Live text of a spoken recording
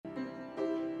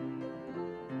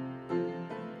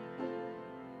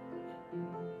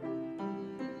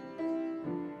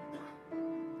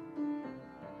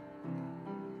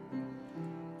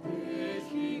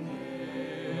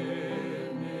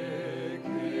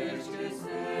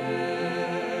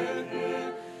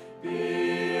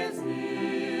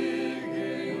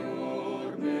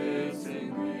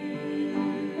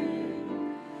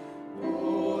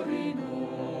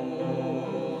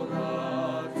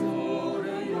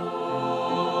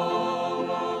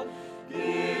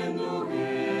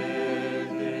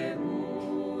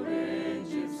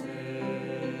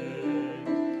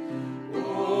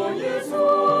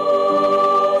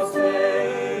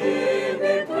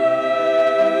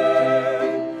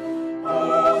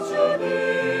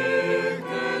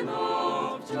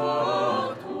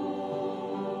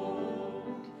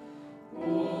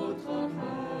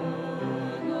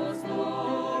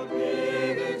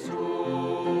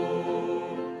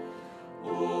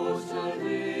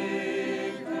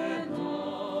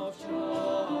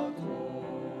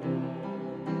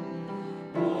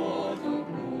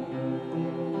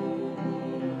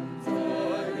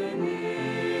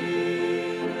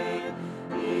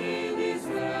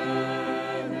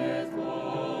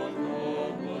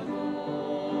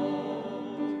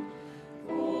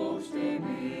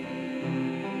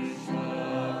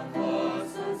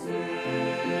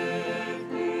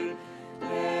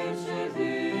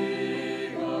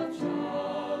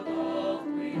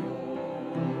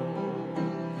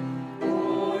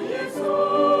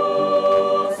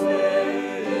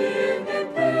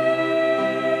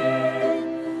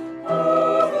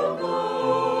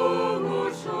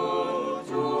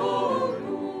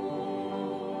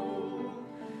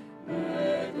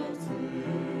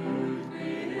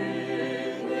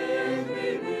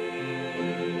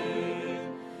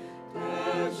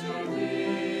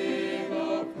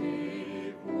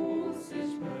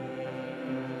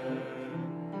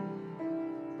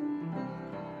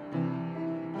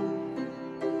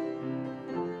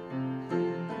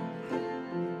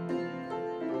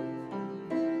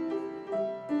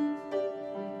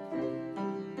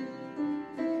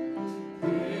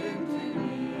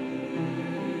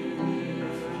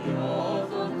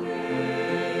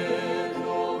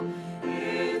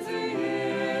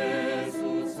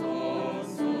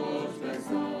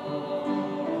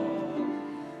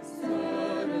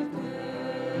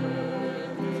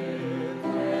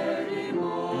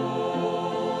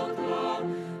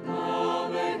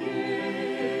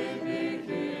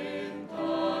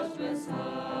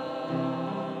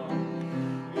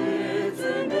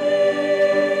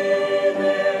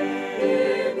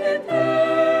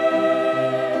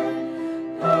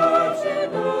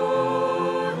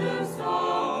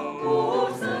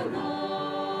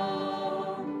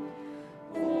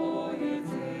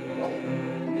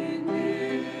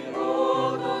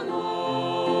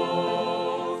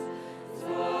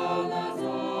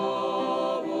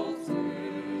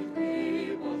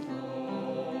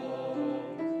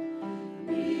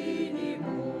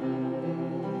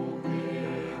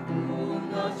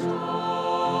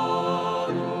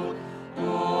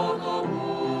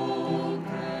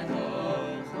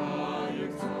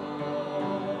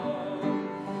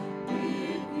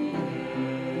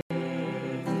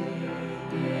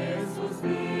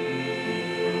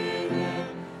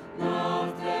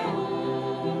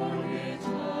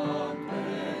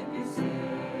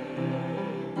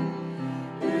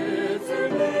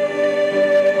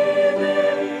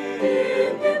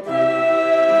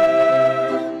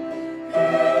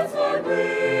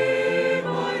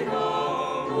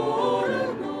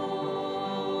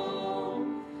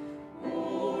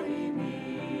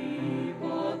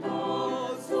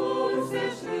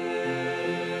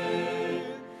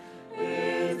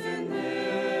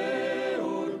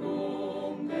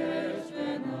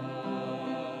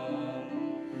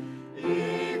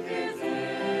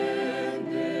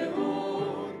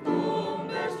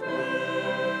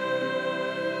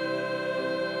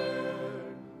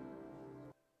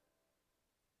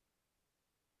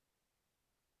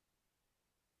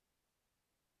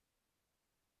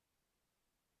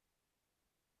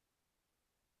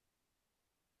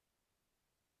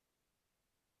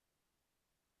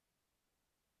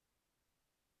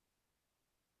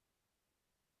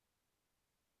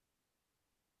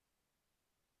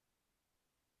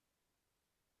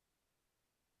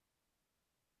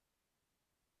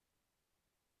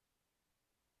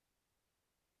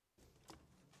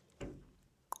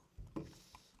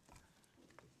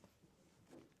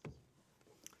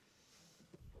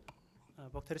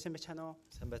목토리 샌배찬호.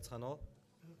 샌배찬호.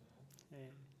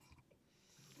 네.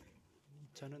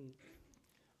 저는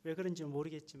왜 그런지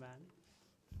모르겠지만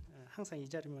항상 이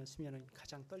자리만 쓰면은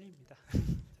가장 떨립니다.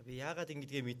 Би яагаад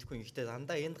ингэдгээ мэдэхгүй юм. Гэхдээ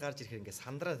дандаа энд гарч ирэх ингээ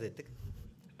сандраад байдаг.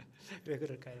 왜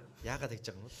그럴까요? Яагаад гэж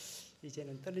байгаа юм бэ?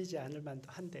 이제는 떨리지 않을 만도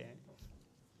한데.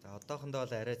 За одоохондоо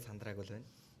бол арай сандраагүй л байна.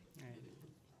 네.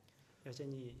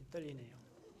 여전히 떨리네요.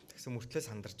 Тэгсэн мөртлөө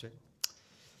сандарч байна.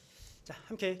 자,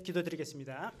 함께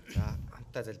기도드리겠습니다. За,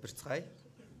 хамтдаа залбирцгаая.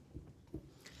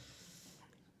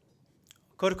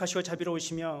 거룩하시고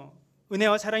자비로우시며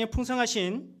은혜와 사랑이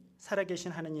풍성하신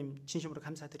살아계신 하나님 진심으로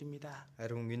감사드립니다.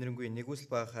 Ариун минрэнгүй нэгүсэл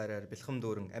багахаараар бэлхэм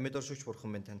дүүрэн амьд оршигч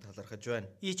бурхан минь танд талархаж байна.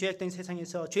 이 죄악된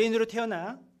세상에서 죄인으로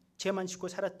태어나 죄만 짓고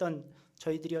살았던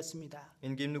저희들이었습니다.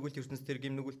 Энэ гимнүгүүлт ертөнцийн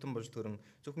гимнүгүүлтэн болж төрөн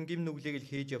зөвхөн гимнүглийг л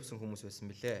хийж явсан хүмүүс байсан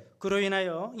билээ. 그로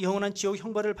인하여 영원한 지옥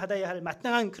형벌을 받아야 할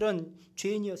마땅한 그런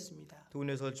죄인이었습니다.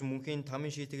 Түүнээс болж мөнхийн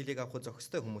тамийн шийтгэлийг авах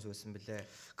зохистой хүмүүс байсан билээ.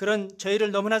 그런 저희를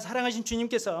너무나 사랑하신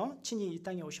주님께서 친히 이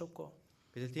땅에 오셨고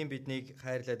Бэлтийн биднийг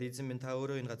хайрлаад эзэн минь та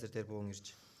өөрөө энэ газар дээр буун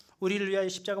ирж 우리를 위하여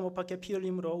십자가 못 박혀 피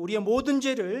흘림으로 우리의 모든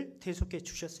죄를 대속해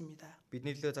주셨습니다.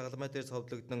 бидний төлөө загалмай дээр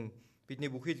цовдлогдсон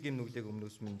бидний бүхий л гимнүглийг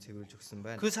өмнөөс минь цэвэрлж өгсөн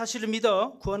байна. 그 사실을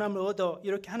믿어 구원함을 얻어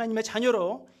이렇게 하나님의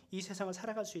자녀로 이 세상을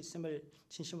살아갈 수 있음을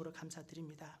진심으로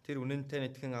감사드립니다. Тэр үнэнтэй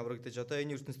нэтгэн аврагдаж одоо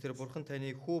энэ ертөнцийн бурхан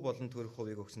таны хүү болон төрөх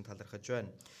хувийг өгсөн талархаж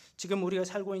байна. 지금 우리가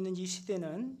살고 있는 이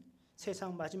시대는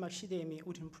세상 마지막 시대임이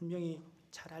우리는 분명히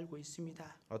잘 알고 있습니다.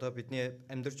 Одоо бидний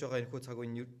амьдарч байгаа энэ хүү цаг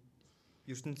үе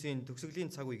ертөнцийн төгсгөлийн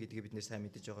цаг үе гэдгийг бид нэр сайн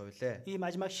мэдэж байгаа билээ. 이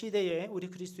마지막 시대에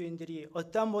우리 그리스도인들이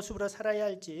어떠한 모습으로 살아야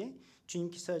할지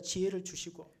주님께서 지혜를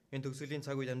주시고 Энэ төгсгөлийн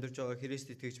цаг үед амьдарч байгаа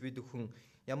Христ итгэгч бид бүхэн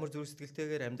ямар зүрх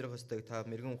сэтгэлтэйгээр амьдрах ёстойг та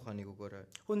мэрэгэн ухааныг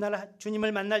өгөөрэй. 훗날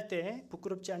주님을 만날 때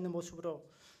부끄럽지 않는 모습으로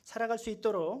살아갈 수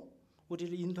있도록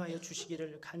우리를 인도하여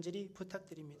주시기를 간절히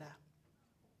부탁드립니다.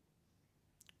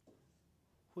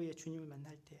 후에 주님을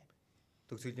만날 때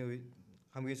Төгсгөлийн үе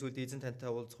хамгийн сүүлд эзэн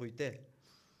тантай уулзах үедээ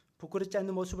부끄럽지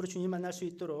않는 모습으로 주님 만날 수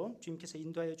있도록 주님께서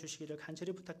인도하여 주시기를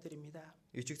간절히 부탁드립니다.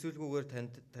 ичгцүүлгүйгээр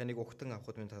таныг ухтан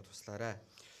авахд минь та туслаарай.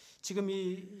 지금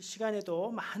이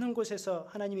시간에도 많은 곳에서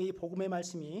하나님의 이 복음의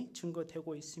말씀이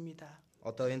증거되고 있습니다.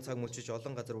 Одоо энэ цаг мөчиж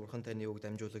олон газар бурхан таны үг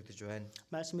дамжуулагдж байна.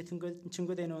 말씀이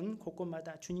증거되는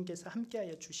곳곳마다 주님께서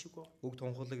함께하여 주시고 Үг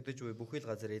тунхаглагдж буй бүхий л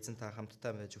газар эзэн та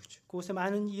хамтдаа байж өгч. 그곳에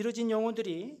많은 이뤄진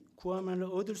영혼들이 구원을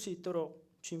얻을 수 있도록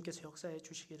주님께서 역사해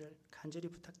주시기를 간절히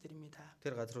부탁드립니다.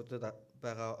 Тэр газруудад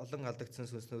байгаа олон алдагдсан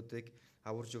сүнснүүдийг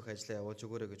аварж өгөх ажлаа явуулж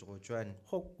өгөөрэй гэж гуйж байна.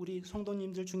 혹 우리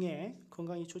성도님들 중에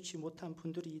건강이 좋지 못한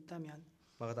분들이 있다면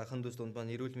Магад ахын дүүс дунд маань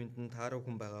эрүүл мэндэнд тааруу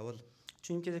хүн байгаавал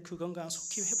주님께서 그 건강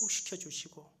속히 회복시켜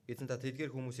주시고 эзэн та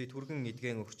тэдгээр хүмүүсийг түргэн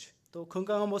эдгэн өгч. 또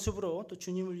건강한 모습으로 또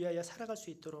주님을 위하여 살아갈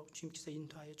수 있도록 주님께서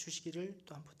인도하여 주시기를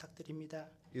또한 부탁드립니다.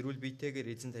 Эрүүл биетэйгээр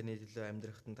эзэн таны төлөө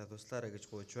амьдрахад та туслаарай гэж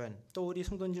гуйж байна. 또 우리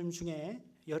성도님 중에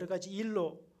여러 가지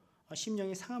일로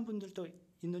심령이 상한 분들도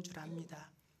있는 줄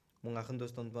압니다. Мөн ахын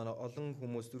дүүс дунд маань олон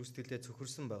хүмүүс зүрх сэтгэлдээ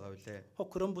цөхөрсөн байгаа билээ.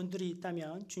 혹 그런 분들이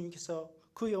있다면 주님께서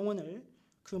그 영혼을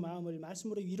그 마음을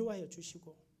말씀으로 위로하여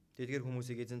주시고 Тэдгээр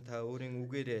хүмүүсийг эзэн та өөрийн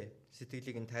үгээрээ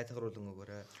сэтгэлийг нь тайлгаруулan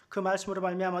өгөөрэй. 그 말씀으로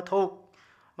말미암아 더욱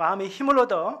마음의 힘을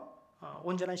얻어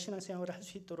온전한 신앙생활을 할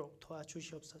수 있도록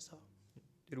도와주시옵소서.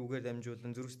 Тэр үгээр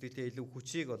дамжуулан зүрх сэтгэлээ илүү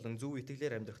хүчийг олон зөв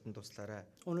итгэлээр амьдрахад нь туслаарай.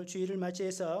 오늘 주일을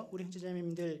맞이해서 우리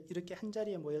형제자매님들 이렇게 한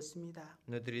자리에 모였습니다.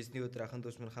 Өнөөдөр эзний өдөр ахын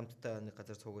дүүс минь хамтдаа нэг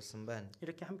газар цугласан байна.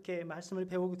 이렇게 함께 말씀을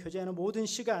배우고 교제하는 모든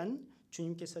시간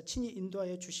주님께서 친히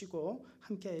인도하여 주시고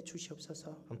함께하여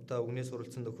주시옵소서. Хамтдаа үгнээ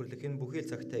суралцсан төхөрлөх энэ бүхий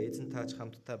л цагтаа эзэн тааж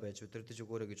хамтдаа байж өдөрдөж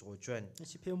өгөөрэй гэж гуйж байна.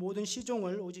 배운 모든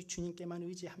시종을 오직 주님께만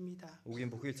의지합니다.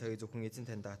 Үгийн бүхий л цагийг зөвхөн эзэн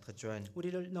танд даатгаж байна.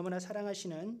 우리를 너무나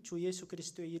사랑하시는 주 예수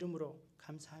그리스도의 이름으로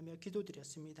감사하며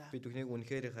기도드렸습니다. Бид бүхнийг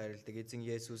үнэхээр хайрладаг эзэн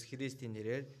Есүс Христийн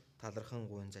нэрээр талархан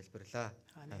гуйн залбирлаа.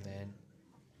 Амен.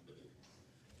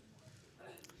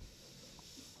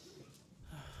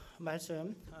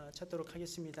 말씀 찾도록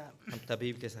하겠습니다. Хамтдаа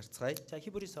Библиэс харцгаая. 자,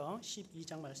 히브리서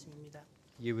 12장 말씀입니다.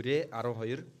 Еврей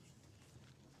 12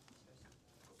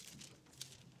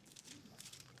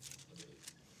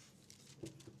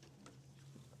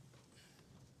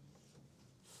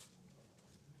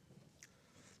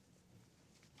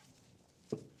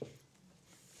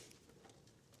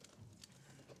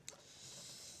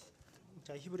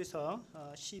 자, 히브리서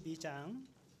 12장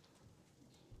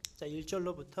자,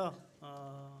 1절로부터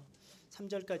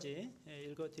 3절까지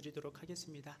읽어 드리도록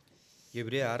하겠습니다.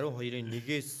 Еврей 12-ийн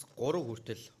 1-ээс 3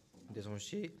 хүртэл эндээс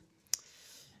уншия.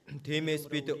 Тиймээс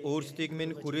бид өөрсдийг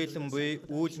минь хүрээлэн буй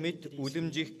үйл мэд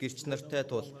үлэмжих гэрч нартай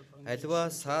тул альва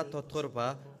саад тотгор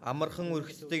ба амархан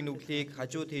өрхөлтөг нүглийг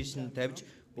хажуу тийш нь тавьж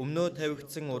өмнөө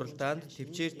тавигдсан уралдаанд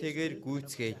төвчээртэйгээр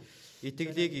гүйцгээе.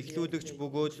 Итгэлийг эхлүүлэгч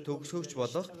бөгөөд төгсгөгч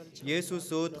болох Есүс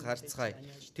өөд харцгаая.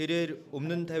 Тэрээр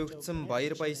өмнө нь тавигдсан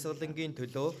баяр баясгалангийн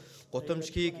төлөө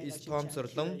гутамжгийг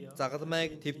стомцорлон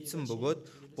загалмайг твцсэн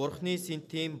бөгөөд Бурхны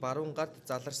сэнтийн баруун гарт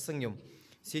заларсан юм.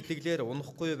 Сэтгэлээр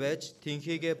унахгүй байж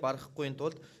тэнхээгээ барахгүй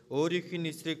тулд өөрийнх нь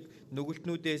эсрэг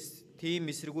нүгэлтнүүдээс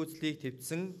тийм эсэргүүцлийг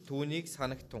твцсэн түүнийг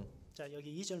санагтун. 자,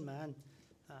 여기 2절만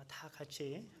다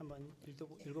같이 한번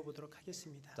읽어보도록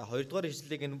하겠습니다. За 2 дугаар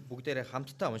ишлэлийг нь бүгдээрээ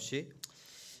хамтдаа уншийе.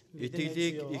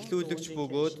 Итгэлийг эхлүүлэгч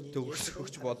бөгөөд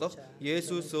төгсгөгч болох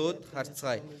Есүс өөд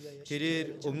харцгаая.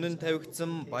 Тэрээр өмнө нь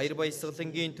тавигдсан баяр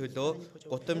баясгалангийн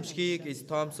төлөө гутамжгийг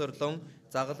стомцорлон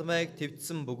загалмайг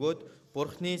твцсэн бөгөөд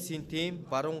Бурхны сэнтийн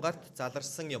баруун гарт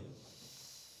заларсан юм.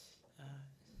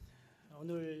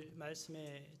 오늘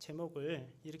말씀의 제목을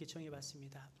이렇게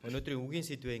정해봤습니다. Өнөөдрийн үгийн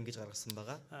сэдвээ ингэж гаргасан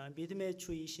байгаа. 믿음의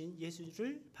주이신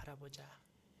예수를 바라보자.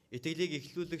 Итгэлийг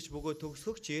эхлүүлэгч бөгөөд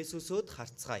төгсгөгч Есүсөөд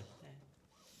харцгаая.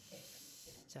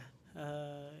 자,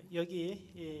 여기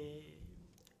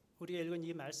우리가 읽은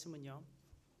이 말씀은요,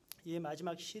 이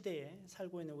마지막 시대에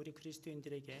살고 있는 우리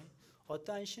그리스도인들에게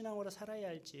어떠한 신앙으로 살아야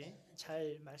할지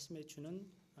잘 말씀해 주는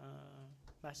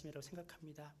말씀이라고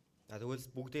생각합니다. Тэгвэл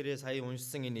бүгдээрээ сая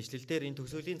уншсан энэ ишлэлээр энэ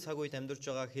төгсгөлийн цаг үед амьдарч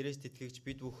байгаа Христ итгэгч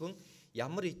бид бүхэн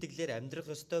ямар итгэлээр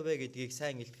амьдрах ёстой вэ гэдгийг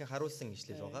сайн илтгэн харуулсан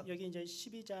ишлэл байгаа. 여기 이제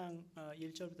 12장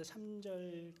 1절부터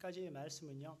 3절까지의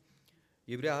말씀은요.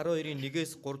 Еврей 12-ийн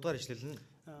 1-ээс 3 дугаар ишлэл нь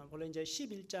물론 이제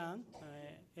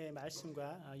 11장의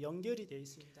말씀과 연결이 되어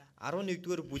있습니다.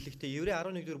 11-р бүлэгтэй Еврей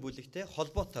 11-р бүлэгтэй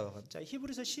холбоотой байгаа. 자,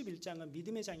 히브리서 11장은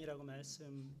믿음의 장이라고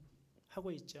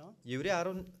말씀하고 있죠. Еврей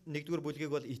 11-р бүлгийг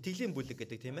бол итгэлийн бүлэг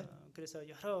гэдэг тийм ээ. 그래서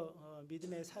여러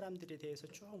믿음의 사람들에 대해서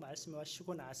쭉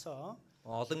말씀하시고 나서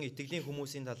олон итгэлийн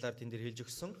хүмүүсийн талаар тэн дээр хэлж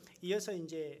өгсөн. 이어서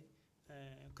이제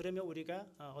그러면 우리가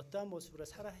어떠한 모습으로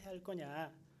살아야 할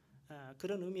거냐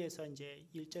그런 의미에서 이제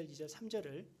 1절, 2절,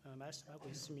 3절을 말씀하고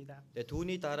있습니다.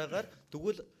 Түүний дараагаар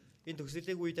тэгвэл энэ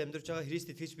төгсгөлийн үед амьдарч байгаа Христ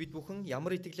итгэж бид бүхэн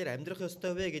ямар итгэлээр амьдрах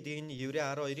ёстой вэ гэдгийг нь Еврей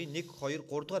 12-ийн 1, 2, 3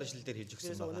 дугаар ишлэлээр хэлж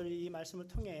өгсөн 그래서 байна. 오늘 이 말씀을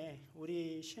통해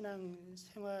우리 신앙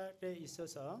생활에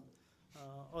있어서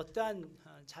어떠한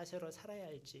자세로 살아야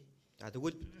할지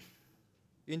Тэгвэл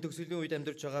энэ төгсгөлийн үед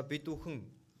амьдарч байгаа бид бүхэн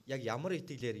яг ямар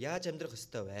итгэлээр яаж амьдрах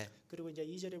ёстой вэ? 그리고 이제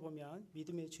 2절에 보면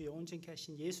믿음의 주 영원전케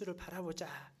하신 예수를 바라보자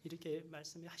이렇게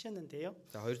말씀하셨는데요.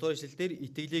 За 2 дугаар ишлэлээр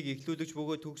итгэлийг эхлүүлэгч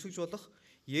бөгөөд төгсгөгч болох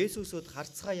Есүсөөд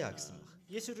харцгаая гэсэн байна.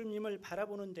 예수님을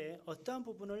바라보는데 어떠한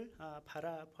부분을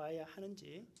바라봐야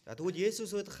하는지 Тэгвэл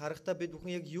Есүсөөд харахтаа бид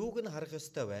бүхэн яг юуг нь харах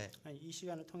ёстой вэ? 이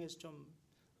시간을 통해서 좀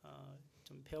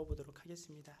배워보도록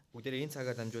하겠습니다. Бүгдээрээ энэ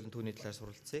цагаар дамжуулан түүний талаар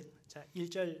суралцъя. 자,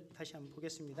 1절 다시 한번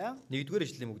보겠습니다. 1-р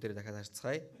ишлэлийн бүгдээрээ дахиад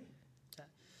харцгаая.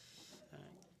 자,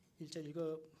 1절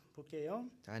읽어 볼게요.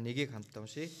 За нэгийг хамтдаа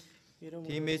уншийе.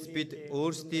 Тиймээс бид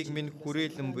өөрсдийг минь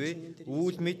хүрээлэн буй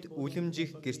үүл мэд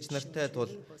үлэмжих гэрч нартай тул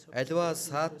альва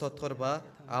саад тодгор ба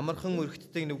амархан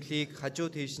өргөтдөг нүглийг хажуу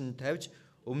тийш нь тавьж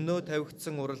өмнөө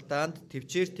тавигдсан уралдаанд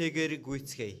төвчээртэйгээр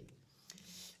гүйцгээе.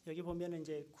 여기 보면은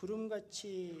이제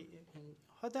구름같이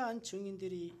허다한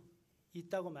증인들이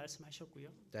있다고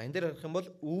말씀하셨고요. За энэ дээр харах юм бол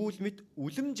үүл мэд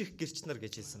үлэмжих гэрч нар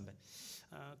гэж хэлсэн байна.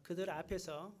 그들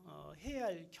앞에서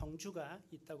해야 할 경주가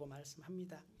있다고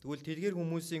말씀합니다. Тэгвэл тэргээр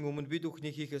хүмүүсийн өмнө бид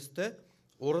бүхний хийх ёстой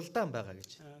уралдаан байгаа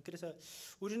гэж. 그래서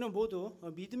우리는 모두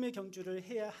믿음의 경주를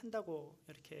해야 한다고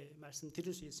이렇게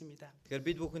말씀드릴 수 있습니다. Тэгэхээр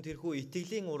бид бүхэн тэрхүү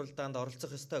итгэлийн уралдаанд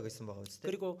оролцох ёстой гэсэн байгаа үстэй.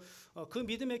 그리고 그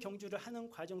믿음의 경주를 하는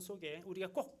과정 속에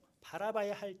우리가 꼭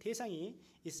바라봐야 할 대상이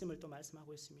있음을 또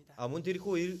말씀하고 있습니다. Мөн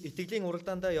тэрхүү итгэлийн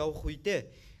уралдаандаа явах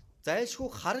үедээ зайлшгүй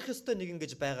харах ёстой нэгэн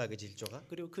гэж байгаа гэж хэлж байгаа.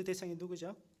 그리고 그 대상이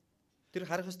누구죠? Тэр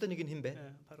харах ёстой нэг нь хэн бэ?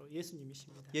 바로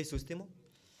예수님이십니다. Есүс тийм үү?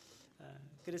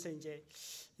 그래서 이제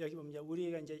여기 보면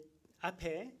우리가 이제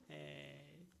앞에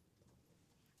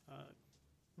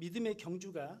믿음의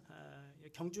경주가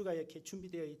이렇게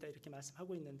준비되어 있다 이렇게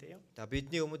말씀하고 있는데요. За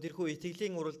бидний өмнө тэрхүү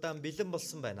итгэлийн уралдаан бэлэн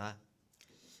болсон байна.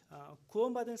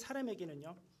 구원받은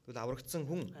사람에게는요. Тэгвэл аврагдсан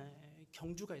хүн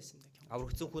경주가 있습니다.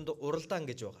 аврагдсан хүнд уралдаан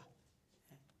гэж байгаа.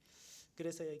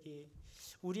 그래서 여기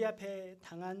우리 앞에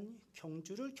당한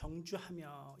경주를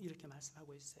경주하며 이렇게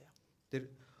말씀하고 있어요. Тэр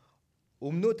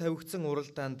өмнөө тавигдсан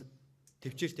уралдаанд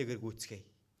төвчээртэйгээр гүйцгээе.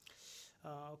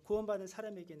 구원받은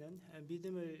사람에게는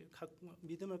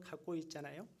믿음을 갖고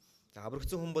있잖아요. За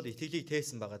аврагдсан хүн бол итгэлийг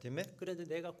тээсэн байгаа тийм ээ. 그런데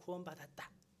내가 구원받았다.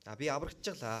 Би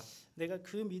аврагдчихлаа. 내가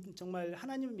그 믿음 정말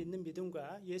하나님을 믿는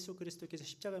믿음과 예수 그리스도께서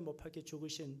십자가에 못 박혀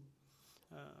죽으신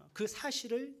그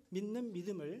사실을 믿는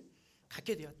믿음을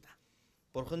갖게 되었다.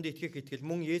 Бурханд итгэх итгэл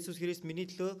мөн Есүс Христ миний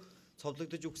төлөө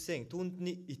цовдлогдож өгсөн түүнд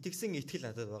итгэсэн итгэл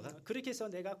надад байгаа. 그렇게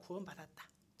해서 내가 구원받았다.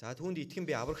 За түүнд итгэн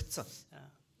би аврагдсан.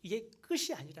 이게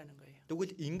끝이 아니라는 거예요.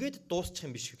 Тэгвэл ингээд дуусчих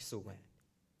юм биш гэсэн үг байна.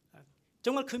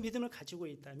 정말 그 믿음을 가지고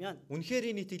있다면 Үнэхээр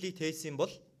энэ итгэлийг тээсэн бол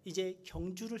이제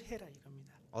경주를 해라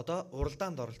이겁니다. одоо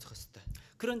уралдаанд оролцох ёстой.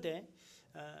 그런데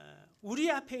우리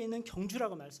앞에 있는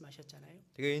경주라고 말씀하셨잖아요.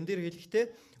 Тэгээ энэ дээр хэлэхдээ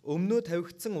өмнөө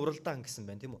тавигдсан уралдаан гэсэн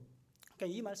байна тийм үү? 그러니까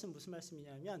이 말씀 무슨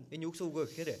말씀이냐면 Энэ юу гэсэн үг вэ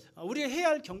гэхээр 우리가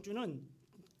해야 할 경주는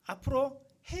앞으로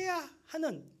해야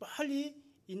하는 멀리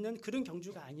있는 그런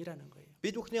경주가 아니라는 거예요.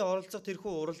 бид бүхний оролцох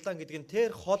тэрхүү уралдаан гэдэг нь тэр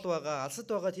хол байгаа, алсад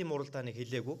байгаа тийм уралдааныг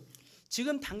хэлээгүй.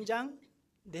 지금 당장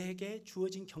내게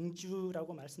주어진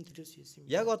경주라고 말씀드릴 수 있습니다.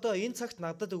 Яг одоо энэ цагт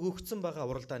надад өгөгдсөн байгаа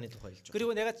уралдааны тухай хэлж байгаа.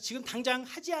 그리고 내가 지금 당장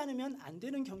하지 않으면 안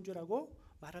되는 경주라고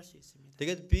말할 수 있습니다.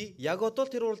 Тэгээд би яг одоо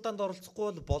тэр уралдаанд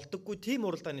оролцохгүй бол болдоггүй тийм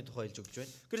уралдааны тухай хэлж өгч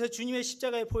байна. 그래서 주님의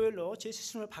십자가의 보혈로 제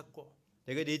스승을 받고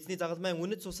Тэгээд эзний загалмайн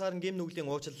үнэт цусаар нь гэм нүглийн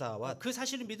уучлалаа аваад 그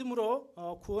사실을 믿음으로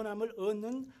구원함을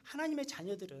얻는 하나님의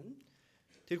자녀들은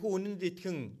тэрхүү үнэнд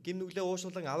итгэн гэм нүглээ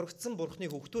уушлан аврагдсан бурхны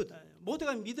хүүхдүүд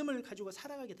모두가 믿음을 가지고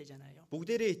살아가게 되잖아요.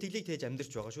 бүгдээрээ итгэлийг тээж амьдрч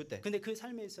байгаа шүү дээ. 근데 그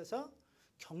삶에 있어서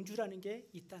경주라는 게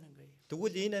있다는 거예요.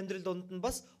 Тэгвэл энэ амьдрал донд нь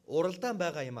бас уралдаан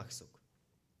байгаа юм а гэсэн үг.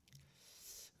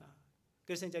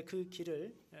 그래서 이제 그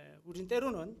길을 우린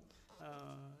때로는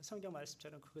성경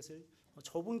말씀처럼 그것을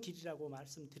좁은 길이라고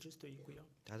말씀드릴 수도 있고요.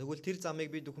 Тэгвэл тэр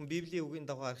замыг бид бүхэн Библийн үгийн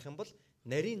дагуу харах юм бол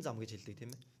нарийн зам гэж хэлдэг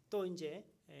тийм ээ. 또 이제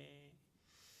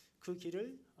그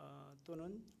길을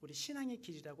또는 우리 신앙의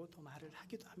길이라고 또 말을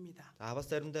하기도 합니다.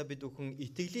 Бас заримдаа бид бүхэн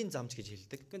итгэлийн замч гэж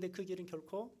хэлдэг. 근데 그 길은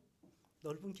결코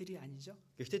넓은 길이 아니죠.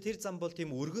 Гэхдээ тэр зам бол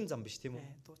тийм өргөн зам биш тийм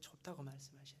үү? 또 좁다고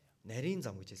말씀하셔요. нарийн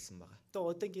зам гэж хэлсэн байгаа. 또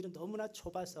어떤 길은 너무나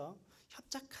좁아서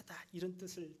협착하다 이런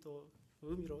뜻을 또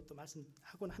의미로 또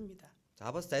말씀하곤 합니다.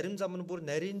 Бас зарим зам нь бүр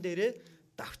нарийн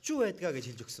дээрээ давчуу байдгаа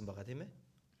гэж хэлж өгсөн байгаа тийм ээ.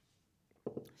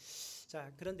 자,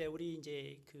 그런데 우리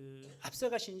이제 그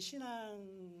앞서가신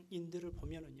신앙인들을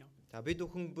보면은요. бид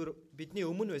бүхэн бидний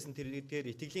өмнө байсан тэр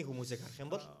итгэлийн хүмүүсийг харах юм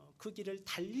бол 그 길을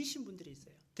달리신 분들이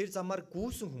있어요. тэр замаар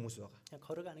гүйсэн хүмүүс байгаа. 그냥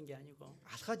걸어가는 게 아니고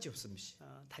алхаж явсан биш.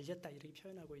 달렸다 이렇게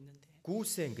표현하고 있는데.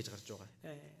 гүйсэн гэж гарч байгаа.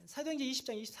 사도행전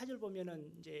 20장 24절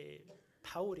보면은 이제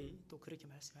바울이 또 그렇게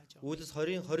말씀하죠. Үйлс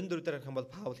 20-ын 24 дээр харах юм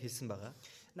бол Паул хэлсэн байгаа.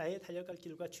 나의 달려갈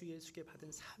길과 주 예수께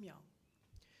받은 사명.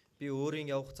 би өөрийн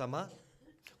явах замаа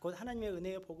곧 하나님의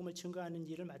은혜의 복음을 증거하는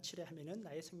일을 마치려 하면은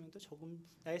나의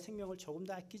생명을 조금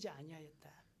더 아끼지 아니하였다.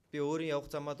 би өөрийн явах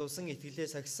замаа дуuсан итгэлээ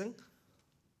сахисан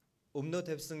өмнөө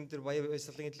тавьсан тэр баяр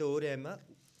баясгалын төлөө өөрөө амиа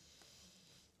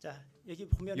자, 여기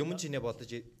보면 юм чинээ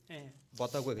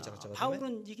бодоогүй гэж гарч байгаа тийм ээ.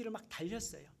 바울은 이 길을 막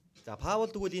달렸어요. За Паул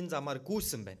тэгвэл энэ замаар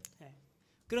гүйсэн байна.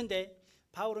 그런데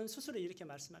바울은 스스로 이렇게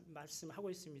말씀하고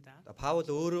있습니다. Паул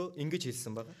өөрөө ингэж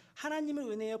хэлсэн байна. 하나님의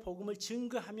은혜의 복음을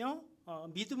증거하며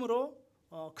믿음으로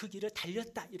그 길을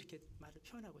달렸다 이렇게 말을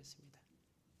표현하고 있습니다.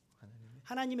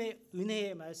 하나님의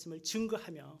은혜의 말씀을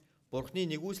증거하며 Бурхны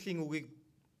нэгүслийн үгийг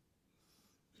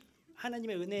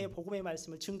하나님의 은혜의 복음의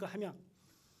말씀을 증거하며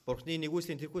Бурхны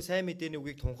нэгүслийн тэрхүү сайн мэдээний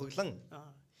үгийг тунхаглан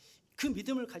그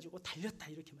믿음을 가지고 달렸다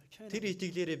이렇게 말 표현해요. тэр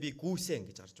итгэлээрээ би гүйсэн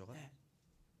гэж гарч байгаа.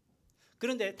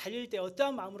 그런데 달릴 때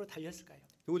어떠한 마음으로 달렸을까요?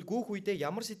 Тэгвэл гүйх үедээ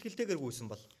ямар сэтгэлтэйгээр гүйсэн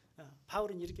бол?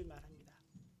 바울은 이렇게 말합니다.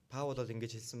 Паул бол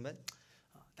ингэж хэлсэн байна.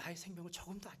 나의 생명을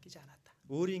조금도 아끼지 않았다.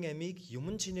 өөрийн амийг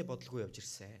юмн чинээ бодлого явж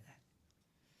ирсэн.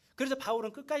 그래서 바울은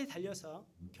끝까지 달려서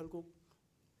결국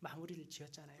마무리를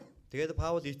지었잖아요. Тэгээд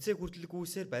Паул эцэг хүртэл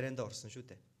гүйсээр барайндаа орсон шүү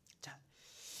дээ. 자,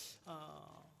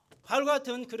 바울과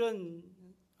같은 그런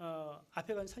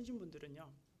앞에 간 선진분들은요,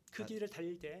 그 길을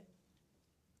달릴 때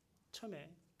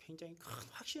처음에 굉장히 큰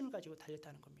확신을 가지고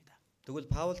달렸다는 겁니다. Тэгвэл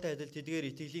Паултай адил тэдгээр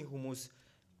итгэлийн хүмүүс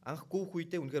анх гүйх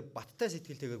үедээ үнэхээр баттай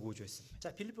сэтгэлтэйгээр гүйж байсан.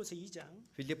 자, 빌립보서 2장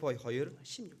Филиппо 2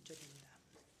 16절입니다.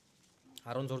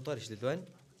 16 дахь ишлэл байна.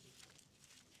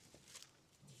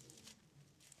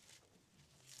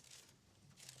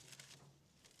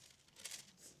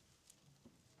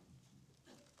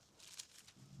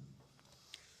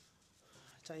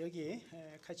 자, 여기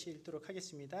같이 읽도록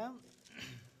하겠습니다.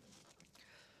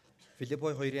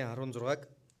 Филиппо 2-ын 16-аг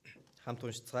хамт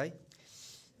уншицгаая.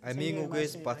 Амийн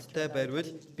үгээс баттай барьвал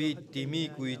би дими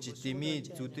гүйж дими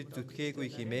зүдэд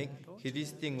зүтгээгүй хэмээн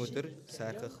Христийн өдөр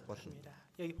сайхах болно.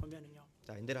 여기 보면은요.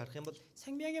 자, энэ дээр харах юм бол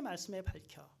생명의 말씀에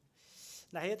밝혀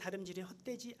나의 다름질이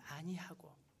헛되지 아니하고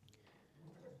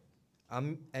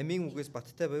амийн үгээс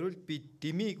баттай барьвал би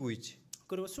дими гүйж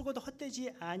그리고 수고도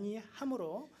헛되지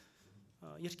아니함으로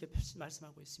이렇게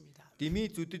말씀하고 있습니다. дими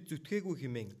зүдэд зүтгээгүй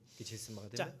хэмээн гэж хэлсэн байгаа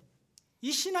тийм 자,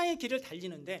 이 신앙의 길을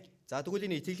달리는데 За тэгвэл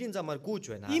энэ итгэлийн замаар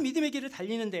гүйж байна. 이 믿음의 길을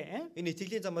달리는데 Энэ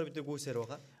итгэлийн замаар бид нар гүйсээр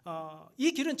байгаа.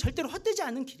 이 길은 절대로 헛되지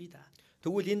않은 길이다.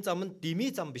 Тэгвэл энэ зам нь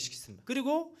дими зам биш гэсэн байна.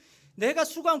 그리고 내가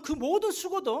수고한 그 모든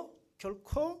수고도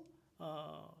결코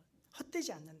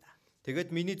헛되지 않는다.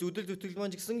 Тэгээд миний зүдэл зүтгэл маань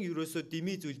ч гэсэн ерөөсөө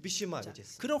дими зүйл биш юм аа гэж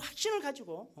хэлсэн. 그런 확신을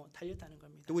가지고 달렸다는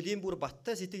겁니다. Тэгвэл ийм бүр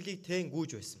баттай сэтгэлийг тэн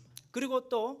гүйж байсан. 그리고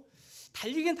또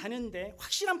달리긴 다녔는데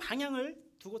확실한 방향을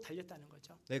두고 달렸다는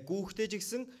거죠. 네, гүйхтэй ч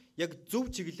гэсэн яг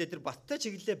зөв чиглэлээр тэр баттай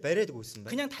чиглэлээ бариад гүйсэн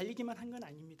байна. 그냥 달리기만 한 건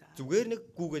아닙니다. Зүгээр нэг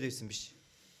гүйгээд байсан биш.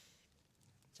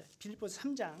 자, 빌립보서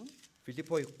 3장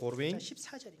Филиппой 3-ын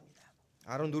 14절입니다.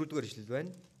 14-р эшлэл байна.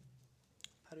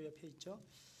 바로 옆에 있죠.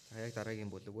 Яг дараагийн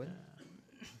бүлэг байна.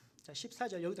 자,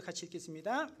 14절 여기도 같이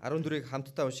읽겠습니다. 14-ыг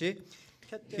хамтдаа уншия.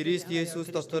 Христ Есүс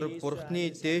дотор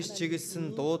Бурхны дээш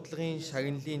чиглэсэн дуудлагын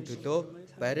шагналын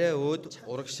төлөө барай өд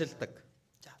урагшилдаг.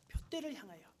 자, 표대를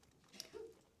향하여.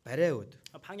 Барай өд.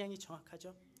 방향이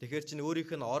정확하죠. Тэгэхээр чинь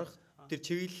өөрийнх нь орох тэр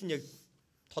чиглэл нь яг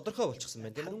тодорхой болчихсон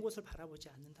байна тийм 다른 үү? 곳을 바라보지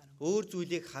않는다는 거. өөр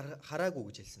зүйлийг хараагүй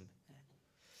гэж хэлсэн байна.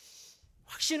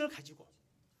 확신을 가지고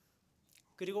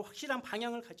그리고 확실한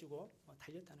방향을 가지고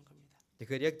달렸다는 겁니다.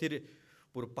 Тэгэхээр яг тэр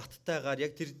бүр баттайгаар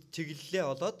яг тэр чиглэлээ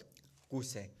олоод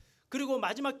гүйсэн. 그리고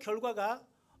마지막 결과가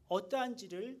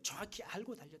어떠한지를 정확히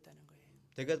알고 달렸다는 거예요.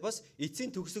 Тэгээд бас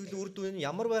эцсийн төгсгөл үр дүн нь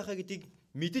ямар байхаа гэдгийг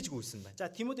мэдэж гүйсэн байна.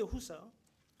 자, 디모데후서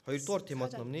 2-р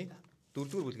Тимот номны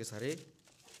 4-р бүлгээс харъя.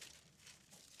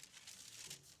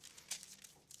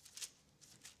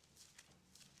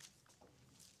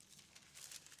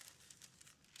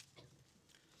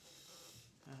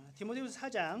 디모데후서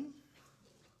 4장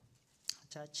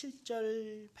자,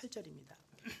 7절 8절입니다.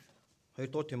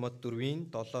 2-р Тимот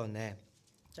 4-ийн 7-8.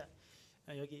 자,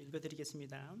 여기 읽어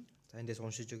드리겠습니다. За эндээс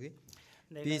уншиж өгье.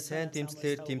 Би сайн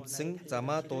тэмцлэр тэмцсэн,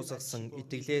 замаа дуусгасан,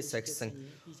 итгэлээ сахисан.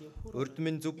 Урд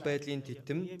минь зөв байдлын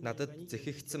титэм надад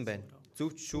зэхигдсэн байна.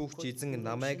 Зөвч шүүгч эзэн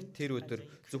намайг тэр өдөр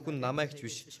зөвхөн намайгч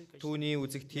биш, түүний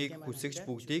үзэгтийг хүсэгч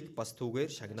бүгдийг бас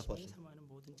түүгээр шагнах болно.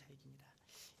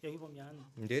 여기 보면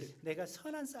энэ 내가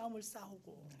선한 싸움을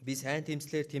싸우고 би сайн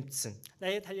тэмцлэр тэмцсэн.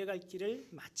 나의 달려갈 길을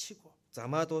마치고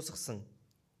замаа дуусгасан.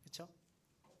 그렇죠?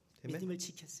 тийм ээ? 믿음을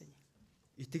지켰으니.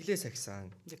 итгэлээ сахисан.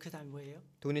 이제 그다음에 뭐예요?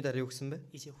 Түүний дараа юу гэсэн бэ?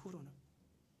 이제 후로는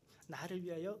나를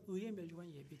위하여 의의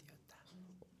멸류관 예비되었다.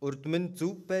 Урд минь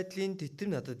зөв байдлын титэм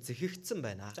надад зэхигдсэн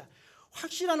байна. 자,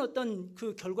 확실한 어떤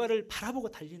그 결과를 바라보고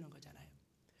달리는 거잖아요.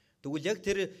 Тэгвэл яг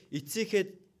тэр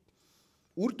эцсийнхээ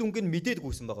үр дүнг нь мэдээд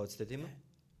гүйсэн байгаа үстэй тийм ээ?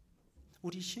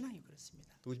 우리 신앙이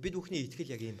그렇습니다. Тэгвэл бид бүхний итгэл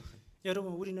яг ийм байна.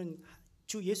 여러분, 우리는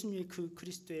주 예수님의 그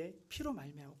그리스도의 피로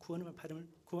말미암아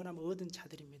구원함을 얻은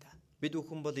자들입니다. Бид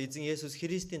бүхэн бол эзэн Есүс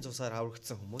Христийн цусаар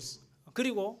аврагдсан хүмүүс.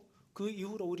 그리고 그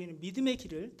이후로 우리는 믿음의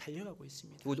길을 달려가고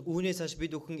있습니다. Тэгвэл үүнээс хойш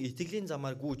бид бүхэн итгэлийн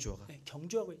замаар гүйж байгаа. 네,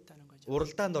 경주하고 있다는 거죠.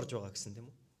 Уралдаанд орж байгаа гэсэн тийм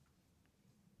үү?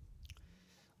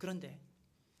 그런데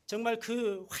정말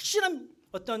그 확실한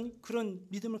어떤 그런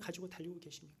믿음을 가지고 달리고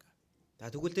계십니까?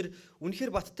 Тэгвэл тэр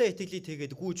үнэхээр баттай итгэлийг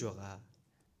тэгээд гүйж байгаа.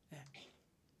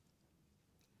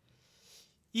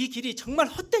 이 길이 정말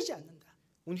헛되지 않는다.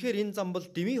 Үнэхээр энэ зам бол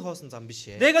дэмий хоосон зам биш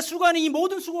ээ. 내가 수고하는 이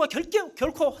모든 수고가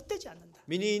결코 헛되지 않는다.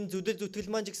 Миний энэ зүдэл зүтгэл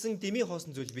маань ч гэсэн дэмий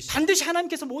хоосон зүйл биш. 반드시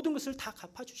하나님께서 모든 것을 다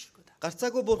갚아 주실 거다.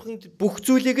 Гарцаагүй бурхан бүх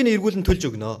зүйлийг нь эргүүлэн төлж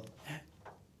өгнө.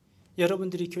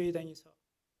 여러분들이 교회 다니서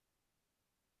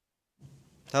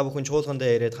Та бүхэн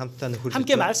чуулгандаа ирээд хамтдаа нөхөрлөж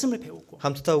함께 말씀을 배우고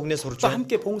хамтдаа үгнээ сурж 또 байна.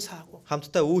 함께 봉사하고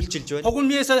хамтдаа үйлчилж байна. 복음을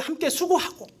위해서 함께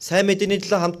수고하고 Сайн мэдээний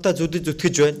төлөө хамтдаа зүдэл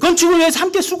зүтгэж байна. 건축을 위해서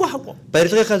함께 수고하고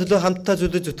Барилгынхаа төлөө хамтдаа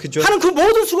зүдэл зүтгэж байна. 하는 그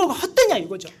모든 수고가 헛되냐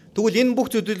이거죠. Тэгвэл энэ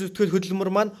бүх зүдэл зүтгэл хөдөлмөр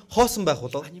маань хоосон байх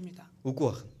болов? 아닙니다. Үгүй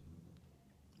байх.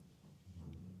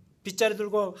 빗자루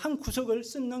들고 한 구석을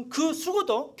쓰는 그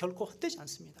수고도 결코 헛되지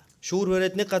않습니다. Шүүр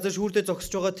бариад нэг газар шүүрдээ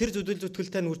зогсож байгаа тэр зүдэл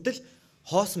зүтгэлтэй нүртэл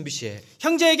хоосон биш ээ.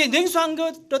 형제에게 냉수한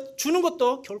것 주는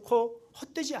것도 결코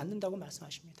헛되지 않는다고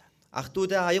말씀하십니다. Ах トゥ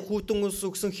удаа аяг хүүтэн ус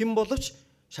өгсөн хэн боловч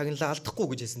шагналаа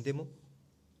алдахгүй гэж хэлсэн тийм үү?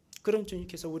 그럼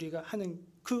주님께서 우리가 하는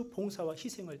그 봉사와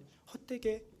희생을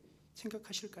헛되게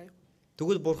생각하실까요?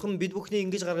 Тэгвэл бурхан бид бүхний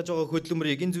ингэж гаргаж байгаа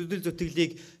хөдөлмөрийг энэ зүдэл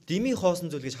зүтгэлийг дэмий хоосон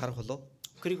зүйл гэж харах болов?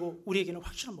 그리고 우리에게는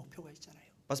확실한 목표가 있잖아요.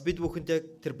 Бас бид бүхэнд яг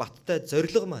тэр баттай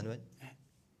зориг маань байна.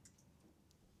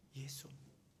 예수.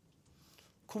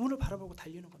 그분을 바라보고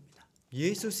달리는 겁니다.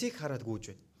 Есүсийг хараад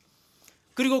гүйж байна.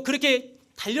 그리고 그렇게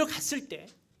달려갔을 때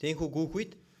Тэнхүү гүйх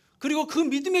үед 그리고 그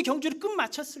믿음의 경주를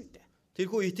끝마쳤을 때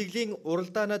тэрхүү итгэлийн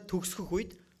уралдаанаа төгсгөх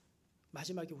үед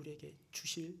마지막에 우리에게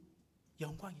주실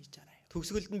영광이 있잖아요.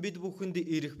 төгсгөлд нь бид бүхэнд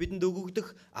ирэх, бидэнд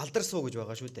өгөгдөх алдар суу гэж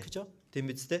байгаа шүү дээ. 그죠? Тийм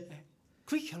биз дээ?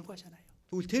 그게 결과잖아요.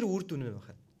 Тэгвэл тэр үр дүн нь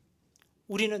байна.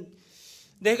 우리는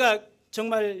내가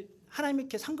정말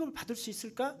하나님께 상급을 받을 수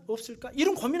있을까 없을까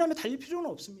이런 고민하며 달릴 필요는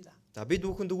없습니다. За бид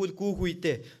бүхэн тэгвэл гүйх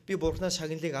үедээ би бурхнаас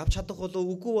шагналыг авч чадах болов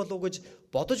үгүй болов гэж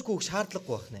бодож гүйх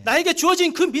шаардлагагүй байна. 나에게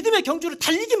주어진 그 믿음의 경주를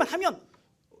달리기만 하면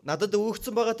Надад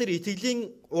өгөгдсөн байгаа тэр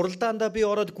итгэлийн уралдаандаа би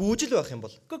ороод гүйж л байх юм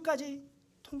бол 끝까지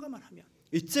통과만 하면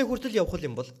эцэг хүртэл явах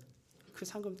юм бол 그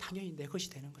상금 당연히 내 것이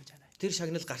되는 거잖아요. тэр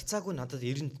шагнал гарцаагүй надад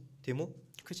ирнэ, тийм үү?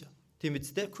 그죠? Тийм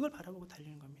үстэй. 그걸 바라보고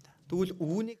달리는 겁니다. Тэгвэл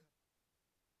үүнийг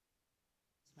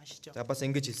아시죠? за бас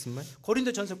ингэж хэлсэн байна.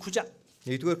 고린도전서 9장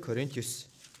 1-р Коринт 9.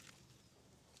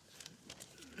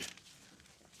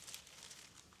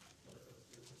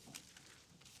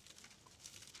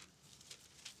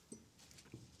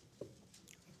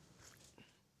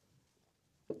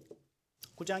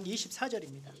 장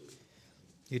 24절입니다.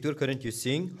 1-р Коринт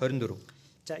 9-ийн 24.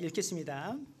 자,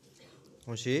 읽겠습니다.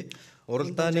 Уншия.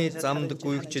 Уралдааны замд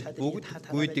гүйгчд бүгд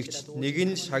гүйдэгч нэг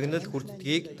нь шагнал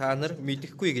хүртдгийг та нар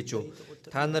мэдэхгүй гэж юу?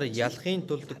 Та нар ялахын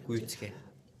тулд гүйцгээ.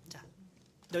 자,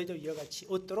 너희도 이와 같이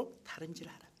얻도록 다른 질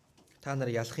하라. Та нар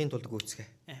ялахын тулд гүйцгээ.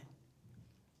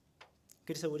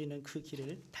 그래서 우리는 그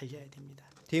길을 달려야 됩니다.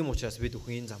 Тийм учраас бид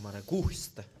бүхэн энэ замаараа гүйх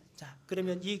ёстой. 자,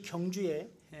 그러면 이 경주에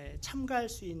참가할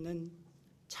수 있는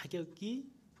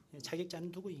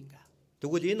자격자는 누구인가?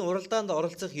 Тэгвэл энэ уралдаанд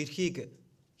оролцох эрхийг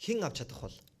хэн авч чадах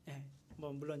бол?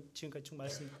 뭐 물론 지금까지 쭉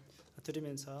말씀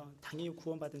들으면서 당연히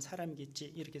구원받은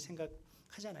사람이겠지 이렇게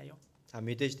생각하잖아요. 자,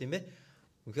 мэдээж тийм ээ.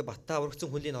 Үнэхээр баттай аврагдсан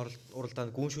хүнлийн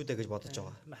уралдаанд гүн шүү дээ гэж бодож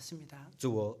байгаа. 맞습니다.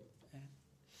 Зөв үү?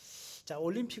 자,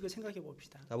 올림픽을 생각해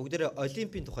봅시다. 자, бүгдээрээ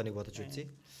올림픽 тухайг бодож үзье.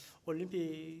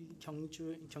 올림픽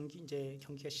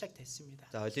경기가 시작됐습니다.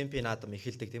 자, 올림픽 наадам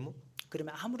эхэлдэг тийм үү?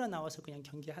 그러면 아무나 나와서 그냥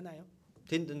경기하나요?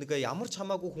 Тэнд нэг ямар ч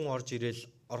хамаагүй хүн орж ирээл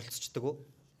оролцдог уу?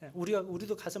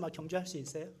 우리도 가서 막 경주할 수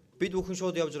있어요? Бид бүхэн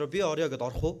шууд явж ирээ би орё гэд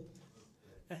орох уу?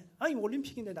 아니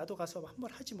올림픽인데 나도 가서 한번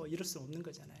하지 뭐 이럴 수 없는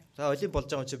거잖아요. За, олимп болж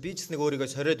байгаа юм чи би ч нэг өөрийгөө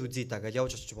сориод үзье да гэж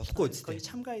явж очиж болохгүй үстэй. 거기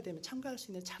참가해야 되면 참가할 수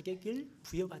있는 자격을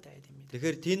부여받아야 됩니다.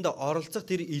 Тэгэхээр тэнд оролцох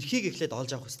тэр эрхийг эхлээд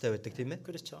олж авах хэрэгтэй байдаг тийм ээ?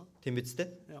 그렇죠. Тийм биз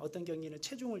дээ? 어떤 경기는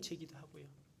체중을 재기도 하고요.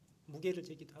 무게를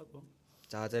재기도 하고.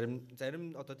 За,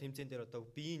 зарим одоо тэмцээн дээр одоо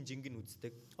биеийн жингэн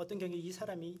үздэг. 어떤 경기 이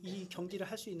사람이 이 경기를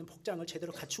할 수 있는 복장을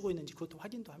제대로 갖추고 있는지 그것도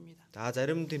확인도 합니다. За,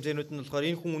 зарим тэмцээнүүд нь болохоор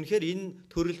энэ хүн үнэхээр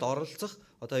энэ төрөлд оролцох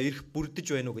одоо эрх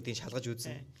бүрдэж байна уу гэдгийг шалгаж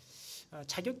үзнэ.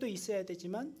 자격도 있어야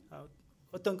되지만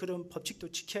어떤 그런 법칙도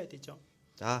지켜야 되죠.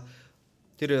 За,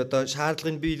 тэр одоо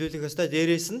шаардлагыг биелүүлэх ёстой.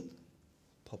 Дээрээс нь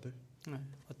법을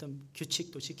어떤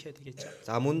규칙도 지켜야 되겠죠.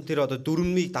 За, мөн тэр одоо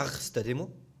дүрмийг дагах ёстой тийм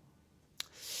үү?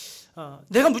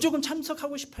 내가 무조건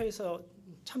참석하고 싶어 해서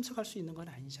참석할 수 있는 건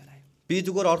아니잖아요. Би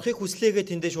зүгээр орохыг хүслээгээ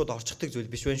тэндээ шууд орчихдаг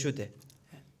зүйл биш байна шүү дээ.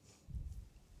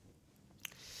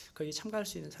 거기 참가할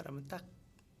수 있는 사람은 딱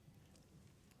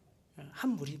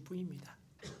한 무리뿐입니다.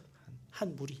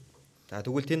 한 무리. За,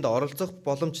 тэгвэл тэнд оролцох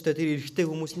боломжтой тэр эрэгтэй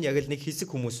хүмүүс нь яг л нэг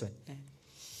хэсэг хүмүүс байна.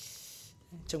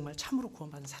 정말 참으로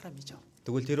구원받은 사람이죠.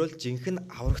 Тэгвэл тэр бол жинхэнэ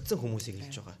аврагдсан хүмүүсийг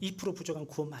хэлж байгаа. 2% 부족한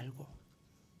구원 말고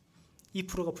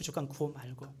 2%가 부족한 구원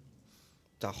말고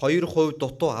За, 2%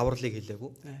 дутуу авралыг хэлээгүй.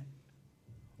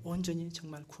 온전히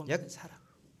정말 구원받은 사람.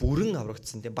 Бүрэн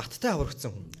аврагдсан тийм баттай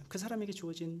аврагдсан хүн. 그 사람에게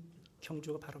주어진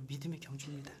경주가 바로 믿음의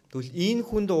경주입니다. Тэгвэл энэ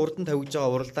хүнд урд нь тавьж байгаа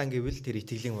уралдаан гэвэл тэр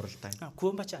итгэлийн уралдаан.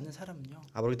 구원받지 않는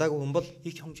사람은요. Аврагдаагүй хүн бол 이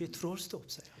경주에 들어올 수도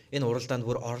없어요. энэ уралдаанд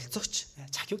бүр оролцогч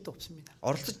자격도 없습니다.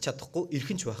 оролцож чадахгүй,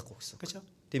 эрхэнч байхгүй гэсэн. 그렇죠?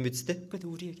 Тийм биз дээ? 근데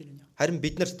우리에게는요. Харин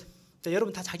биднэрт 자,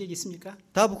 여러분 다 자격이 있습니까?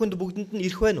 та бүхэнд бүгдэнд нь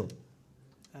эрх байна уу?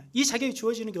 이 자격이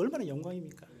주어지는 게 얼마나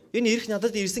영광입니까? Энэ эрх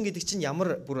надад ирсэн гэдэг чинь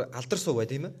ямар бүр алдар суу бай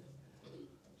тийм ээ?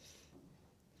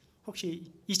 혹시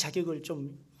이 자격을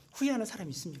좀 후회하는 사람이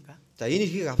있습니까? За, энэ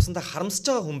эрхийг авсандаа харамсаж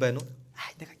байгаа хүн байна уу?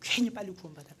 내가 괜히 빨리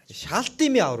구원받아가지고.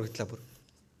 Шаалтын минь аврагдлаа бүр.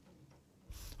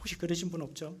 혹시 그러신 분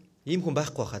없죠? Ийм хүн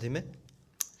байхгүй хаа тийм ээ?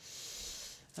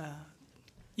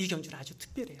 이 경주는 아주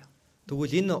특별해요.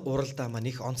 Тэгвэл энэ уралдаа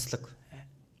маань их онцлог.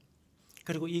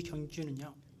 그리고 이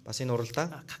경주는요. Бас энэ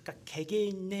уралдаа 각각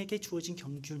개개인에게 주어진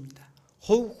경주입니다.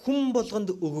 хувь хүн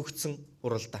болгонд өгөгдсөн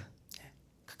уралдаа.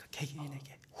 각각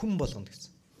개개인에게. Хүн болгонд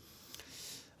гэсэн.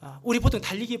 우리 보통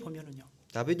달리기 보면은요.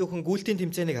 За, бид бүхэн гүйлтийн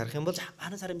тэмцээнийг харах юм бол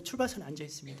많은 사람이 출발선에 앉아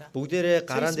있습니다. бүгдээрээ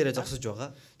гараан дээрээ зогсож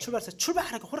байгаа. 출발선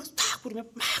출발하라고 호락 탁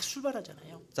부르면 막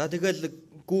출발하잖아요. За, тэгэл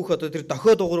гүүх одоо тэр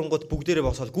дохио дуурангууд бүгдээрээ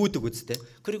босоод гүйдэг үсттэй.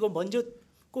 그리고 먼저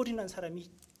골이 난 사람이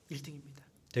 1등입니다.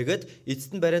 Тэгэд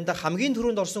эцэст нь барианда хамгийн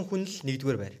түрүүнд орсон хүн л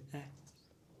нэгдүгээр байр.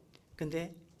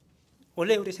 근데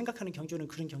원래 우리 생각하는 경주는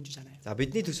그런 경주잖아요. За,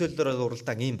 бидний төсөөллөөр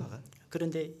уралдаан ийм байгаа.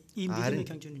 그런데 이 믿음의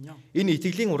경주는요. Энэ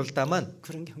итгэлийн уралдаа маань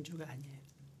그런 경주가 아니에요.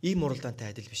 ийм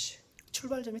уралдаантай адил биш.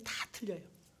 출발점이 다 틀려요.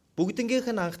 Бүгднгийнх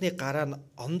нь анхны гараа нь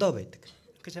ондоо байдаг.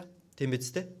 그죠? Тийм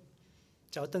биз дээ?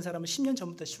 자, 어떤 사람은 10년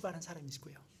전부터 출발한 사람이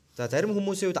있고요. За, зарим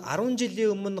хүмүүсийн хувьд 10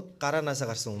 жилийн өмнө гараанаасаа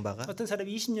гарсан хүн байгаа. 어떤 사람이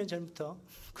 20년 전부터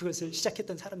그것을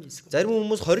시작했던 사람이 있고. Зарим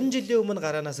хүмүүс 20 жилийн өмнө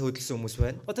гараанаасаа хөдөлсөн хүмүүс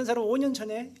байна. 어떤 사람은 5년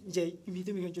전에 이제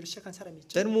믿음의 경주를 시작한 사람이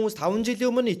있죠. Зарим хүмүүс 5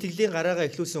 жилийн өмнө итгэлийн гараагаа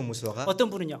эхлүүлсэн хүмүүс байгаа. 어떤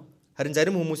분은요. Харин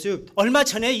зарим хүмүүсийн хувьд 얼마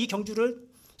전에 이 경주를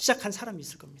시작한 사람이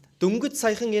있을 겁니다. Дөнгөж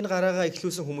саяхан энэ гараагаа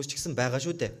эхлүүлсэн хүмүүс ч гэсэн байгаа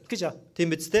шүү дээ. 그죠?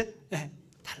 Тийм биз дээ? 네,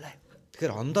 달라요.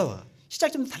 Тэгэхээр ондоо байгаа. 시작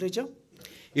좀 다르죠?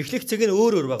 Эхлэх цэг нь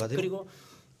өөр байгаа тийм. 그리고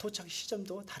도착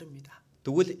시점도 다릅니다.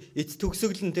 Тэгвэл эц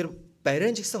төгсгөл нь тэр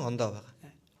бариан ч гэсэн ондоо байгаа.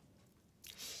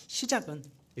 시작은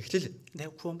Эхлэл.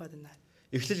 내가 구원받은 날.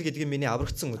 Эхлэл гэдэг нь миний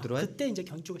аврагдсан өдөр байна. 그때 이제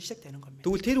경주가 시작되는 겁니다.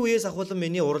 Тэгвэл тэр үеэс ахуулан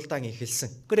миний уралдаан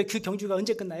эхэлсэн. 그래 그 경주가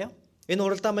언제 끝나요? Энэ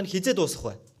уралдаан маань хизээ дуусах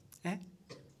вэ? 네?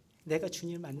 내가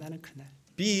주님을 만나는 그날.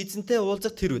 Би эзэнтэй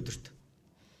уулзах тэр өдөрт.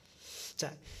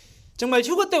 자, 정말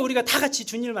휴거 때 우리가 다 같이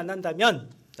주님을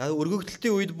만난다면,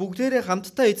 Өргөгдөлтийн үед бүгдээрээ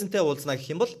хамтдаа эзэнтэй уулзнаа гэх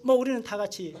юм бол 뭐 우리는 다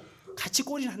같이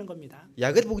골인하는 겁니다.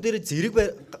 яг л бүгдээрээ зэрэг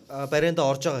барианда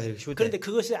орж байгаа хэрэг шүү 그런데 дээ.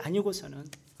 그것이 아니고서는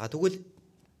Тэгвэл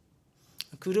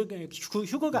그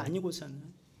휴거가 아니고서는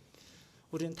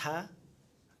우리는 다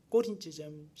꼬린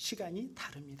지점 시간이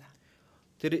다릅니다.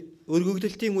 тэр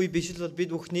өргөгдөлтийн үе биш л бол бид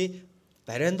бүхний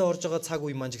барианда орж байгаа цаг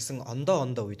үе маань ч гэсэн ондоо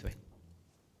үед байна.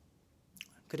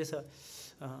 그래서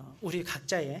우리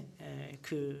각자의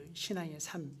그 신앙의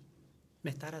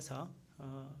삶에 따라서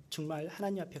정말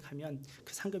하나님 앞에 가면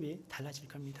그 상급이 달라질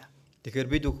겁니다. Тэгэхээр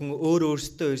бид бүхэн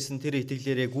өөрсдөө ирсэн тэр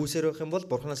итгэлээрээ гүйсээр байх юм бол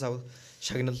бурхнаас авах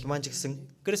шагнал маань ч гэсэн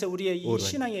그래서 우리의 이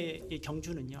신앙의 이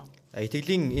경주는요.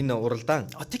 итгэлийн энэ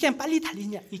уралдаан 어떻게 하면 빨리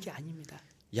달리냐 이게 아닙니다.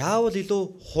 яавал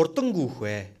илүү хурдан гүйх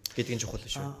вэ гэдэг нь чухал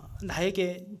шүү.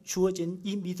 나에게 주어진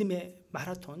이 믿음의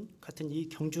마라톤 같은 이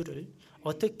경주를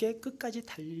어떻게 끝까지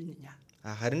달리느냐.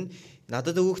 Харин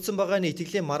надад өгөгдсөн байгаа нь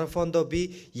итгэлийн марафондоо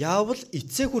би яавал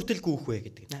эцэг хүртэл гүйх вэ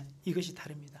гэдэг. 이것이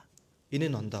다릅니다.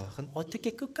 Энэ нь ондоо байх нь 어떻게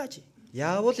끝까지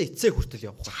яавал эцэг хүртэл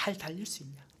явах вэ? 잘 달릴 수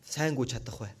있냐. Сайн гүйж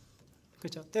чадах вэ?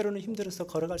 그렇죠. 때로는 힘들어서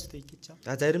걸어갈 수도 있겠죠.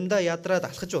 Заримдаа ядраад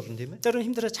алхаж болно тийм ээ. 때로는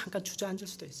힘들어서 잠깐 주저앉을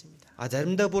수도 있습니다.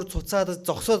 Заримдаа бүр цуцаад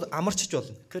зогсоод амарчж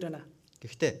болно. 그러나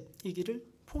Гэхдээ 이 길을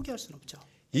포기할 수는 없죠.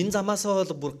 энэ замаасаа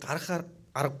бол бүр гарахаар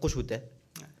аргагүй шүү дээ.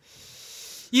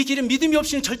 이 길은 믿음이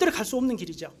없이는 절대로 갈 수 없는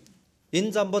길이죠.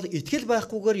 Энэ зам бол итгэл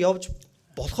байхгүйгээр явж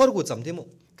болохооргүй зам тийм үү?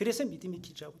 그래서 믿음의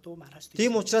길이라고 또 말할 수도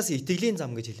Тийм 있습니다. учраас итгэлийн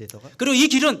зам гэж хэлээд байгаа. 그리고 이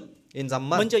길은 Энэ зам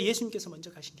маань 먼저 예수님께서 먼저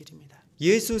가신 길입니다.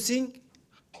 Есүсийн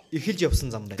эхэлж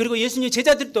явсан зам байна. 그리고 예수님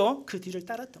제자들도 그 뒤를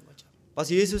따랐던 거죠. Бас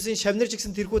Есүсийн шавнарч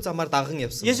гисэн тэрхүү замаар даган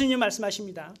явсан. 예수님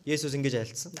말씀하십니다. Есүс ингэж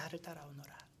айлцсан. 나를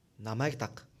따라오너라. Намайг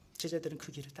даг. 제자들은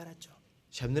그 길을 따랐죠.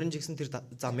 Шавнарч гисэн тэр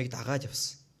замыг дагаад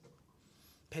явсан.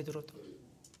 베드로도,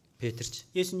 Петрч,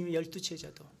 예수님의 12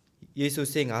 제자도,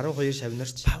 Есүсийн 12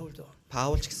 шавнарч, 바울도,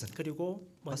 Паулч гэсэн. 그리고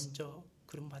먼저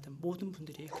그름 받은 모든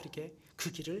분들이 그렇게 그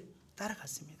길을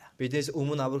따라갔습니다. Биднээс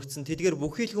өмнө аврагдсан тэдгээр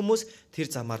бүхий л хүмүүс тэр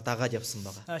замаар дагаад явсан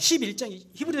байгаа. 11장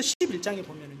히브리서 11장에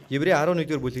보면은요. Еврей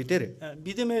 11-р бүлэг дээр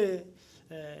믿음의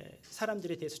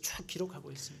사람들에 대해서 쭉 기록하고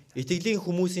있습니다. итгэлийн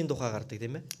хүмүүсийн тухай гардаг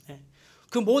тийм ээ.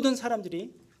 그 모든 사람들이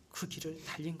그 길을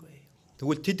달린 거예요.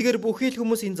 Тэгвэл тэдгээр бүхий л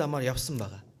хүмүүс энэ замаар явсан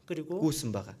байгаа. 그리고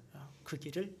Гүйсэн байгаа. 그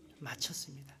길을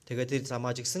마쳤습니다. Тэгээд тэр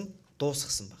замаа жигсэн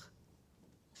дуусгасан байгаа.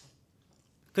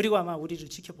 그리고 아마 우리를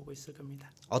지켜보고 있을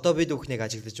겁니다. Одоо бид бүхнийг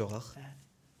ажиглаж байгаа.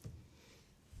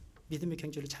 믿음의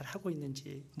경주를 잘 하고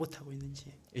있는지 못 하고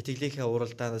있는지. Итгэлийнхээ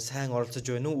уралдаанд сайн оролцож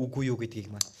байна уу үгүй юу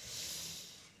гэдгийг маань.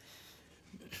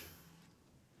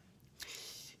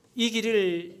 이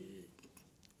길을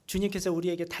주님께서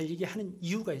우리에게 달리게 하는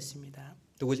이유가 있습니다.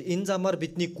 Тэгвэл энэ замаар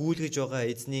биднийг гүйлгэж байгаа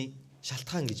эзний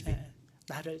шалтгаан гэж би.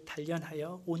 나를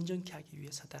단련하여 온전케 하기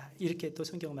위해서다. 이렇게 또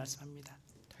성경 말씀합니다.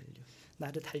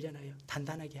 나를 단련하여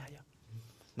단단하게 하여.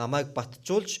 Намайг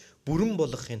батжуулж бүрэн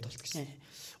болгохын тулд гэсэн.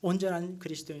 온전한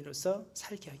그리스도인으로서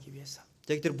살게 하기 위해서.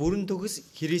 Яг тэр бүрэн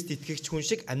төгс Христ итгэгч хүн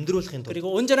шиг амьдруулахын тулд.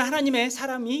 그리고 온전한 하나님의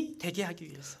사람이 되게 하기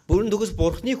위해서. Бүрэн төгс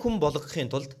Бурхны хүн болгохын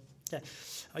тулд.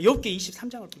 욥기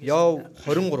 23장을 보겠습니다. Яв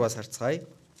 23-аас харцгаая.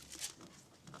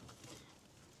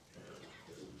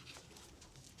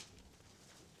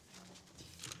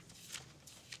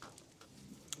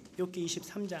 욥기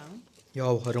 23장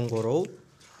Яв 23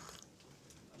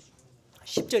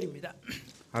 10절입니다.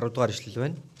 10 дугаар ишлэл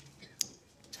байна.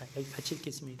 자, 여기 같이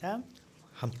읽겠습니다.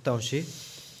 Хамтдаа уншия.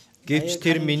 Гэвч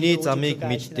тэр миний замыг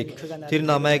мэддэг. Тэр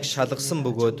намайг шалгасан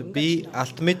бөгөөд би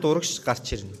алт мэд дурагш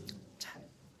гарч ирнэ.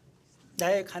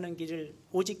 나의 가는 길을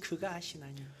오직 그가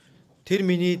하시나니. Тэр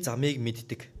миний замыг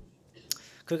мэддэг.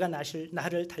 그가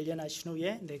나를 단련하신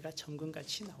후에 내가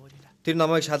정금같이 나오리라. Тэр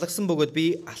намайг шалгасан бөгөөд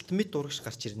би алт мэд дурагш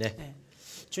гарч ирнэ.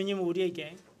 주님은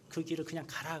우리에게 그 길을 그냥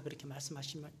가라 그렇게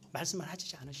말씀을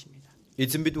하지 않으십니다.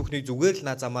 Эзэн бид бүхнийг зүгээр л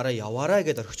на замаараа яваарай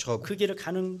гэдээ орхичгоо. 그 길을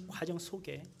가는 과정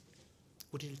속에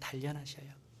우리를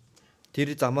단련하셔요.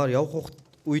 Тэр замаар явах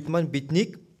үед маань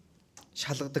биднийг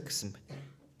шалгадаг гэсэн байна.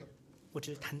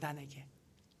 우리를 단단하게,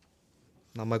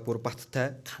 Намайг бүр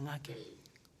баттай, 강하게,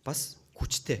 бас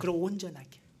хүчтэй, 그리고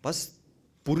온전하게. бас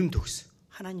бүрэн төгс.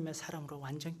 하나님의 사람으로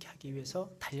완전케 하기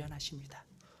위해서 단련하십니다.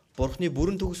 Бурхны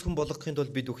бүрэн төгсгөн болгохын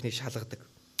тулд бид бүхнийг шалгадаг.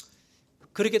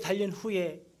 그렇게 단련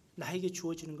후에 나에게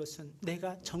주어지는 것은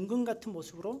내가 정금 같은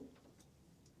모습으로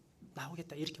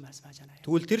나오겠다 이렇게 말씀하잖아요.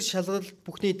 Тэгвэл тэр шалгалт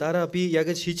бүхний дараа би яг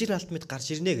л шижил алт мэд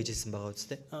гарч ирнэ гэж хэлсэн байгаа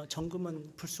үстэй.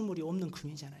 정금은 불순물이 없는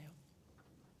금이잖아요.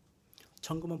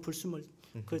 정금은 불순물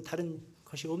그 다른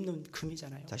것이 없는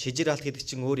금이잖아요. За шижил алт гэдэг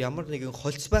чинь өөр ямар нэгэн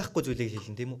холц байхгүй зүйлийг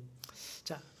хэлнэ тийм үү?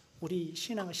 자, 우리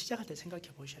신앙을 시작할 때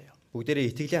생각해 보셔요.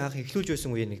 Бүгдээрээ итгэлийг анх эхлүүлж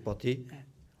байсан үеийг нэг бодъё.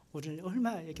 우리는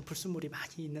얼마나 이렇게 불순물이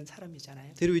많이 있는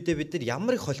사람이잖아요. Тэр үедээ бид нар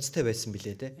ямар их холцтой байсан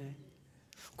бilээ те.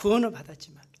 구원을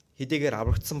받았지만 Хэдийгээр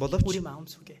аврагдсан боловч 우리 마음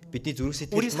속에 бидний зүрх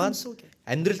우리 сэтгэл 삶 маань 속에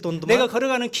амьдрал дунд 내가 маань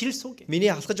걸어가는 길 속에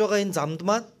миний алхаж байгаа энэ замд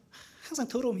маань 항상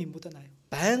더러움이 묻어나요.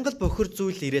 байнга л бохир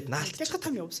зүйл ирээд наалтчих.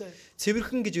 깨끗함이 없어요.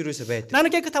 Цэвэрхэн гэж юусоо байдаг. 나는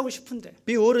깨끗하고 싶은데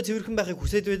Би өөрөө цэвэрхэн байхыг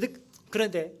хүсэж байдаг.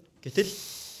 그런데 Гэтэл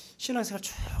신앙생활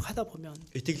쭉 하다 보면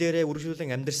итгэлээрээ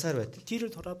үргэлжлүүлэн амьдрсаар байдаг. 뒤를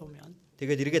돌아보면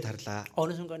Тэгээд эргээд харлаа.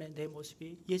 어느 순간에 내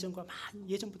모습이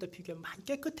예전보다 비교하면 많이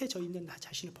깨끗해져 있는 나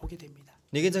자신을 보게 됩니다.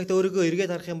 Нэгэн цагт өөрийгөө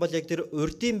эргээд харах юм бол яг тэр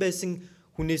урдын байсан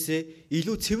хүнээсээ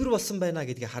илүү цэвэр болсон байна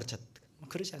гэдгийг харж чаддаг.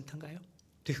 그렇지 않던가요?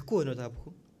 Тэгэхгүй байна уу та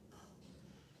бүхэн?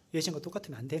 예전과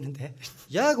똑같으면 안 되는데.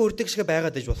 Яг урддаг шиг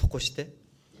байгаад иж болохгүй шүү дээ.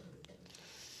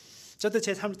 저도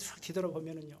제 삶을 쭉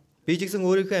뒤돌아보면은요. Би ч гэсэн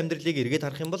өөрийнхөө амьдралыг эргээд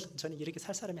харах юм бол 저는 이렇게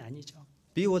살 사람이 아니죠.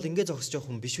 би бол ингэж зогсож явах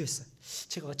хүн биш байсан.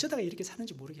 제가 어쩌다가 이렇게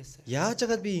사는지 모르겠어요. Яаж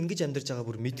яагаад би ингэж амьдарч байгаа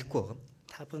бүр мэдэхгүй байгаа юм.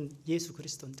 답은 예수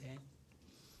그리스도인데.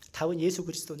 답은 예수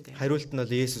그리스도인데. Хариулт нь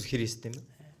бол Есүс Христ юм.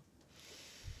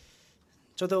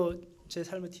 저도 제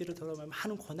삶을 뒤로 돌아보면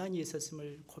많은 고난이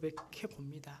있었음을 고백해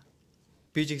봅니다.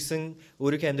 Би ч гэсэн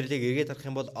өөрийнхөө амьдралыг эргээд харах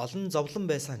юм бол олон зовлон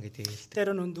байсан гэдгийг хэлдэг.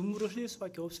 때로는 눈물을 흘릴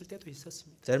수밖에 없을 때도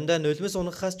있었습니다. Заримдаа нулимс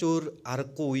унахаас ч өөр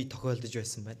аргагүй үе тохиолдож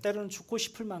байсан байна. 때로는 죽고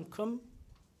싶을 만큼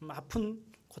아픈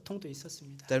고통도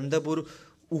있었습니다. Заримдаа бүр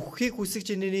үххийг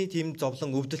хүсэж инээний тийм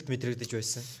зовлон өвдөлт мэдрэгдэж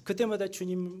байсан. 그때마다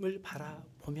주님을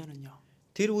바라보면은요.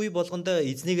 Тэр үе болгондоо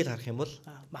эзнийг л харах юм бол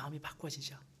마음이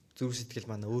바꿔지죠. зүрх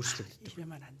сэтгэл маань өөрчлөгддөг.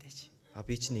 이러면 안 되지.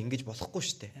 Би чинь ингэж болохгүй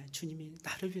шүү дээ. 주님이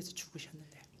나를 위해서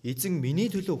죽으셨는데. Эзэн миний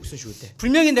төлөө өгсөн шүү дээ.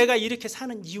 분명히 내가 이렇게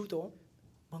사는 이유도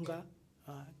뭔가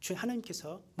주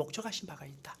하나님께서 목적하신 바가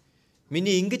있다.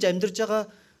 Миний ингэж амьдарч байгаа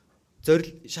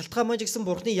шалтгаан маань ч гэсэн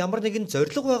Бурхны ямар нэгэн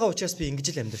зориг байгаа учраас би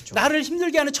ингэж л амьдарч байна. 나를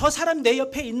힘들게 하는 저 사람 내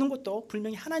옆에 있는 것도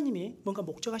분명히 하나님이 뭔가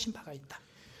목적하신 바가 있다.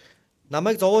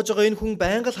 Намайг зовоож байгаа энэ хүн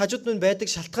байнга л хажууд нь байдаг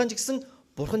шалтгаан ч гэсэн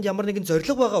Бурханд ямар нэгэн зориг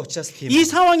байгаа учраас тийм. 이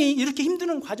상황이 이렇게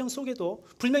힘드는 과정 속에도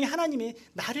분명히 하나님이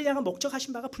나를 향한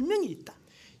목적하신 바가 분명히 있다.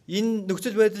 Энэ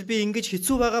нөхцөл байдал би ингэж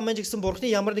хэцүү байгаа маань ч гэсэн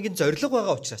Бурхны ямар нэгэн зориг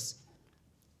байгаа учраас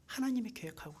하나님이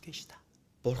계획하고 계시다.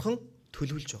 Бурхан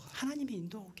төлөвлөж байгаа. 하나님이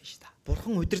인도하고 계시다.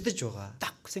 Бурхан удирдах байгаа.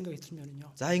 딱 그 생각이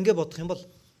들면은요. За ингэ бодох юм бол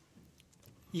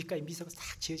입가에 미소가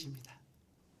딱 지어집니다.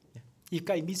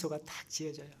 입가에 미소가 딱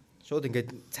지어져요. шууд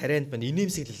ингээд царайнд маань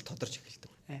инээмсэглэл тодорч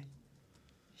эхэлдэг.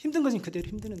 힘든 것은 그대로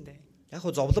힘드는데 Яг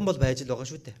хөө зовлон бол байж л байгаа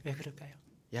шүү дээ. 왜 그럴까요?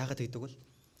 Яагаад тэгдэг бол?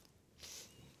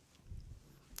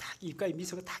 딱 입가에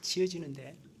미소가 딱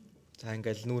지어지는데 За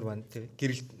ингээд нүүр маань тэр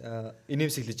гэрэл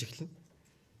инээмсэглэж эхэлнэ.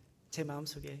 제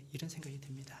마음속에 이런 생각이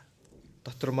듭니다.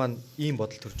 Дотор маань ийм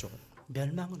бодол төрж байгаа.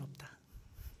 멸망은 없다.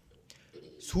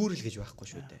 Сүрэл гэж байхгүй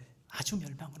шүү дээ. 아주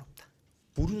멸망은 없다.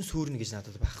 Бүрэн сүрнэ гэж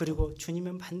надад байх. 그리고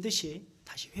주님은 반드시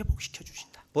다시 회복시켜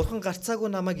주신다. Бурхан гарцаагүй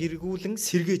намайг эргүүлэн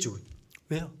сэргээж өгнө.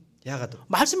 왜요? Яагаад вэ?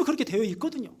 말씀이 그렇게 되어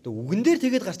있거든요. Тэг үгэн дээр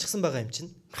тэгээд гарчихсан байгаа юм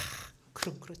чинь.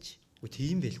 그럼 그렇지. Үгүй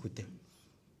тийм байлгүй дээ.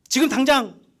 지금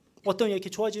당장 어떤 이렇게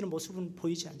좋아지는 모습은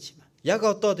보이지 않지만 Яг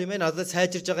одоо тийм ээ надад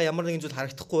сайжирж байгаа ямар нэгэн зүйл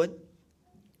харагдахгүй байна.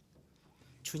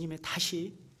 주님의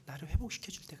다시 나를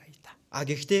회복시켜 줄 때가 있다.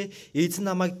 Гэхдээ эзэн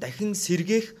намайг дахин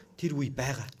сэргээх тэр үе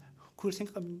байгаа. 그걸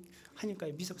생각하니까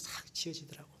미소가 싹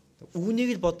지어지더라고.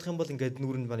 Үүнийг л бодох юм бол ингээд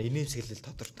нүрэнд маань инээмсэглэл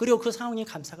тодорч. 그리고 그 상황이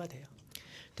감사가 돼요.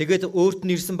 Тэгээд өөрт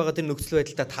нь ирсэн байгаа тэр нөхцөл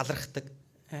байдалтай талархдаг.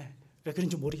 왜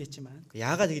그런지 모르겠지만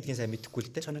Яагаад гэдгийг сайн мэдэхгүй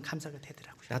л дээ. 저는 감사가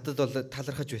되더라고요. Надад бол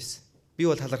талархаж байсан. Би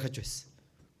бол талархаж байсан.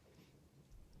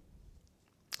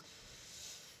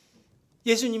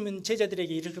 예수님은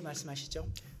제자들에게 이렇게 말씀하시죠.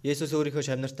 Есүс өөрийнхөө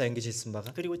шавнартаа ингэж хэлсэн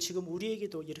байгаа. 그리고 지금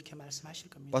우리에게도 이렇게 말씀하실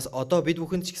겁니다. Бас одоо бид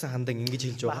бүхэнд ч гэсэн хандан ингэж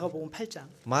хэлж байгаа. 마가복음 8장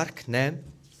Марк 8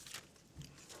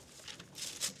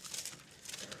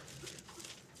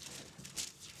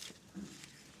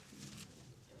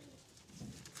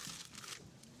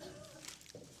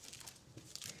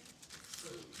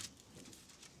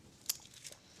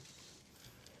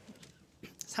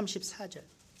 34절.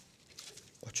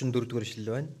 34 дугаар ишлэл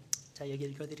байна. 자, 여기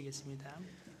읽어드리겠습니다.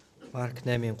 Марк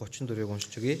 8-ын 34-ыг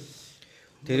уншиж өгье.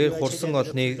 тэрээр хурсан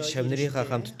олныг шавнырийнхаа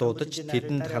хамт дуудаж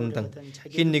тэдэнд хандан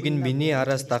хин нэг нь миний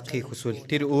араас дагахыг хүсвэл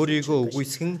тэр өөрийгөө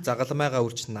үгүйсгэн загалмайгаа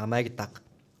үрч намайг даг.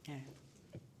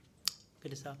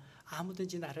 그래서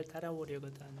아무든지 나를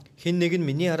따라오려거든. Хин нэг нь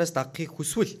миний араас дагахыг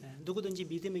хүсвэл 누구든지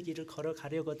믿음의 길을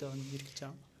걸어가려거든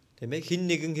이렇게죠. тийм ээ хин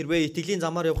нэгэн хэрвээ итгэлийн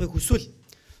замаар явахыг хүсвэл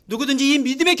누구든지 이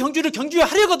믿음의 경주를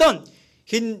경주하려거든.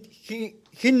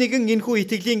 хин нэгэн энэхүү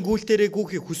итгэлийн гүйлтээрээ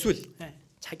гүйхийг хүсвэл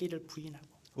자기를 부인하고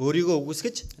өөрийгөө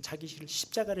үгүйсгэж 자기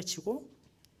십자가를 지고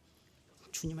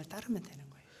주님을 따르면 되는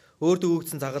거예요. өөртөө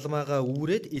өгсөн загалмайгаа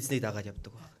үүрээд эзнийг дагаад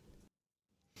явдаг байна.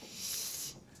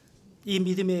 이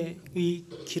믿음의 이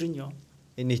길은요.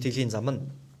 Энэ итгэлийн зам нь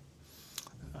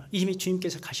이미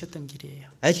주님께서 가셨던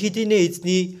길이에요. аль хэдийнэ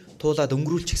эзний туулаад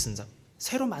өнгөрүүлчихсэн зам.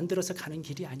 새로 만들어서 가는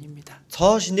길이 아닙니다.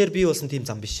 Цоо шинээр бий болсон тийм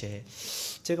зам биш ээ.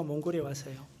 제가 몽골에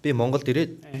와서요. Би Монголд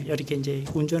ирээд 이렇게 이제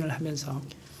운전을 하면서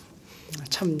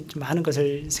참 많은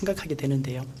것을 생각하게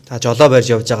되는데요. та жолоо барьж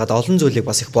явж байгаад олон зүйлийг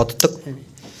бас их боддог.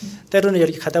 때로는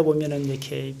이렇게 가다 보면은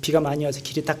이렇게 비가 많이 와서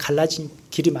길이 딱 갈라진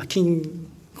길이 막힌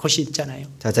곳이 있잖아요.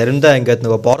 За заримдаа ингээд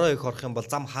нөгөө бороо их орох юм бол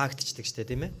зам хаагдчихдаг штэ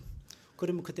тийм ээ.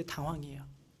 그러면 그때 당황해요.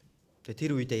 Тэгээ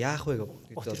тэр үедээ яах вэ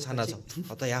гэж санаа зов.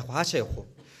 Одоо яах вэ? Хаашаа явах вэ?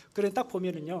 그래 딱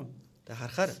보면은요. Тэгээ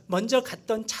харахаар 먼저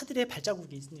갔던 차들의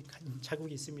발자국이 있으니까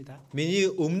자국이 있습니다. миний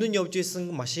өмнө нь явж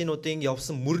исэн машинуудын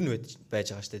явсан мөр нь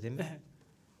байж байгаа штэ тийм ээ.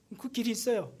 그 길이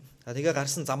있어요. Тэгээ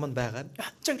гарсан зам нь байгаа.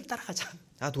 저기를 따라가자.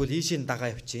 Тэгвэл ийшийн дагаа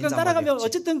явчих. 그럼 따라가면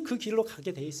어쨌든 그 길로 가게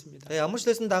돼 있습니다. Тэгээ ямар ч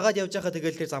лсэн дагаад явж байхад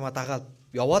тэгэл тэр замаа дагаад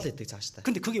яваал гэдэг цааштай.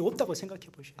 근데 그게 없다고 생각해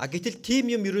보셔요. Гэтэл тийм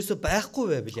юм ерөөсөө байхгүй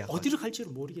байвал яах вэ? 어디로 갈지를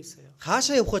모르겠어요.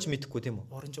 Хаашаа явах гэж мэдэхгүй тийм үү?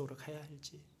 오른쪽으로 가야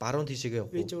할지, Баруун тийшээгээ явах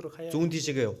уу? 왼쪽으로 가야 Зүүн 할지.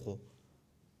 тийшээгээ явах уу?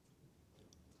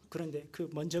 그런데 그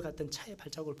먼저 갔던 차의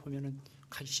발자국을 보면은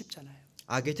가기 쉽잖아요.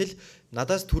 Гэтэл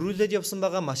надаас төрүүлээд явсан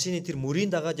байгаа машины тэр мөрийн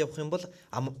дагаад явах юм бол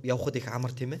явхад их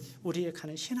амар тийм ээ. 우리의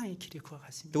가는 신앙의 길이 그와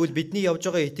같습니다. Тэгвэл бидний явж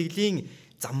байгаа итгэлийн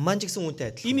зам маань ч гэсэн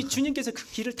үүнтэй адилхан. 이미 주님께서 그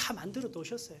길을 다 만들어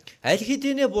놓으셨어요. Аль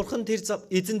хэдийнэ бурхан тэр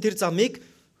эзэн тэр замыг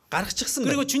гаргачихсан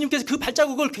байна. 그리고 주님께서 그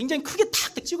발자국을 굉장히 크게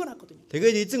탁 찍어놨거든요.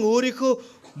 Тэгээд эзэн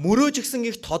өөрийнхөө мөрөөж гисэн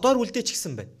их тодоор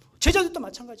үлдээчихсэн байна. 제자들도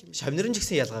마찬가지입니다. Шавнырын ч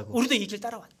гэсэн ялгаагүй. 우리도 이 길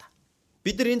따라왔다.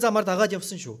 Бид нар энэ замаар дагаад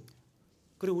явсан шүү.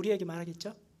 그리고 우리에게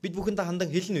말하겠죠. Бид бүхэндээ хандан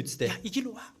хэлнэ үсттэй. 야, 이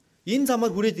길로 와. Энэ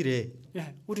замаар хүрээд ирээ.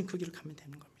 예, 우린 그 길을 가면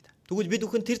되는 겁니다. Тэгвэл бид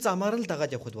бүхэн тэр замаар л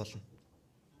дагаад явхад болно.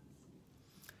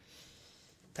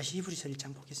 다시 히브리서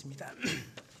 1장 보겠습니다.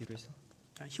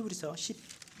 히브리서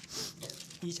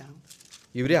 12장.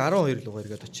 Еврей 12 руу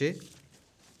эргээд очие.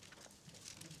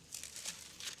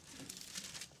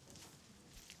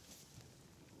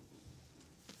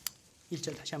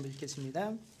 1절 다시 한번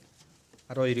읽겠습니다.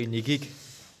 12-ийн 1-ийг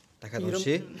дахиад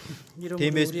уншия. 이러므로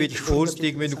Тиймээс бид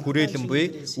өөрсдийг минь хүрээлэн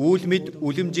буй үүл мэд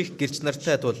үлэмжих гэрч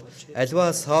нартай тул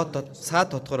альва саа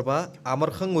тотгор ба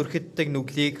амархан өрхөддөг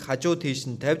нүглийг хажуу тийш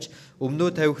нь тавьж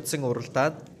өмнөө тавигдсан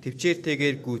уралдаанд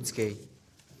төвчээртэйгээр гүйцгээе.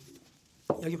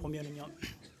 여기 보면은요.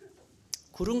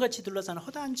 구름같이 둘러싼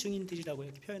허다한 증인들이라고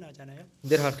이렇게 표현하잖아요.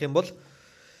 Энд харах юм бол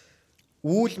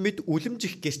үүл мэд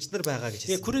үлэмжих гэрч нар байгаа гэж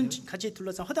예, хэлсэн. 구름같이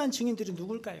둘러싼 허다한 증인들이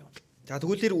누굴까요? За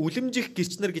тэгвэл тэр үлэмжих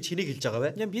гэрч нар гэж хэнийг хэлж байгаа вэ?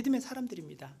 그냥 믿음의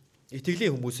사람들입니다.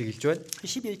 Итгэлийн хүмүүсийг хэлж байна.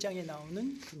 11장에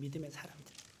나오는 그 믿음의 사람들.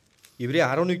 Еврей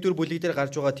 11-р бүлэг дээр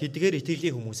гарч байгаа тэдгээр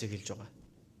итгэлийн хүмүүсийг хэлж байгаа.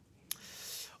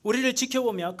 우리를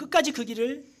지켜보며 끝까지 그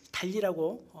길을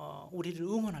달리라고 우리를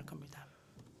응원할 겁니다.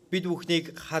 Бид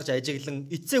бүхнийг харж ажиглан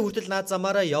эцсээ хүртэл наад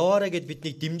замаараа яваарай гэд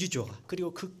биднийг дэмжиж байгаа.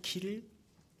 그리고 그 길을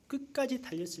끝까지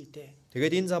달렸을 때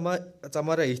Тэгээд энэ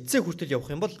замаараа эцсээ хүртэл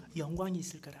явах юм бол 영광이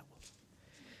있을 거라고.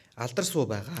 алдар суу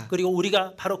байгаа. 그리고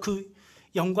우리가 바로 그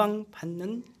영광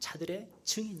받는 자들의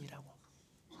증인이라고.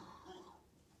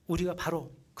 우리가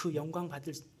바로 그 영광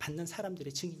받는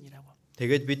사람들의 증인이라고.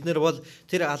 Тэгээд бид нар бол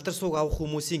тэр алдар сууг авах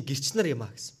хүмүүсийн гэрч нар юм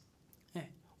а гэсэн. 예,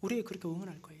 우리에게 그렇게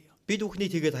응원할 거예요. Бид бүхний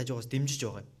тэгээд хажуугаас дэмжиж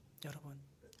байгаа юм. 여러분,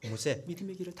 Хүмүүсээ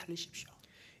믿음의 길을 달리십시오.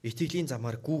 итгэлийн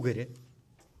замаар гүүгээрээ.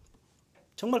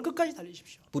 정말 끝까지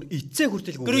달리십시오. Бүр эцсээ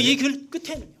хүртэл 그리고 이 гүүгээрээ. 길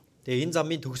끝에는요. Тэгээ энэ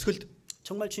замын төгсгөлд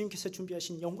정말 주님께서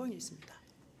준비하신 영광이 있습니다.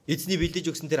 эзний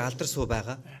бэлдэж өгсөн тэр алдар суу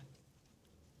байгаа.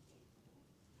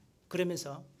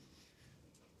 그러면서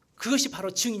그것이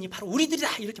바로 증인이 바로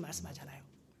우리들이다 이렇게 말씀하잖아요.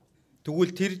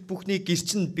 Тэгвэл тэр бүхний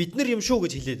гэрч нь бид нар юм шүү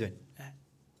гэж хэлээд байна.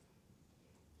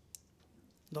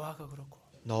 노아가 그렇고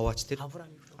Новач тэр,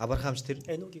 아브라함이 그렇고 Авраамч тэр,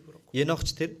 에녹이 그렇고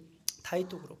Енохч тэр,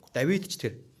 다윗도 그렇고 Давидч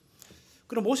тэр.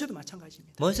 그럼 모세도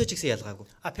마찬가지입니다. Мойсе ч гэсэн ялгаагүй.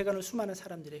 앞에 가는 수많은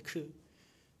사람들의 그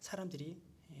사람들이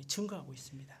증거하고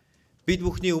있습니다. Бид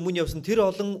бүхний өмнө явсан тэр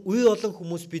үе олон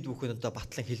хүмүүс бид бүхэн одоо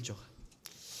батлан хэлж байгаа.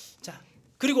 자,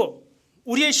 그리고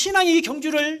우리의 신앙의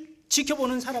경주를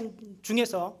지켜보는 사람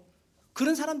중에서 그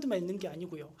그런 사람들만 있는 게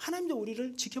아니고요. 하나님도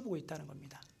우리를 지켜보고 있다는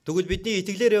겁니다. Тэгвэл бидний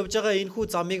итгэлээр явж байгаа энэ хүү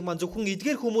замыг маань зөвхөн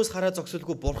эдгээр хүмүүс хараад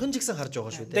зогсолгүй бурхан ч гэсэн харж байгаа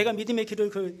шүү дээ. 내가 믿음의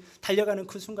길을 달려가는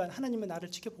그 순간 하나님은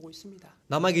나를 지켜보고 있습니다.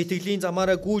 Намайг итгэлийн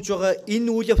замаараа гүйж байгаа энэ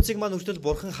үйл явцыг маань хүртэл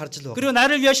бурхан харж л байна. 그리고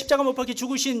나를 위하여 십자가 못 박혀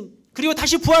죽으신 그리고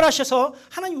다시 부활하셔서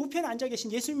하나님 우편에 앉아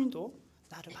계신 예수님도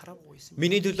나를 바라보고 있습니다.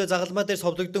 Миний төлөө загалмаа дээр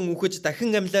совлогдсон үхэж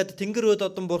дахин амьлаад тэнгэр өд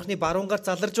одон бурхны баруунгаар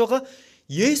заларж байгаа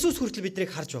Есүс хүртэл биднийг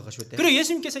харж байгаа шүү дээ. 그리고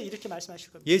예수님께서 이렇게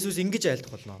말씀하실 겁니다. Есүс ингэж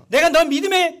айлдах болно. 내가 너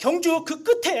믿음의 경주 그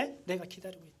끝에 내가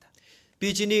기다리고 있다.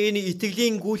 Би чиний энэ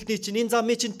итгэлийн гүйлтний чинь энэ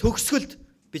замын чинь төгсгөлд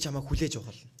би чамайг хүлээж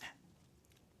байгаа болно.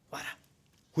 와라.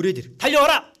 Хүрээд ир.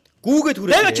 달려와라. Гүүгээд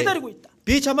хүрээд. 내가 기다리고 있다.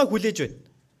 Би чамайг хүлээж байна.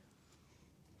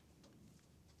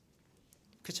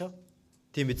 그렇죠?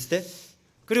 Тийм биз дээ.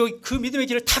 그리고 그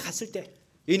믿음의 길을 다 갔을 때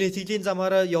Энэ итгэлийн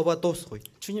замаараа яваа дуусахгүй.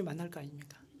 주님 만날 거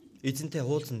아닙니까? Эзэнтэй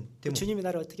уулзна тийм үү? 주님이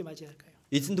나를 어떻게 맞이할까요?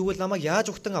 Эзэн тэгвэл намайг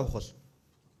яаж ухтан авах бол?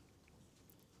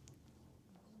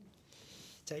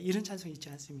 자, 이런 찬송이 있지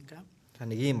않습니까? Та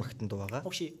нэг ийм магтан дуу байгаа.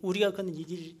 혹시 우리가 걷는 이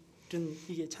길은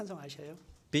이게 찬송 아셔요?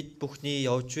 Бид бүхний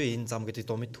явж буй энэ зам гэдэг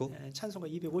дуу мэдтгүү? 찬송가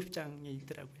 250장에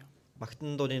있더라고요.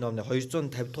 Магтан дууны номны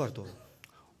 250 дугаар дуу.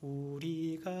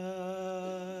 우리가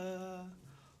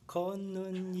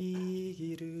걷는 이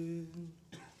길은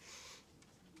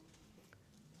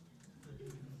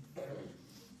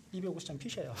 250장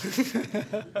피셔요.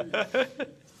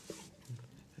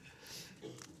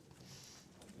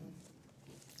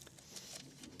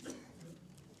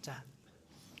 자,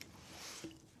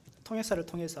 통역사를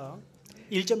통해서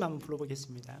 1절만 한번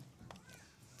불러보겠습니다.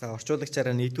 За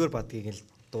орчуулагчаараа 1-р бадгийг л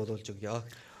дуулуулж өгье.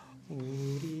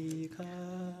 우리가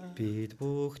Бид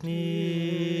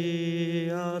бүхний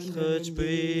алхаж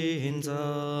буй энэ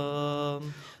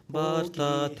зам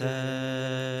бартаатай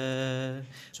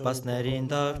бас нарийн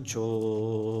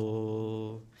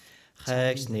давчуу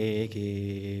хайгч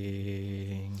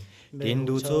нэгийн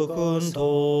дэндүү цөөхөн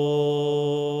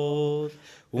тул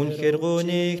үнэхэр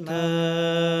гунийг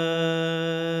тааж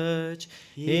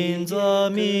энэ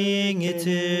замын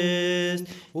эцэст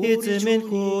эзэн минь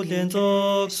хүлээн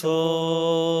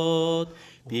зогсоод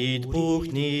бид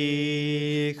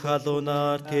бүхний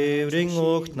халуунаар тээврэн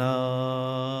өгнө.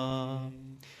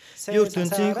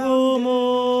 ертөнцийн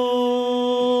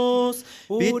хүмүүс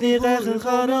бидний гайхан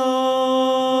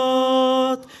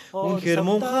хараад үнэхэр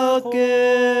мунхаг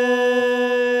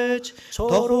гэж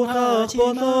тохуурхаж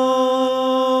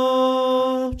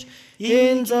боловч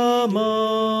энэ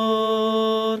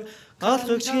замаар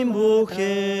алхагч хэм бүхэн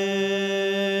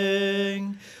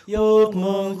ёд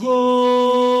монхот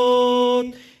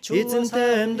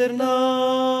эзэнтэй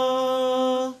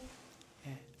амьдрнаа.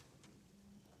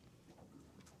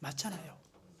 맞잖아요.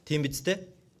 Тийм биз дээ?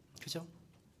 그죠?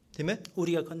 Тийм ээ?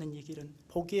 우리가 걷는 이 길은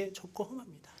보기에 좁고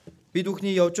험합니다. Бид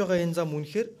бүхний явж байгаа энэ зам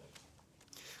үнэхээр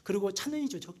그리고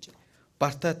찬은이죠, 적죠.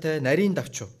 бартаатай нарийн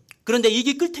давчуу. 그런데 이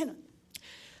길 끝에는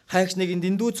Хайгч нэгэн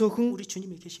дэндүү цөөхөн 우리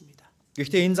주님이 계십니다.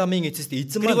 гэхдээ энэ замын эцэст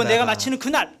эзэн 그리고 маань 내가 байгаа. 마치는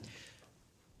그날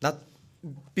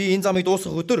Би энэ замыг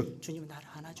дуусгах өдөр 주님은 나를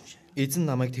안아주셔요. эзэн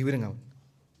намайг тэврэн авна.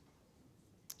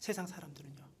 세상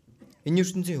사람들은요, Энэ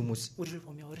ертөнцийн хүмүүс 우리를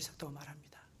보며 어리석다고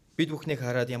말합니다. бид бүхнийг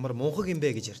хараад ямар мунхаг юм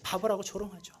бэ гэж ярьдаг. 바보라고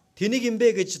조롱하죠. Тэнийг юм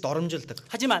бэ гэж доромжилдог.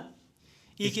 하지만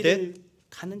이 길을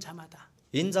가는 자마다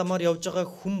Энэ замаар явж байгаа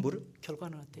хүмүүр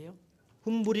결과는 어때요?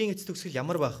 хүмүүрийн эц төгсгөл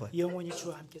ямар байх вэ? 영원히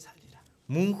주와 함께 살리라.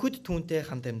 Мөнхөд түүнтэй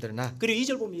хамт амьдрнаа. 그리고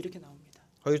 2절 보면 이렇게 나옵니다.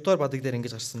 2-р бадаг дээр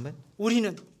ингэж гарсан байна.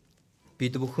 우리는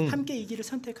Бид бүхэн 함께 이 길을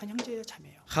선택한 형제여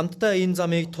자매요. хамтдаа энэ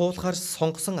замыг туулахаар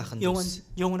сонгосон ахын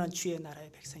дүүс. 영원한 주의 나라의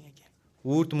백성에게.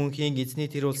 Үрд мөнхийн эзний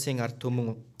тэр улсын ард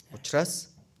түмэн учраас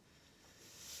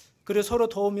그리고 서로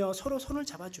도우며 서로 손을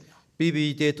잡아주며 бие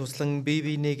биедээ туслан бие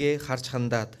биенийгээ харж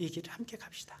хандаад 이 길을 함께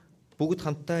갑시다. бүгд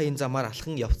хамтдаа энэ замаар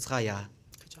алхан явцгаая.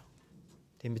 그죠?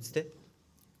 Тийм биз дээ?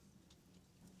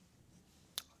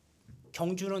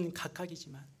 경주는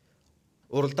각각이지만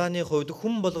Уралдааны хувьд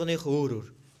хүн болгоных өөр өөр.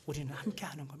 우리는 함께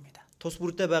하는 겁니다. Тус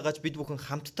бүрдээ байгаач бид бүхэн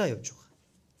хамтдаа явж байгаа.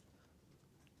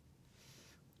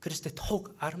 그랬을 때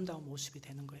더욱 아름다운 모습이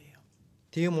되는 거예요.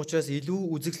 Тийм учраас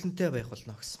илүү үзэсгэлэнтэй байх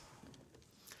болно гэсэн.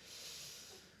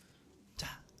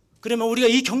 자, 그러면 우리가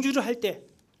이 경주를 할 때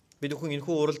Бид бүхэн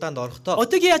энэхүү уралдаанд орохдоо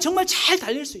어떻게 해야 정말 잘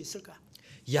달릴 수 있을까?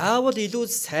 яавал илүү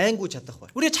сайн гүйж чадах вэ?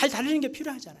 우리가 잘 달리는 게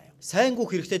필요하잖아요. Сайн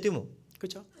гүйх хэрэгтэй тийм үү?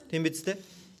 그렇죠? Тийм биз дээ?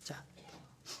 자,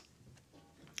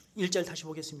 1절 다시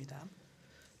보겠습니다.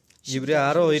 Еврей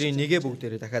 12-ийн 1-ээ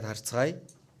бүгдээрээ дахиад харцгаая.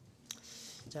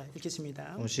 자,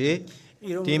 읽겠습니다. Уншия.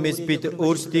 Тиймээс бид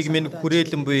өөрсдийг минь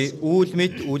хүрээлэн буй үүл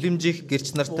мэд үлэмжих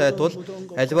гэрч нартай тул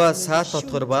альва саат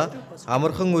отгор ба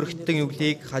амархан өргөтөн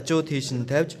өглийг хажуу тийш нь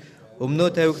тавьж Өмнөө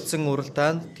тавигдсан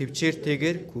уралдаанд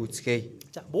төвчээртэйгээр гүйцгээе.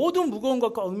 자, 모든 무거운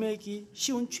것과 얽매이기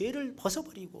쉬운 죄를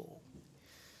벗어버리고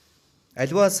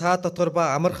Аливаа саад дотор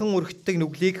ба амархан өргөддөг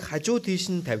нүглийг хажуу тийш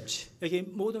нь тавьж. 여기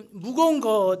모든 무거운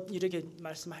것 이렇게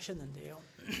말씀하셨는데요.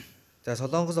 За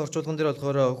Солонгос орчуулган дээр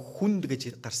болохоор хүнд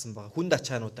гэж гарсан байгаа. Хүнд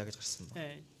ачаануудаа гэж гарсан байна.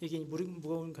 예, 이게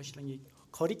무거운 것이란 이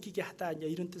거리끼게 하다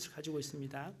이런 뜻을 가지고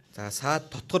있습니다. За саад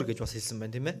дотор гэж бас хэлсэн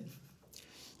байна тийм ээ.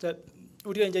 자,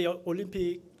 우리가 이제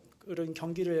올림픽 그런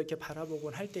경기를 이렇게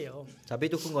바라보곤 할 때요. За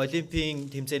бид бүхэн олимпийн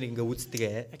тэмцээнийг ингээ үздэг.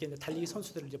 이렇게 달리기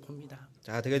선수들을 이제 봅니다.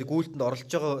 За тэгээд гүйлтэнд оролцож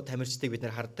байгаа тамирчдыг бид нэр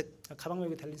хардаг. 가방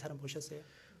메고 달린 사람 보셨어요?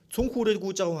 Цүнх хүрээд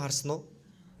гүйж байгаа хүн харсан уу?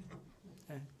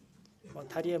 예. 뭐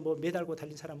다리에 뭐 매달고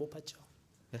달린 사람 못 봤죠.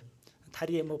 예?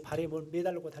 다리에 뭐 발에 뭐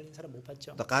매달고 달린 사람 못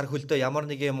봤죠. Гар хөлдөө ямар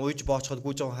нэг юм ууж боочход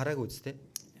гүйж байгаа хараагүй үстэй.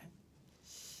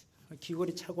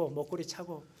 귀걸이 차고 목걸이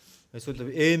차고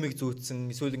Эсвэл эмиг зүүцсэн,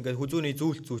 эсвэл ингээ хүзүүний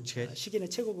зүйлт зүүчгээд. 시계는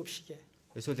최고급 시계.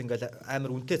 Эсвэл ингээ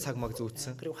амар үнэтэй цаг маг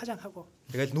зүүцсэн. 그리고 화장하고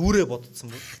Тэгэл нүрээ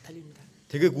бодцсон бүр. 달립니다.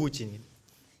 Тэгээ гүйж ийн.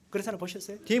 그런 사람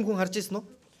보셨어요? Тийм хүн харж ирсэн үү?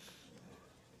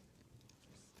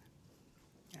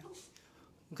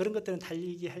 그런 것들은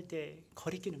달리기 할 때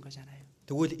거리 끼는 거잖아요.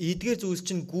 Тэгвэл эдгээр зүйлс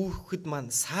чинь гүйхэд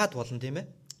маань саад болно тийм ээ?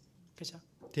 그렇죠?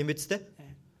 Тийм биз дээ?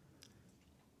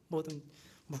 모든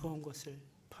무거운 것을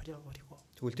버려버리고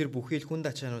Тэгвэл тэр бүхий л хүнд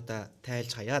ачаануудаа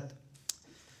тайлж хаяад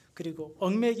그리고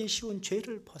얽매이기 쉬운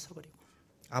죄를 벗어버리고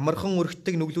амархан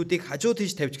өргөддөг нүглүүдийг хажуу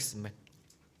тийш тавьж гисэн байна.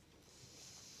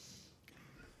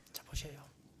 자 보세요.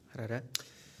 хараарай.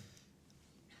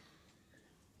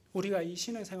 우리가 이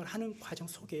신앙생활을 하는 과정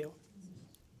속에요.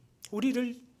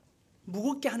 우리를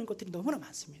무겁게 하는 것들이 너무나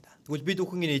많습니다. Тэгвэл бид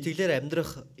бүхэн энэ итгэлээр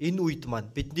амьдрах энэ үед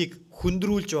маань биднийг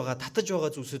хүндрүүлж байгаа, татаж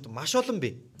байгаа зүйлсүүд маш олон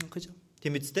бий. 그죠?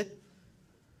 Тийм үстэй?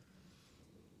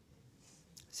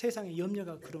 세상의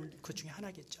염려가 그런 그 중에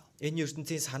하나겠죠. Энэ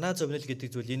ертөнцийн санаа зовнил гэдэг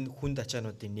зүйл энэ хүнд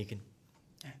ачаануудын нэг нь.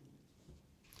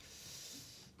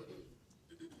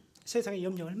 세상의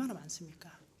염려 얼마나 많습니까?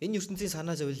 Энэ ертөнцийн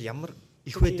санаа зовнил ямар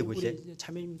их байдаг вүлээ? 우리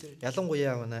자매님들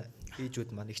Ялангуяа манай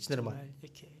ээжүүд маань, эгчнэр маань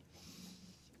이렇게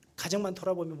가정만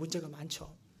돌아보면 문제가 많죠.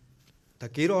 та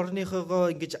гэр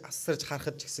орныхоо ингэж асарж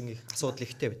харахад ч гэсэн их асуудал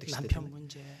ихтэй байдаг шүү 남편 дээ.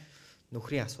 문제,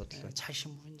 Нөхрийн асуудал байна. 자식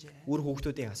문제, Үр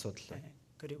хүүхдүүдийн асуудал байна.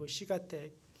 그리고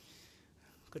시가댁,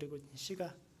 그리고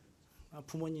시가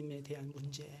부모님에 대한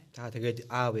문제. За тэгээд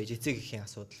аав ээж эцэг эхийн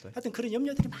асуудал байна. 하여튼 그런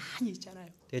염려들이 많이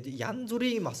있잖아요. Тэгээд янз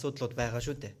бүрийн асуудлууд байгаа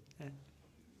шүү дээ.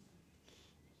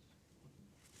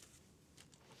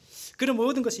 그런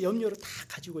모든 것이 염려를 다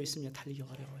가지고 있으면 달리기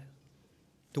어려워요.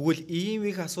 Тэгвэл ийм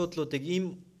их асуудлуудыг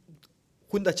ийм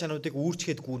хүнд ачаануудыг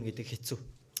үүрчгээд гүүн гэдэг хэцүү.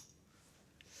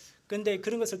 그런데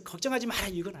그런 것을 걱정하지 마라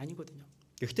이건 아니거든요.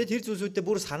 Гэхдээ тэр зүйлсүүдэд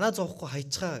бүр санаа зовхгүй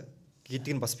хайцгаа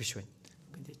гэдэг нь бас биш байна.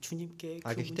 근데 주님께 그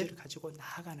문제를 가지고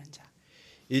나아가는 자.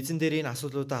 Эзэн дээр энэ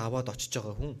асуудлуудаа аваад очиж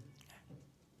байгаа хүн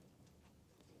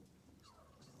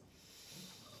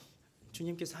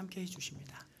주님께서 함께 해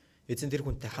주십니다. эзэн тэр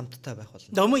хүнтэй хамтдаа байх болно.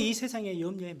 너무 이 세상의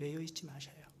염려에 매여 있지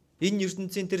마셔요. Энэ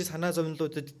ертөнцийн тэр санаа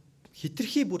зовнилуудад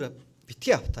хитрхи бүр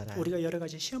битгий автаарай. 우리가 여러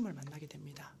가지 시험을 만나게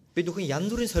됩니다. Бид бүхэн янз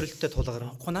бүрийн сорилттой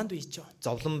тулгарна. 고난도 있죠.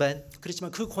 Зовлон байна.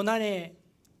 그렇지만 그 고난에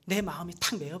내 마음이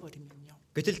탁 매여 버리면요.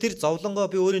 Гэтэл тэр зовлонгоо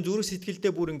би өөрийн зүрх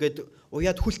сэтгэлдээ бүр ингээд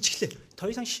уяад хүлчихлээ. 더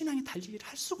이상 신앙의 달리기를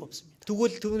할 수가 없습니다.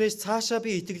 Тэгвэл түүнээс цаашаа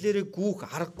би итгэлээрээ гүүх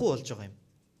аргагүй болж байгаа юм.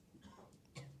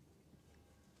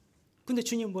 근데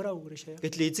주님 뭐라고 그러셔요?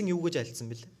 Гэтэл эзэн юу гэж альцсан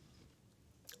бэл?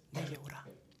 내게 오라.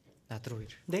 Над руу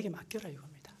ир. 내게 맡겨라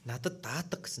이겁니다. Надад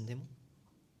даадаг гэсэн тийм үү?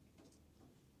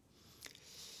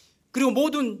 그리고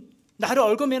모든 나를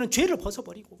얽어매는 죄를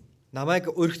벗어버리고 Намайг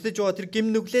өргөтөж байгаа тэр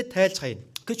гим нүглээ тайлж хаяна.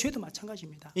 그 죄도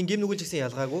마찬가지입니다. Энэ гим нүгэл гэсэн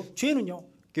ялгаагүй. 죄는요.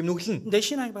 Гим нүгэл нь 내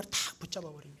신앙의 발을 탁 붙잡아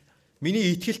버립니다.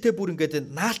 миний итгэлтэй бүр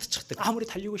ингээд наалтчихдаг. 아무리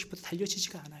달리고 싶어도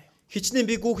달려지지가 않아요. Хичнээн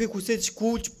би гүүхийг хүсэж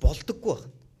гүүлж болдоггүй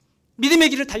байна. 믿음의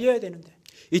길을 달려야 되는데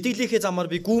Итгэлийнхээ замаар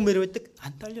би гүүмээр байдаг.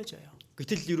 안 달려져요.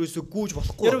 Гэтэл ерөөсөө гүүж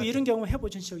болохгүй. 여러분 이런 경험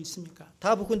해보신 적 있습니까?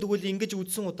 Та бүхэн тэгвэл ингэж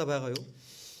үдсэн удаа байгаа юу?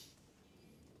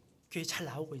 교회 잘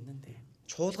나오고 있는데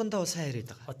Чуулгандаа сайн яриад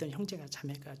байгаа. 어떤 형제가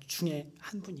자매가 중에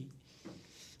한 분이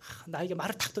나에게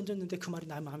말을 탁 던졌는데 그 말이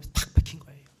나의 마음에 탁 박힌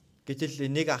거예요.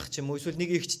 Гэтэл нэг ах ч юм уу эсвэл нэг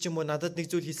эгч ч юм уу надад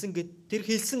нэг зүйл хэлсэн гэд тэр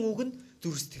хэлсэн үг нь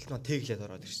зүрх сэтгэлд маань тэглээд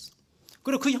ороод ирсэн.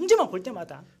 그리고 그 형제만 볼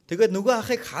때마다 Тэгээд нөгөө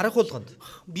ахыг харах болгонд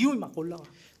미움이 막 올라와.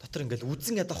 дотор ингээд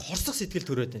үзэн ядаа хорсох сэтгэл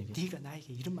төрөөд байна. 네가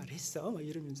나에게 이런 말을 했어 막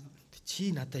이러면서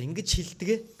Чи надаа ингэж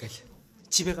хэлдэгэ гэл.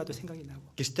 집에 가도 생각이 나고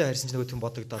Гэртээ харсан ч нөгөө түн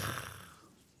бодогдоод.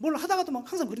 뭘 하다가도 막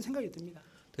항상 그런 생각이 듭니다.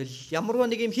 Тэгэл ямарваа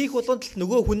нэг юм хийх болгонд л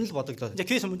нөгөө хүн л бодогдоод. 이제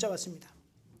교회에서 문자 왔습니다.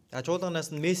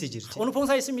 Жуулганаас нь мессеж ирж. 오늘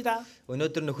봉사 있습니다.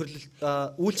 Өнөөдөр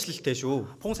нөхөрлөл үйлчлэлтэй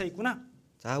шүү. 봉사 있구나.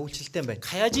 За үйлчлэлтэй байна.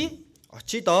 가야지.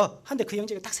 Очий доо. 한데 그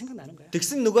형제가 딱 생각나는 거야.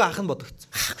 Тэгсэн нөгөө ах нь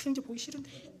бодогдсон. 그 형제 보기 싫은데.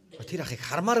 Тэр ахыг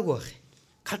хармааргүй байх.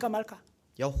 갈까 말까.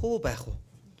 Явах уу байх уу?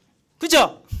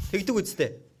 그죠? Тэгдэг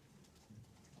үстэй.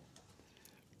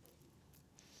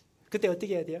 그때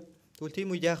어떻게 해야 돼요? Тэгвэл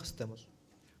тийм үед яах ёстой юм бол?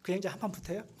 그 형제 한판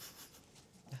붙어요?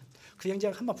 그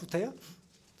형제가 한판 붙어요?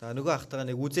 За нөгөө ахтайгаа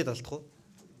нэг үзээд алдах уу?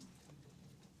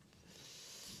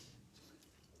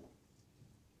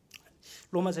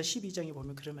 로마서 12장에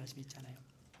보면 그런 말씀이 있잖아요.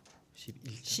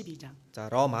 12장. 12장. За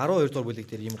Ром 12 дугаар бүлэг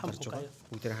дээр юм гарч 볼까요? байгаа.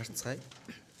 Бүгдээр харцгаая.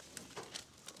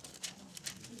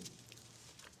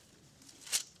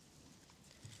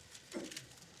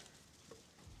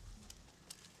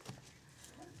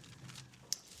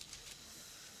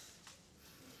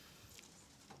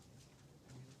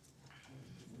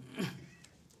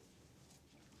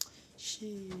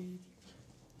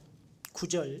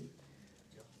 (9절)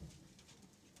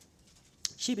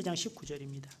 12장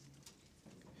 19절입니다.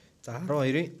 За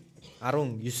 12-ийн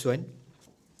 19 байна.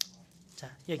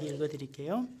 자, 여기 읽어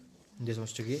드릴게요. Эндээс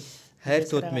уншиж өгье.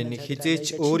 Хайртууд минь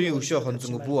хизээч өөрийн өшөө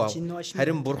хонзон бүү ав.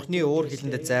 Харин Бурхны уур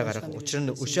хилэндээ зай гарах. Учир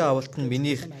нь өшөө авалт нь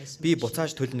минийх би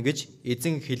буцааж төлнө гэж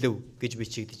эзэн хэлв гэж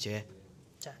бичигдэжээ.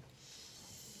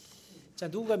 자,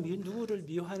 누구를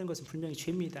미워하는 것은 분명히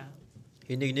죄입니다.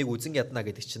 Энийг нэг үзэн ядна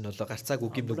гэдэг чинь бол гарцаагүй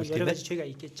гим нүгэл тийм 여러 ээ. 가지 죄가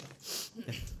있겠죠.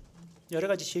 여러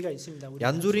가지 죄가 있습니다. 우리.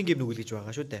 Янз бүрийн гим нүгэл гэж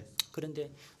байгаа шүү дээ.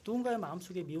 그런데 누군가의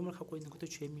마음속에 미움을 갖고 있는 것도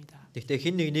죄입니다. Гэхдээ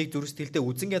хэн нэг зүрх сэтгэлдээ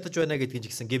үзэн ядаж байна гэдгийг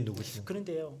жигсэн гим нүгэл.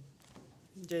 그런데요.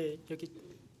 이제 여기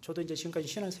저도 이제 지금까지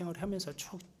신앙생활을 하면서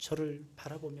쭉 저를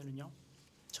바라보면은요.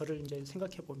 저를 이제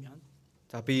생각해 보면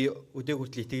За би өдөг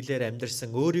хүртэл итгэлээр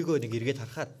амьдарсан өөрийгөө нэг эргээд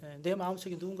харахад 내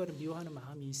마음속에 누군가를 미워하는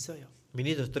마음이 있어요.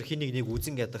 миний дотор хэн нэг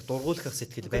үзэн ядах, дургуулах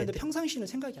сэтгэл 그런데 байдаг. 평상시는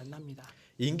생각이 안 납니다.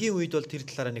 Энгийн үед бол тэр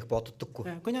талаараа нэг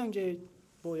боддоггүй. 그냥 이제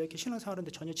뭐 이렇게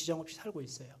신앙생활하는데 전혀 지장 없이 살고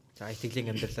있어요. За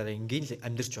итгэлийн амьдралаараа энгийн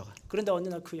амьдарч байгаа. 그런데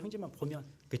어느 날 그 형제만 보면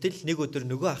Гэтэл нэг өдөр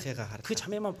нөгөө ахыгаа 그 харлаа.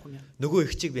 자매만 보면 Нөгөө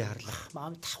эгчийг би харлаа.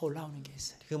 마음이 다 올라오는 게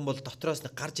있어요. Тэгэн бол дотроос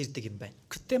нэг гарч ирдэг юм байна.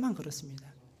 그때만 그렇습니다.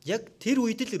 Яг тэр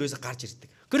үед л ерөөсө гарч ирдэг.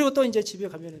 그리고 또 이제 집에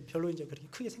가면 별로 이제 그렇게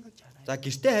크게 생각지 않아요. За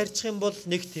гэртээ харьчих юм бол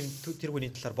нэг тийм тэр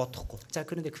хүний талаар бодохгүй. 자,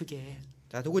 그런데 그게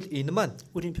За тэгвэл энэ маань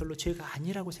우리는 별로 죄가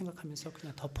아니라고 생각하면서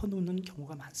그냥 덮어놓는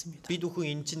경우가 많습니다. бид бүхэн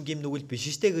эн чин гим нүгэл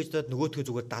биш штэ гэж дод нөгөөдгөө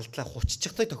зүгээр далдлаа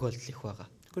хуччихдаг тохиолдол их байгаа.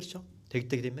 그렇죠?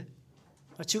 Тэгдэг тийм ээ.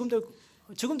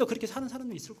 지금도 그렇게 사는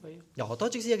사람도 있을 거예요. Я одоо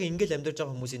ч гэсэн яг ингээл амьдарч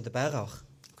байгаа хүмүүс энд байгаа бах.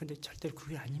 근데 절대로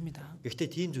그게 아닙니다. Гэхдээ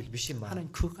тийм зүйл биш юм аа.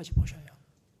 하나님 그것까지 보셔요.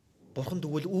 Бурхан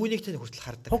тэгвэл үүнийг тань хүртэл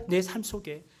хардаг. 혹 내 삶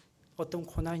속에 어떤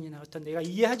고난이나 어떤 내가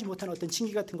이해하지 못한 어떤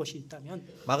징계 같은 것이 있다면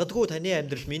Магадгүй таны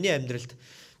амьдралд, миний амьдралд,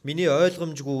 миний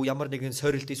ойлгомжгүй ямар нэгэн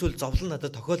сорилт эсвэл зовлон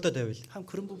надад тохиолдоод байвал 한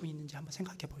그런 부분이 있는지 한번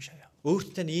생각해 보셔요.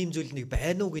 өөртөө тань ийм зүйл нэг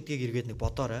байна уу гэдгийг эргээд нэг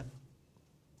бодоорой.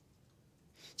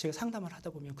 제가 상담을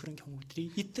하다 보면 그런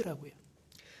경우들이 있더라고요.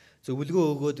 Зөвлөгөө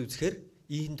өгөөд үзэхээр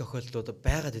ийм тохиолдлууд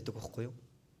байгаад идэг байхгүй юу?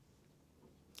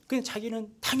 그냥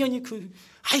자기는 당연히 그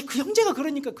형제가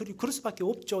그러니까 그럴 수밖에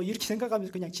없죠. 이렇게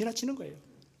생각하면서 그냥 지나치는 거예요.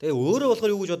 Тэгээ өөрөө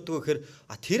болохоор юу гэж боддог вэ гэхээр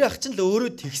тэр ах чинь л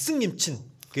өөрөө тэгсэн юм чинь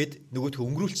гэд нөгөөдөө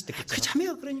өнгөрүүлцдэг гэж. 그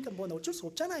자매가 그러니까 뭐 어쩔 수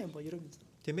없잖아요. 뭐 이러면서.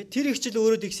 Тийм ээ. Тэр их ч л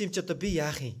өөрөө тэгсэн юм чи одоо би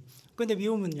яах юм? 근데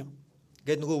미움은요?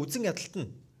 Гэт нөгөө үзэн ядалт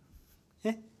нь.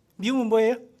 예? 미움은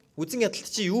뭐예요? Үзэн ядалт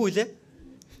чи юу вэ?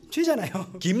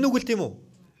 죄잖아요. Гимнүгэл тийм үү?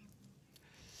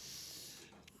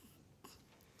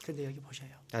 근데 여기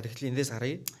보셔요. За тэгэхээр эндээс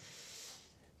харъя.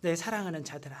 내 사랑하는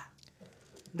자들아,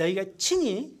 너희가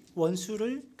친히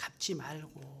원수를 갚지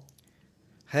말고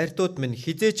Хайртууд минь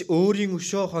хизээч өөрийн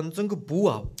өшөө хонзонг бүү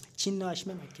ав.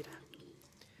 진노하심에 맡기라.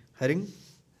 Харин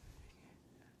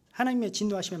하나님의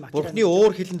진노하심에 맡기라. Бурхны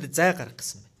уур хилэнд зай гарах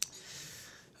гэсэн байна.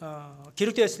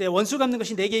 기록되어 있을 때 원수 갚는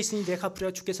것이 내게 있으니 내가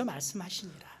갚으리라 주께서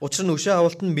말씀하시니라. Учир нь өшөө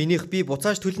авалт нь минийх би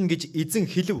буцааж төлнө гэж эзэн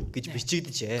хэлв гэж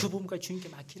бичигдэжээ. 그 부분까지 주님께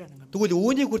맡기라는 겁니다. Тэгвэл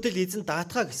үүнийг хүртэл эзэн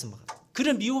даатгаа гэсэн байна.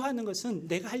 그를 미워하는 것은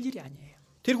내가 할 일이 아니에요.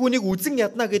 Тэр хүнийг үзэн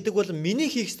ядна гэдэг бол миний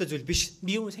хийх ёстой зүйл биш.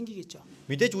 미움은 생기겠죠.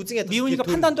 Мэдээж үзэн ядах. 미우니까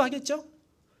판단도 하겠죠.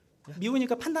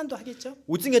 미우니까 판단도 하겠죠.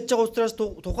 Үзэн ядж байгаа учраас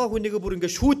тухайн хүнийг бүр ингээ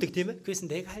шүүдэг тийм ээ. 그것은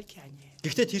내가 할 게 아니에요.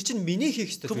 Гэхдээ тэр чинь миний хийх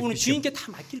ёстой 그 зүйл 부분은 биш. 주님께 다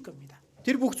맡길 겁니다.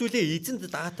 Тэр бүх зүйлээ эзэнд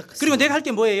даатах гэсэн. 그리고 내가 할 게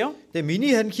뭐예요? Тэгээ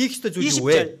миний харин хийх ёстой зүйл юу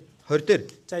вэ? 20 дээр.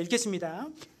 자, 읽겠습니다.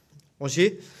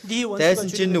 Унши. Дайсан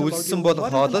чинь үлссэн бол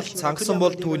хоолол, цангасан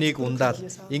бол түүнийг ундаал.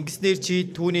 Ингэснээр чи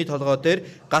түүний толгой дээр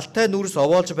галтай нүрс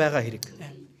овоолж байгаа хэрэг.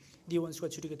 네 원수가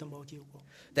줄이게도 먹이우고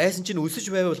Дайсан чинь өлсөж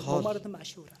байвал хоол, 목마르든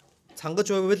마시우라. цангаж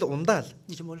байвал ундаал.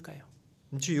 이게 뭘까요?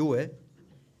 Энд чи юу вэ?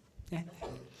 네.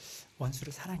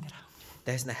 원수를 사랑해라.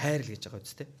 Дайсан хайр л гэж байгаа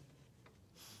үстэй.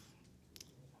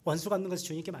 원수 갚는 것을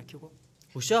주님께 맡기고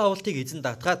Өшөө авалтыг эзэн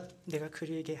даатгаад 내가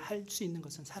그에게 할 수 있는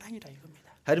것은 사랑이라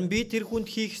이겁니다. Харин би тэр хүнд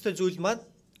хийх ёстой зүйл маань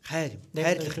хайр юм. 내가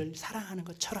хайрлах. 너희를 사랑하는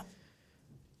것처럼.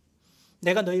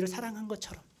 내가 너희를 사랑한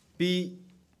것처럼. Би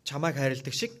чамайг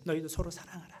хайрладаг шиг 너희도 서로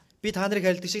사랑하라. би та нарыг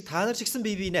хайрладаг шиг та нар ч гэсэн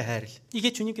бие биенээ хайрл.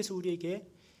 이게 주님께서 우리에게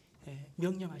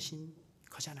명령하신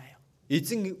거잖아요.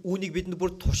 Эзэн үүнийг бидэнд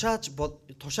бүр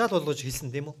тушаал болгож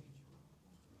хэлсэн тийм үү?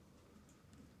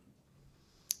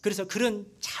 그래서 그런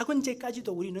작은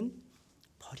죄까지도 우리는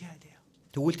버려야 돼요.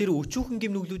 Тэгвэл тэр өчүүхэн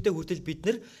гимнүглүүдээ хүртэл бид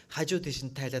нэр хажуу тийш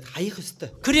нь тайлаад хаях ёстой.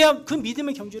 그래야 그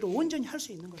믿음의 경주를 온전히 할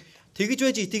수 있는 겁니다. Тэгж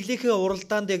байж итгэлийнхээ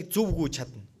уралдаанд яг зөв гүйж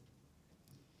чадна.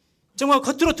 정말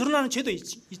겉으로 드러나는 죄도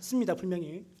있습니다,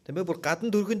 분명히. Тэгмээ бүр гадна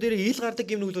төрхөн дээр ил гардаг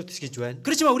гимнүглүүд гэж байна.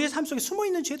 그렇지만 우리의 삶 속에 숨어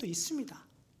있는 죄도 있습니다.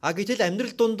 Гэтэл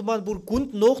амьдрал дунд маань бүр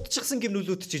гүнд нуугдчихсан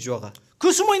гимнүглүүд ч гэж байгаа. 그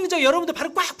숨어 있는 죄가 여러분들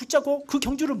발을 꽉 붙잡고 그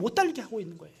경주를 못 달리게 하고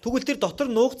있는 거예요. Тэгвэл тэр дотор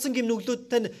нуугдсан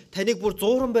гимнүглүүд таныг бүр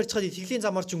зууран барьж чад итгэлийн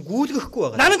замаар чинь гүйлгэхгүй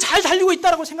байгаа. 나는 잘 달리고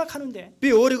있다라고 생각하는데 Би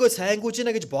өөрийгөө сайн гүйж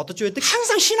байна гэж бодож байдаг.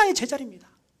 항상 신앙의 제자리입니다.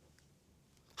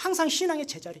 항상 신앙의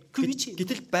제자리. 그 위치.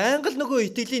 Гэтэл байнга л нөгөө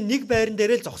итгэлийн нэг байран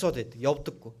дээр л зогсоод байдаг.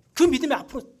 Явдаггүй. 그 믿음이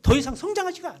앞으로 더 이상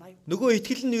성장하지가 않아요. Нөгөө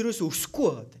итгэл нь ерөөс өсөхгүй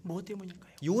байгаа. 뭐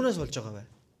때문일까요? Юунаас болж байгаа вэ?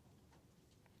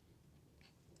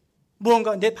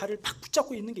 무언가 내 발을 팍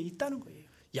붙잡고 있는 게 있다는 거예요.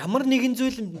 Ямар нэгэн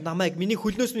зүйл намайг миний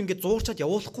хөлнөөс нь ингээд зуурчаад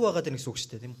явуулахгүй байгаа даа гэсэн үг шүү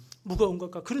дээ, тийм үү? 무거운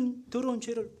것과 그런 더러운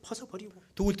죄를 벗어버리고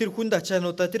Тэгвэл тэр хүнд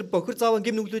ачаануудаа тэр бохир зааван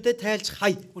гимнүглүүдэд тайлж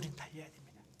хай. 우리는 달려야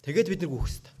됩니다. Тэгээд бид нар гүйх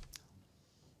хэрэгтэй.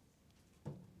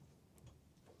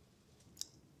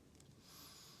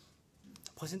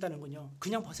 벗은다는군요.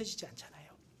 그냥 벗어지지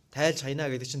않잖아요. Тайлж хайна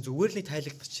гэдэг чинь зүгээр л нэг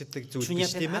тайлагдчихдаг зүйл 주님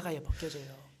биш 앞에 тийм ээ. 나가야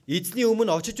벗겨져요. Эзний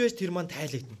өмнө очиж байж тэр маань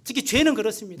тайлагдана. 특히 죄는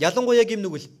그렇습니다. Ялангуяа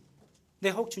гимнүгэл.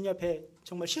 내가 혹 주님 앞에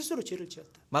정말 실수로 죄를 지었다.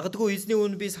 Магадгүй эзний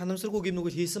өмнө би санамсаргүй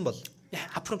гимнүгэл хийсэн бол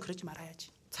야, 앞으로는 그러지 말아야지.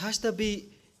 цаашдаа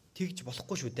би тэгж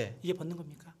болохгүй шүү дээ. 이게 벗는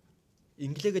겁니까?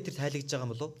 Инглигээ тэр тайлагдж байгаа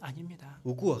юм болов? 아닙니다.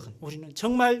 Үгүй байна. 우리는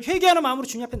정말 회개하는 마음으로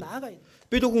주님 앞에 나아가야 돼.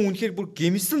 Бид үгүй үнэхээр бүр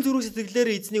гэмсэн зүрх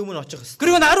сэтгэлээр эзний өмнө очих ёстой.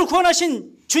 그리고 나를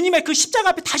구원하신 주님의 그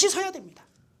십자가 앞에 다시 서야 됩니다.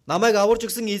 Намайг аварж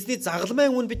өгсөн эзний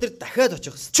загалмайн өмнө бид нар дахиад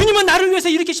очих ёстой. 주님은 나를 위해서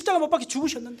이렇게 십자가 못 박혀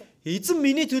죽으셨는데 Эзэн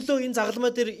миний төлөө энэ загалмай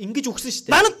дээр ингэж өгсөн шүү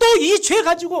дээ. 나는 또 이 죄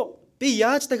가지고 Би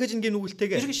яаж дахиж энэ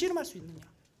гимнүгэлтэйгээ 이렇게 씨름할 수 있느냐?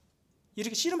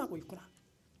 이렇게 씨름하고 있구나.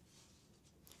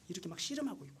 이렇게 막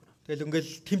씨름하고 있구나. тэгэл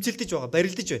ингээл тэмцэлдэж байгаа,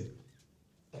 барилдаж байна.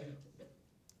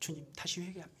 주님 다시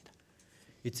회개합니다.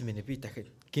 Эзэн минь би дахиад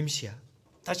гимшия.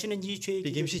 다시는 이 죄의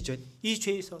Би гимшиж байна. 이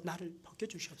죄에서 나를 벗겨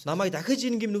주시옵소서. Намайг дахиж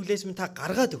энэ гимнүглээс минь та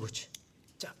гаргаад өгөөч.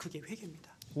 자, 그게 회개입니다.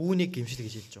 Үүнийг гимшил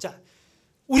гэж хэлж байгаа. 자,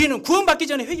 우리는 구원받기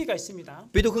전에 회개가 있습니다.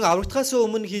 Бид өхөн аврагдахаас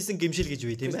өмнө хийсэн гимшил гэж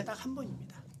үе тийм 그래서 ээ. 딱 한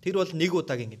번입니다. Тэр бол нэг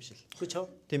удаагийн гимшил. 그렇죠?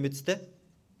 Тийм үстэй?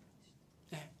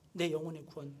 네, 내 영혼의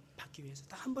구원 받기 위해서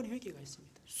딱 한 번의 회개가 있습니다.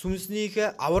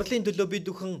 Сүнснийхээ авралын төлөө бид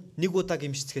өхөн нэг удаа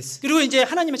гимшицгээс. 그리고 이제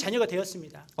하나님의 자녀가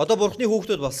되었습니다. Одоо бурхны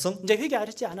хүүхдүүд болсон. 이제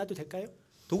회개하지 않아도 될까요?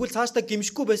 Тэгвэл цаашдаа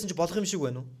гимшихгүй байсан ч болох юм шиг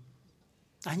байна уу?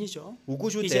 아니죠. Үгүй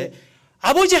шүү 이제 дээ.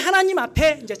 아버지 하나님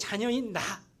앞에 이제 자녀인 나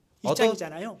어떤-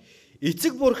 입장이잖아요.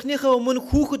 Эцэг бурхныхаа өмнө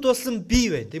хүүхэд болсон би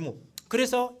байна, тийм үү?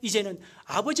 그래서 이제는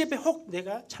아버지 앞에 혹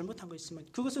내가 잘못한 거 있으면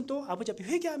그것은 또 아버지 앞에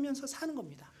회개하면서 사는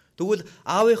겁니다. Тэгвэл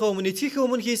аавынхаа өмнө эцгийнхээ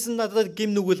өмнө хийсэн надад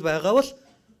гим нүгэл байгаа бол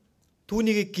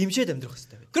түүнийг гимшээд амьдрах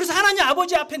хэрэгтэй байна. 그래서 하나님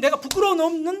아버지 앞에 내가 부끄러움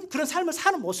없는 그런 삶을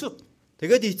사는 모습.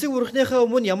 Тэгээд эцэг бурхныхаа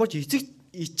өмнө ямар ч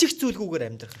ичих зүйлгүйгээр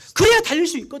амьдрах хэрэгтэй. 그래야 달릴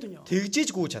수 있거든요.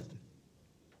 Тэгжиж гүйж чадна.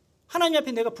 하나님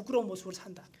앞에 내가 부끄러운 모습으로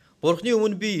산다. Бурхны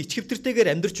өмнө би ичгэвтэртэйгээр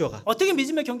амьдрч байгаа. 어떻게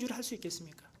믿음의 경주를 할 수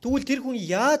있겠습니까? Тэгвэл тэр хүн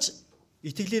яаж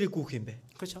итгэлээрээ гүйх юм бэ?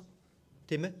 그렇죠?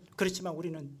 Тийм ээ? 그렇지만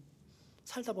우리는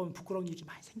살다 보면 부끄러운 일이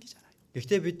많이 생기잖아요.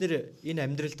 Гэхдээ бид нэр энэ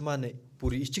амьдралд маань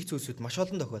бүр ичих зүйлсүүд маш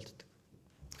олон тохиолддог.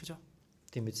 그죠?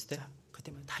 Тийм биз дээ? 자,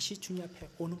 그때면 다시 주님 앞에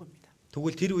오는 겁니다.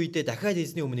 Тэгвэл тэр үедээ дахиад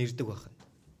эзний өмнө ирдэг байна.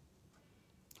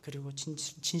 그리고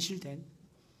진실된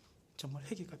정말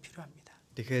회개가 필요합니다.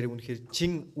 Тэгэхээр үнэхээр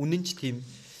чин үнэнч тийм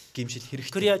гимшил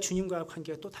хэрэгтэй. 그래야 주님과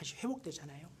관계가 또 다시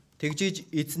회복되잖아요.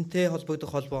 Тэгжиж эзэнтэй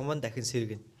холбогдох холбоо маань дахин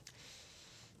сэргэнэ.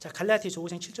 자, 갈라디아서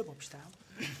 5장 7절 봅시다.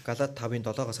 Галаат 5-ын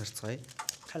 7-оос харцгаая.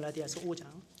 갈라디아서 5장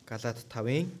Галаат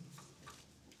 5-ын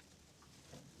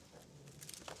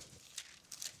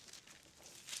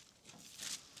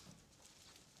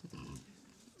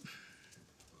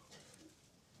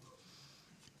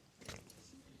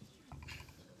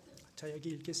자, 여기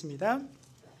읽겠습니다.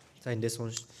 За эндээс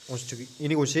уншиж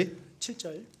энийг уншия.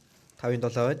 7절 5-ын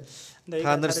 7 байна.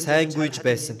 Та нар сайн гүйж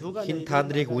байсан. Хин та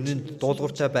нарыг үнэнд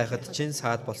дуулууртай байхад чин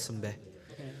саад болсон бэ.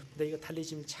 너희가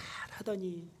달리지면 잘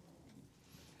하더니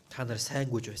Та нар сайн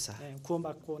гүйж байсан.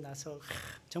 구원받고 나서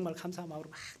정말 감사한 마음으로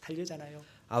막 달려잖아요.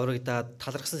 Аврагдаад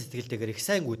талархсан сэтгэлтэйгээр их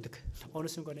сайн гүйдэг. 어느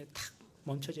순간에 탁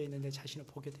멈춰져 있는 내 자신을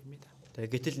보게 됩니다.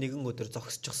 Гэтэл нэгэн өдөр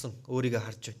зогсчихсон өөрийгөө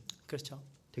харж байна. 그렇죠.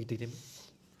 Тэгдэг тийм ээ.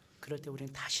 그럴 때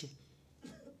우리는 다시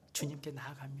주님께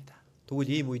나아갑니다. Тэгвэл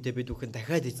ийм үедээ бид бүхэн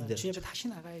дахиад эзэн дээр 주님 앞에 다시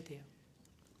나가야 돼요.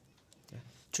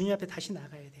 주님 앞에 다시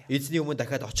나가야 돼요. эзний өмнө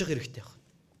дахиад очих хэрэгтэй байна.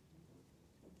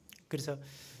 그래서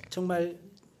정말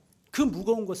그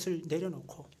무거운 것을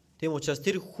내려놓고 Тийм учраас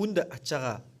тэр хүнд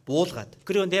ачаага буулгаад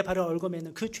그리고 내 발을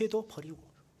얽어매는 그 죄도 버리고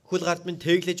хөл гард минь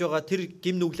тэглэж байгаа тэр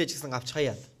гим нүглэж гисэн авч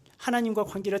хаяад 하나님과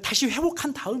관계를 다시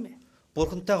회복한 다음에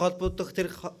Бурхантай холбогдох тэр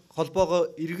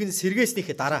холбоогоо эргэн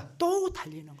сэргээснийхээ дараа 또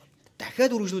달리는 겁니다.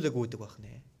 дахиад үргэлжлүүлэг өгдөг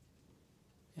байна.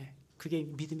 예, 그게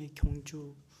믿음의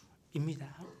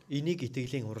경주입니다. Энийг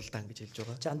итгэлийн уралдаан гэж хэлж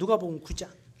байгаа. 자, 누가복음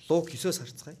 9장. Луг 9-оос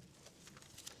харцгаая.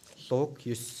 Луг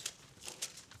 9.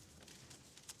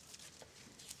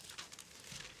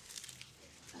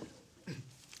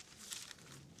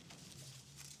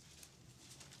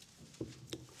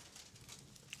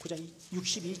 구장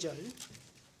 62절.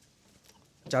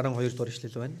 62 дугаар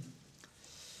ишлэл байна.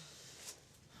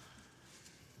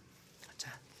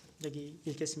 자, 여기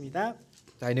읽겠습니다.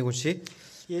 За энийг уншия.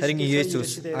 Харин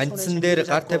Есүс анцсан дээр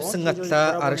гар тавьсан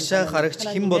атлаа арагшаа харагч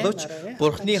хэн боловч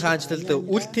Бурхны хаанчлалд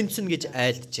үл тэнцэн гэж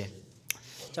айлджээ.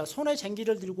 자, 손에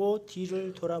쟁기를 들고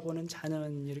뒤를 돌아보는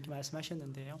자는 이렇게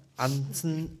말씀하셨는데요.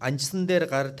 Анцсан дээр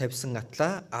гар тавьсан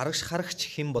атлаа арагш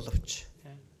харагч хэн боловч.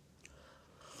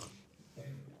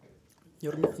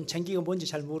 여러분 쟁기가 뭔지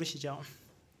잘 모르시죠?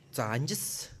 За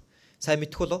анжис сайн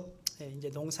мэдэх болов? 네,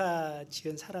 이제 농사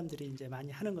지은 사람들이 이제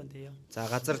많이 하는 건데요. За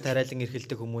газар тариалан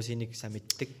эрхэлдэг хүмүүс энийг сайн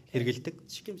мэддэг, хэрэгэлдэг.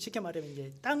 쉽게 말하면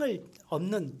이제 땅을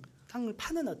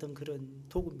파는 어떤 그런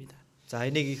도구입니다. За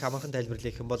энийг их амархан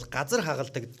тайлбарлах юм бол газар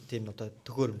хагалдаг тийм одоо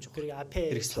төхөөрөмж. 그리고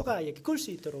앞에 소가 이렇게 끌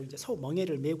수 있도록 이제 소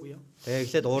멍에를 메고요.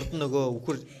 Тэгээд урд нь нөгөө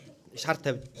үхэр шар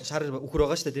үхэр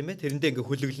байгаа шүү дээ тийм ээ. Тэрэндээ ингээ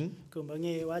хөлөглөн. 그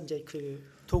멍에와 이제 그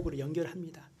도구를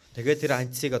연결합니다. Тэгээд тэр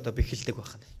анцыг одоо бэхэлдэг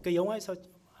байна. 그 영화에서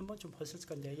한번 좀 봤을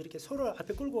건데 이렇게 소를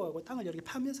앞에 끌고 가고 땅을 이렇게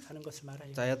파면서 가는 것을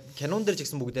말해요. За кинон дээр ч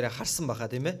гэсэн бүгдээрээ харсан баха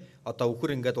тийм ээ. Одоо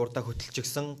үхэр ингээд урдаа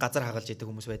хөтөлчихсэн газар хагалж идэг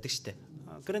хүмүүс байдаг шүү дээ.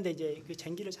 그런데 이제 그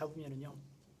쟁기를 잡으면은요.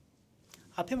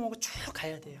 앞에 보고 쭉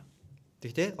가야 돼요.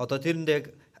 Тэгтээ одоо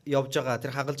тэрэндээ явж байгаа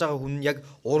тэр хагалж байгаа хүн яг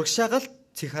урагшаагаал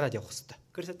цэг хараад явах хэрэгтэй.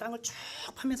 그래서 땅을 쭉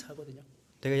파면서 가거든요.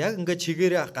 Тэгээ яг ингээд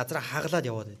чигээрээ газар хагалаад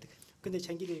яваад байдаг. 근데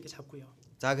쟁기를 이렇게 잡고요.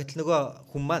 За гэтэл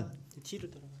нөгөө хүн маань 뒤로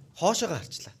돌아가요. хоошоогоо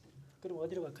харчлаа. 그럼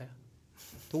어디로 갈까요?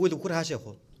 Тэгвэл үхэр хаашаа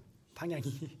явах вэ? 방향이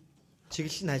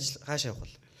Чиглэл нь хаашаа явах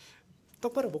вэ?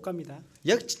 똑바로 못 갑니다.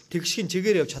 Яг тэгшгийн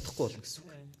чигээр явж чадахгүй болно гэсэн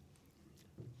үг.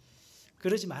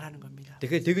 그러지 말라는 겁니다.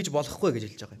 Тэгэхээр тэгэж болохгүй гэж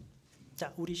хэлж байгаа юм.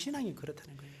 자, 우리 신앙이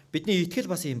그렇다는 거예요. Бидний итгэл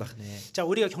бас юм байна. 자,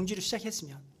 우리가 경주를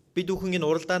시작했으면 Бид бүхэн энэ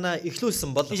уралдаанаа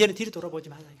эхлүүлсэн бол 이제는 뒤로 돌아보지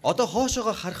말라. одоо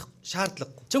хоошоогоо харах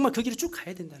шаардлагагүй. 정말 그 길을 쭉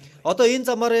가야 된다는 거예요. Одоо энэ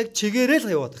замаараа яг чигээрээ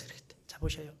л яваад хэрэгтэй. 자,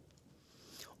 보셔요.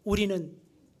 우리는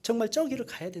정말 저 길을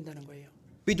가야 된다는 거예요.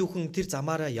 Бид бүхэн тэр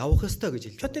замаараа явах ёстой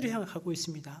гэж хэлж байна. 표대를 향해 가고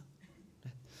있습니다.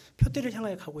 표대를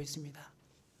향해 가고 있습니다.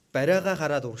 Барайгаа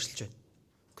хараад урагшилж байна.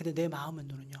 근데 내 마음은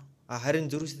눈은요. Харин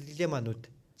зүрх сэтгэлийн манууд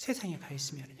세상에 가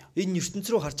있으면요. энэ ертөнц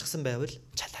рүү харчихсан байвал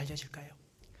잘 달려질까요?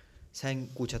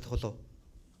 сайн гүйж чадах болов.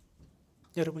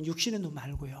 여러분 육신의 눈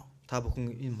말고요. Та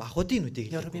бүхэн энэ махуудын нүдийг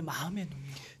хэлж 여러분의 마음의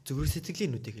눈이요. зүрх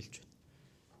сэтгэлийн нүдийг хэлж байна.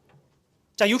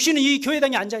 자, 육신은 이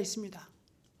교회당에 앉아 있습니다.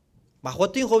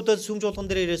 Махуудын хувьд сүмж болгон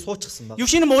дээр ирээ суучихсан байна.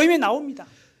 육신은 모임에 나옵니다.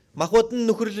 Махууд нь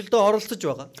нөхөрлөлдөө оролцож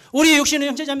байгаа. 우리 육신은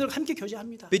형제자매들과 함께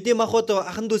교제합니다. Бидний махууд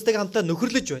ахан дүүстэйг хамтаа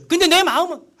нөхөрлөж байна. 근데 내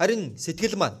마음은 Харин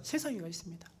сэтгэл маань 세상에 가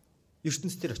있습니다.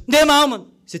 ертөнц дээр очив. 내 마음은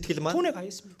Сэтгэл маань 돈에 가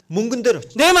있습니다. мөнгөн дээр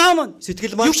очив. 내 마음은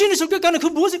Сэтгэл маань 육신이 즐겨가는 그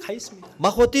무엇에 가 있습니다.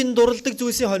 махуудын дурладаг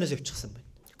зүйлсийн хойноос явчихсан байна.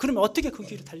 그러면 어떻게 그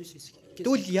길을 달릴 수 있겠어요?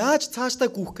 Тэгвэл яаж цаашдаа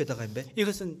гүйх гээд байгаа юм бэ?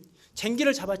 이것은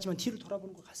쟁기를 잡았지만 뒤로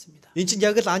돌아보는 것 같습니다. Энд чинь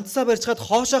яг л анцсаа барьцгаад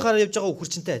хоошоо гараа явж байгаа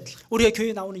үхэрчэнтэй адилхан. 우리가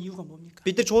교회에 나오는 이유가 뭡니까?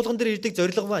 Бид нар чуулган дээр ирдэг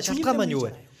зорилго маань 주님 шалтгаан маань юу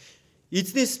вэ? 때문이잖아요.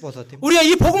 Эзнээс болоод тийм. 우리가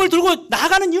이 복음을 들고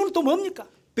나가는 이유는 또 뭡니까?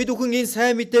 Бид бүхэн энэ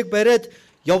сайн мэдээг бариад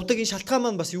явдаг энэ шалтгаан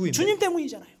маань бас юу юм бэ? 주님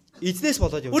때문이잖아요. Эзнээс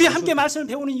болоод явж 우리 байгаа. 함께 말씀을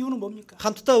배우는 이유는 뭡니까?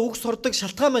 Хамтдаа үг сурдаг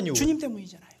шалтгаан маань юу вэ? 주님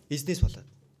때문이잖아요. Эзнээс болоод.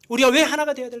 우리가 왜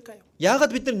하나가 되어야 될까요?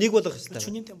 Яагаад бид нар нэг болох ёстой вэ?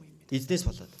 주님 때문입니다. Эзнээс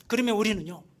болоод. 그러면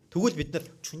우리는요. Тэгвэл бид нар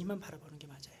주님만 바라보는 게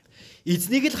맞아요.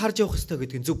 эзнийг л харж явах ёстой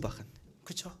гэдэг нь зөв байна.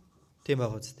 그렇죠? Тийм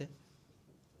байгаа үстэй.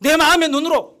 내 마음의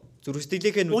눈으로 Зүрх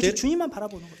сэтгэлийнхээ 오직 нүдээр 주님만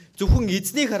바라보는 거예요. зөвхөн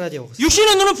эзнийг хараад явах ёстой.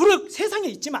 육신의 눈은 불을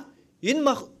세상에 있지만 Энэ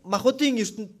махуудын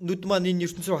нүд маань энэ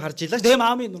ертөнц рүү харж илаач. 내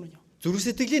마음의 눈은요. Зүрх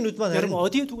сэтгэлийн нүд маань 여러분 харин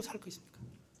어디에 두고 살 거 있습니까?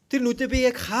 тэр нүдээ би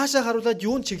яг хаашаа харуулад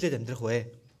юунд чиглээд амьдрах вэ?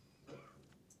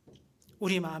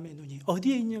 우리 마음의 눈이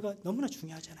어디에 있냐가 너무나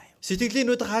중요하잖아요. Сэтгэлийн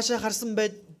нүд хаашаа харсан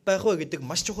байх вэ гэдэг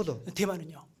маш чухал.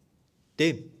 대만은요.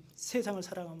 Дэм. 세상을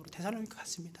살아감으로 데살로니가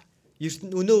갔습니다.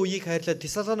 Өнөө үеийг хайрлаад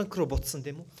Тессалоник руу буцсан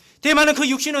тийм үү? 대만은 그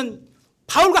육신은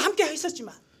바울과 함께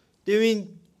했었지만 Дэвийн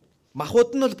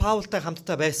махбод нь бол Паултай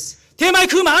хамтдаа байсан. 대만의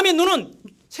그 마음의 눈은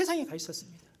세상에 가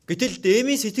있었습니다. Гэтэл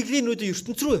Дэмийн сэтгэлийн нүд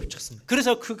ертөнц рүү явчихсан байна.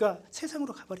 그래서 그가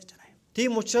세상으로 가버렸잖아요.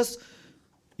 Тийм учраас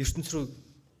ертөнц рүү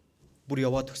бүр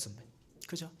яваад өгсөн байна.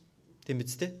 그죠? Тийм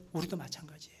биз дээ? 우리도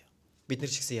마찬가지예요. Бид нар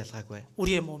ч гэсэн ялгаагүй.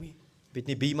 우리의 몸이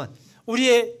Бидний бие маань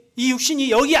우리의 이 육신이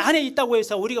여기 안에 있다고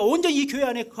해서 우리가 온전히 이 교회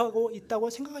안에 거하고 있다고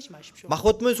생각하지 마십시오.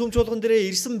 махбод маань сүм чуулган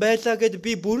дээрээ ирсэн байлаа гэд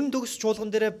би бүрэн төгс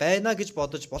чуулган дээрээ байна гэж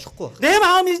бодож болохгүй. 내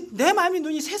마음이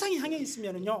눈이 세상에 향해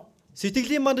있으면은요.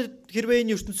 Сэтгэлийн манд хэрвээ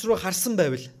энэ ертөнц рүү харсан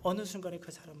байвал 어느 순간에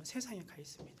그 사람은 세상에 가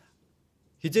있습니다.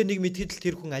 хизээ нэг мэдхэд л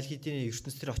тэр хүн аль хэдийн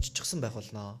ертөнц дээр очичихсан байх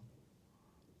болно.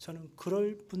 저는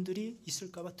그럴 분들이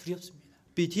있을까 봐 두렵습니다.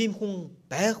 Би тийм хүн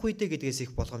байх үедээ гэдгээс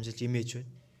их болгоомжилж имэж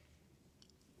байна.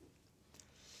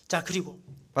 자, 그리고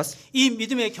Бас 이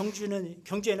믿음의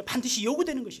경주에는 반드시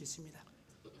요구되는 것이 있습니다.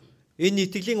 энэ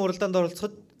итгэлийн уралдаанд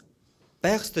оролцоход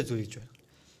байх ёстой зүйл гэж байна.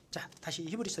 자, 다시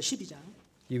히브리서 12장.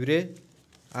 Еврэ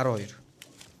 12.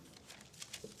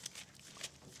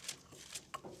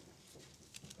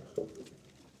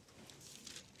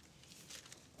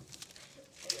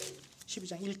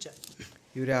 (12장) 1절.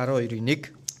 Еврэ 12-ийн 1.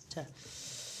 자,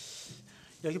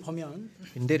 여기 보면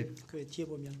Энэ дээр 그 뒤에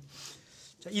보면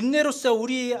자, 인내로서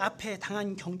우리 앞에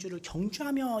당한 경주를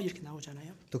경주하며 이렇게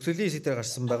나오잖아요. төгсгөлийн хэсгээр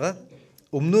гарсан байгаа.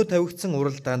 Өмнөө тавигдсан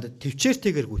уралдаанд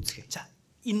төвчээртэйгээр гүйцэтгэе. 자,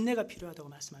 인내가 필요하다고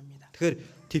말씀합니다. Тэгэхээр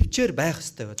төвчээр байх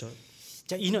ёстой гэж байна.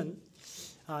 자, 이는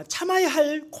참아야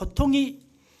할 고통이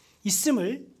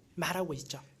있음을 말하고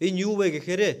있죠. Энэ юу вэ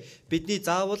гэхээр бидний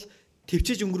заавал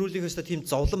төвчж өнгөрүүлэх ёстой тийм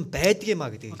зовлон байдгиймаа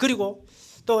гэдэг. 그리고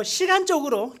또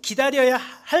시간적으로 기다려야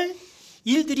할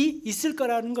일들이 있을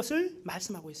거라는 것을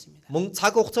말씀하고 있습니다. Мөн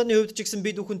цаг хугацааны хувьд ч гэсэн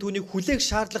бид бүхэн түүнийг хүлээх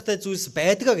шаардлагатай зүйлс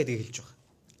байдгаа гэдгийг хэлж байгаа.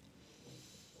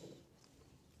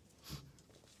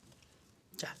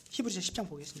 자, 히브리서 10장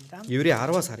보겠습니다. Еврэ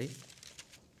 10-аас харъя.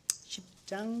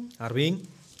 10장 10-ийн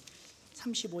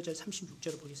 35절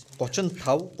 36절을 보겠습니다.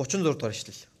 35, 36 дугаар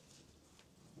ишлэл.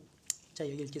 자,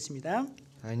 여기 읽겠습니다.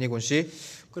 Энийг уншия.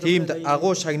 Тиймд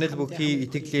агуу шагнал бүхий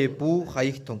итгэлээ бүү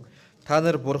хаягтун. Та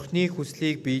нар бурхны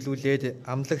хүслийг биелүүлээд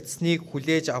амлагдсныг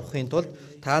хүлээж авахын тулд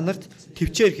та нарт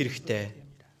төвчээр хэрэгтэй.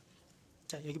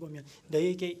 자, 여기 보면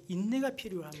너에게 인내가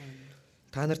필요하면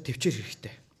Та нарт төвчээр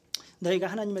хэрэгтэй. 너희가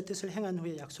하나님의 뜻을 행한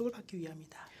후에 약속을 받기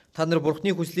위함이다. Та нар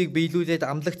бурхны хүслийг биелүүлээд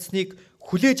амлагдсныг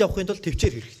хүлээж авахын тулд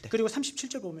төвчээр хэрэгтэй. 그리고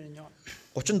 37절 보면요.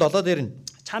 37 дээр нь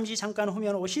잠시 잠깐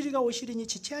후면 오시리가 오시리니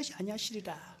지체하시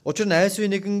아니하시리라. учир нь айсгүй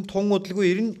нэгэн тун удалгүй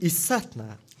ирнэ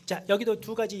иссаатна. 자, 여기도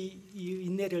두 가지 이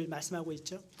인내를 말씀하고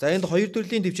있죠. За энд хоёр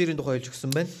төрлийн төвчээрийн тухай хэлж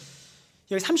өгсөн байна.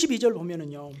 여기 32절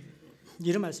보면은요.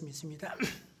 이런 말씀이 있습니다.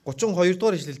 32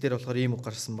 дугаар ишлэл дээр болохоор ийм үг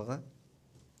гарсан байгаа.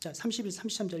 자, 31,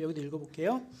 33절 여기도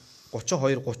읽어볼게요.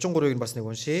 32, 33-ыг нь бас нэг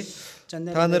уншия. 자,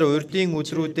 Та нар урдын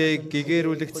өдрүүдэд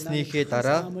гэгэрүүлэгдснийхээ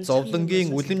дараа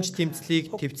зовлонгийн үлэмж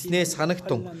тэмцлийг твцнээ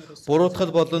санагтун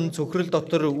буруутгал болон цөхрөл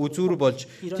дотор үзүүр болж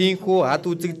тийхүү ад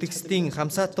үзэгдэгсдийн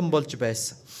хамсаатан болж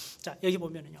байсан. 자, 여기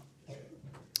보면은요.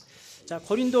 자,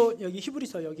 고린도 여기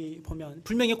히브리서 여기 보면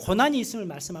분명히 고난이 있음을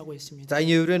말씀하고 있습니다. За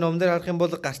энэ еврей номдэр харах юм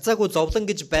бол гарцаагүй зовлон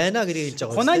гэж байна гэдгийг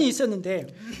хэлж байгаа. 고난이 있었는데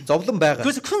зовлон байгаа.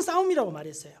 그것을 큰 싸움이라고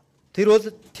말했어요. Тэр бол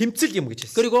тэмцэл юм гэж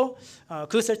хэлсэн. 그리고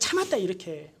그것을 참았다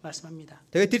이렇게 말씀합니다.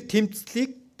 Тэгээд тэр тэмцлийг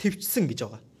твцсэн гэж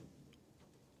байгаа.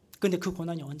 그런데 그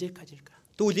고난이 언제까지일까?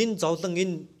 Тэгвэл энэ зовлон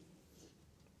энэ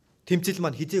тэмцэл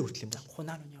маань хизээ хүртэл юм 자, бэ?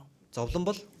 고난은요. Зовлон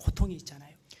бол 고통이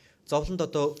있잖아요. зовлонд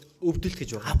одоо өвдөлт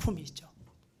гэж байна. 아픔이 있죠.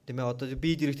 Тийм ээ одоо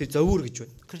бие дэрэгтэй зовөр гэж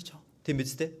байна. 그렇죠. Тийм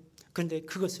биз дээ? 그런데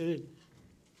그것을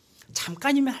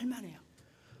잠깐이면 할 만해요.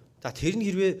 За тэр нь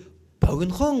хэрвээ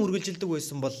богинохон үргэлжилдэг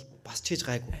байсан бол бас ч хийж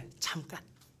гайгүй. 잠깐.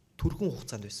 Түрхэн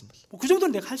хугацаанд байсан бол. 그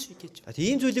정도는 내가 할 수 있겠죠. За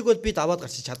тийм зүйлийг бол би даваад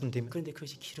гарчиж чадна тийм ээ. 그런데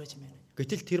그것이 길어지면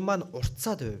Гэтэл тэр маань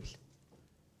уртцаад байвал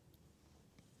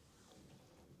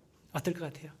어떨 것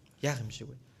같아요? яах юм шиг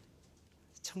вэ?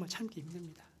 정말 참기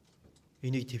힘듭니다.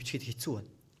 Энийг твчгээд хэцүү байна.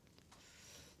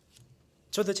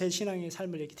 저도 제 신앙의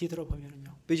삶을 이렇게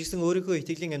뒤돌아보면요. Би ч гэсэн өөрийнхөө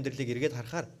итгэлийн амьдралыг эргээд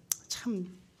харахаар 참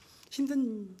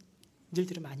힘든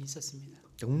일들이 많이 있었습니다.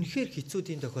 үнэхээр хэцүү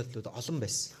тийм тохиолдлууд олон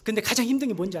байсан. 근데 가장 힘든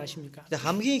게 뭔지 아십니까? 근데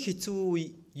хамгийн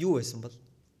хэцүү юу байсан бол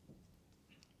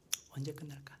언제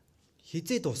끝날까?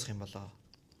 хизээ дуусах юм болоо.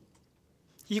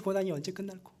 이 고난이 언제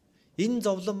끝날고? Энэ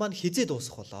зовлон маань хизээ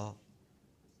дуусах болоо.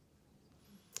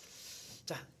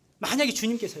 자, 만약에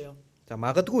주님께서요. За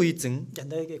магадгүй эзэн 자,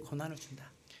 너에게 고난을 준다.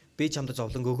 би чамд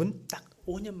зовлон өгнө. 딱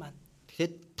 5년만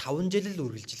Тэгэхээр 5 жил л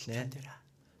үргэлжилнэ. 견뎌라.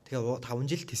 Тэгээ 5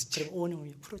 жил тэсч. 그럼 5년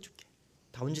후에 풀어줄게.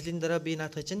 5 5 жилийн дараа би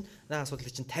наадах чинь наа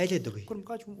асуудлыг чинь тайлаад өгье. 그럼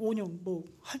가지고 5년 뭐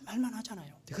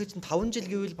할만하잖아요. Тэгэхээр чинь 5 жил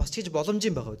гэвэл бас ч гэж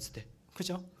боломжийн байгаа үстэй.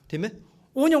 그죠? Тийм ээ?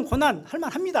 5년 고난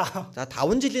할만합니다. За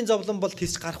 5 жилийн зовлон бол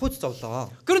тийш гарах үс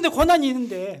зовлоо. 그런데 고난이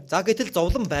있는데 За гэтэл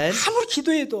зовлон байна. 아무리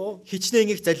기도해도 Хичнээн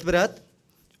их залбираад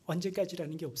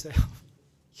언제까지라는 게 없어요.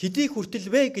 хэдий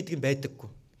хүртэл вэ гэдэг нь байдаггүй.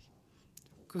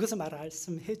 그것을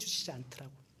말씀해 주시지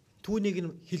않더라고. Түүнийг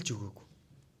нь хэлж өгөөгүй.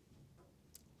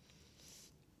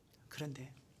 그런데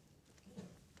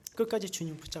끝까지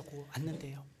주님 붙잡고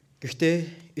왔는데요.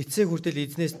 Гэхдээ эцэг хүртэл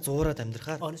эзнээс зуураад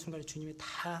амьдрахаар 어느 순간에 주님이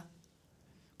다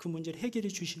그 문제를 해결해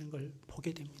주시는 걸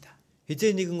보게 됩니다.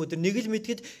 хизээ нэгэн өдөр нэг л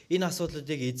мэдгэд энэ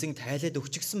асуудлуудыг эзэн тайлаад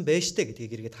өгчихсөн байж тээ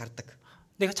гэдгийг эргээд хардаг.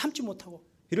 내가 참지 못하고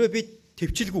Хэрвээ би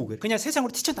төвчлгүйгээр 그냥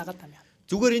세상으로 뛰쳐나갔다면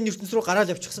зүгээр энэ ертөнц рүү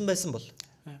гараад явчихсан байсан бол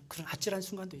그런 아찔한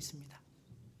순간도 있습니다.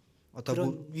 одоо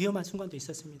그런 위험한 순간도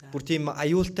있었습니다. бүр тийм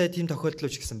аюултай тийм тохиолдол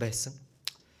үүсгэсэн байсан.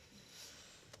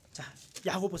 자,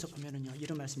 야고보서 보면은요.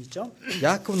 이런 말씀 있죠.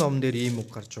 Яаков номон дээр ийм үг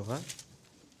гарч байгаа.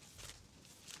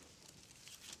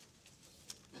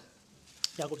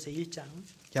 야고보서 1장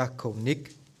Яаков 1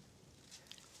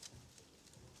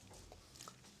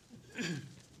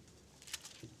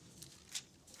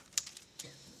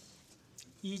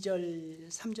 2절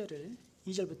 3절을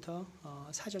 2절부터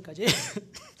 4절까지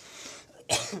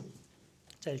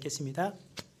자 읽겠습니다.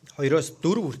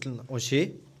 2-4 хүртэл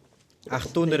уншия. Ах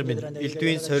トゥ нар минь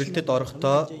элдвийн сорилтод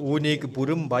орохдоо үүнийг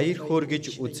бүрэн баяр хөөр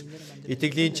гэж үз.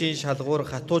 Итгэлийн чин шалгуур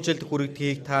хатуужилд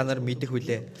хүрэгдгийг та нар мэдэх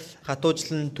билээ.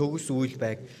 Хатуужил нь төгс үйл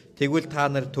байг. Тэгвэл та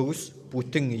нар төгс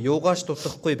бүтэн юугаач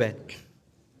дутахгүй байна.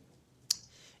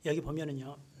 여기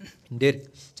보면은요. энэ дээр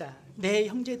자, 내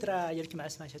형제들아 이렇게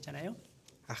말씀하셨잖아요.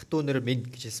 ах トゥ нар минь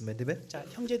гэж хэлсэн байна тийм ээ. 자,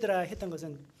 형제들아 했던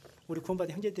것은 우리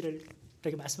구원받은 형제들을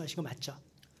이렇게 말씀하신 거 맞죠?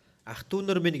 ах トゥ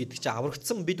нар минь гэдэг чинь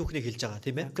аврагдсан бид бүхнийг хэлж байгаа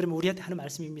тийм ээ. 그러면 우리한테 하는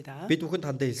말씀입니다. бид бүхэнд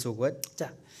хандаа хэлсэн үг байна.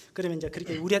 자, 그러면 이제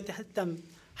그렇게 우리한테 했던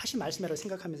하신 말씀이라고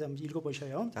생각하면서 한번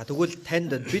읽어보셔요. За тэгвэл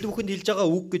танд бид бүхэнд хэлж байгаа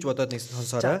үг гэж бодоод нэг 자,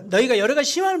 сонсоорой. 너희가 여러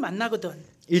가지 시험을 만나거든.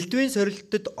 элдвийн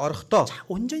сорилтод орохдоо 자,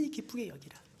 온전히 기쁘게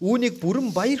여기라. үүнийг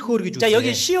бүрэн баяр хөөр гэж 자,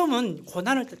 여기 үзнэ. 시험은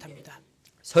고난을 뜻합니다.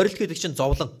 Сорилт гэдэг чинь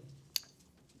зовлон.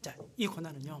 자, 이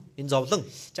고난은요. Энэ зовлон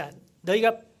자,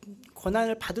 너희가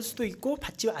고난을 받을 수도 있고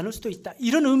받지 않을 수도 있다.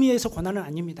 이런 의미에서 고난은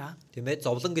아닙니다. тийм ээ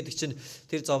зовлон гэдэг чинь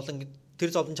тэр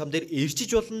зовлон чам дээр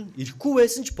ирчиж болно, ирэхгүй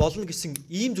байсан ч болно гэсэн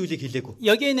ийм зүйлийг хэлээгүй.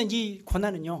 여기에 있는 이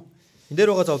고난은요. энэ дээр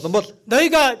байгаа зовлон бол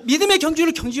너희가 믿음의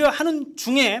경주를 경주하는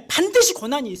중에 반드시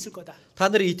고난이 있을 거다. та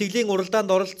нар итгэлийн уралдаанд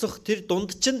оролцох тэр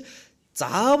дунд чинь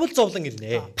заавал зовлон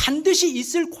ирнэ. 반드시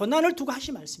있을 고난을 두고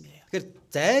하신 말씀이에요. Тэгэхээр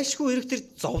зайлшгүй ирэх тэр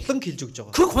зовлон хэлж өгж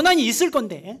байгаа. 그 고난이 있을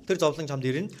건데 тэр зовлон чамд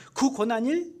ирнэ. 그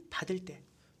고난을 받을 때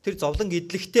тэр зовлон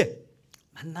идэлхтэй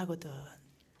만나거든.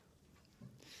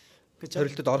 그렇죠?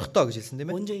 сорилтод орохдоо гэж хэлсэн тийм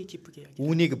ээ. 온전히 기쁘게 여기.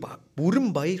 үүнийг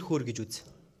бүрэн баяр хөөр гэж үз.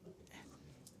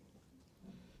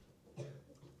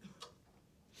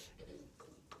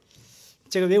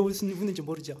 제가 왜 웃는지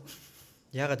모르죠.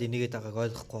 Яагаад энийгээд байгааг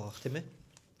ойлгохгүй байгаа тийм ээ.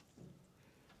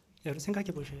 여러분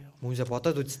생각해 보셔요. Хүмүүсээ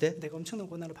бодоод үзтээ. 내가 엄청난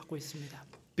고난을 받고 있습니다.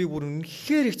 Би бүр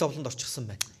үнэхээр их зовлонд орчихсон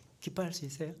байна. 기뻐할 수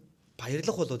있어요?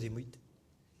 Баярлах болоод юм үед.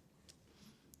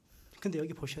 근데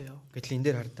여기 보셔요. Гэтэл энэ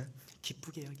дээр хардаа.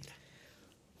 기쁘게 여기라.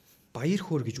 Баяр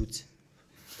хөөр гэж үз.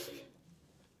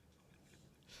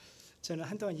 저는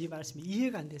한동안 이 말씀이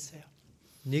이해가 안 됐어요.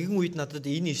 Нэгэн үед надад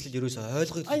энэ ишлэл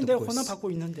ерөөсөө 아니 내가 ойлгогддоггүй. 고난 받고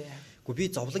있는데 Гэхдээ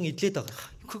би зовлон идлээд байгаа.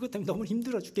 그것 때문에 너무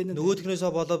힘들어 죽겠는데 Нөгөөдгнөөсөө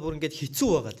болоод бүр ингээд хэцүү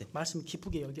байгаад байна. 말씀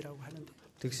기쁘게 여기라고 하는데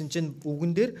Тэгсэн чинь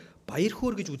үгэн дээр баяр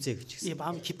хөөр гэж үзээ гэж 이 гисэн.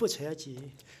 마음 기뻐져야지.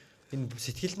 Энэ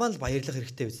сэтгэл маань л баярлах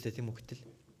хэрэгтэй үстэй тийм үү гэтэл.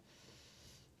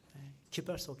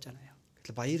 기뻐할 수 없잖아요.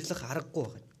 Гэтэл баярлах аргагүй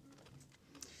байна.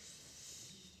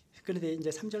 그런데 이제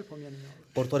 3절 보면요.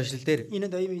 3 дугаар ишлэл дээр 이는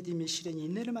너희 믿음이 실현이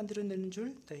인내를 만들어내는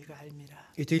줄 너희가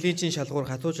알미라. итгэлийн чин шалгуур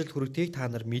хатуужилт хүрэгдгийг та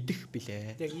нар мэдэх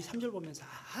билээ. 내가 이 3절 보면서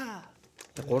아하.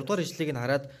 3 дугаар ишлэгийг нь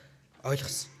хараад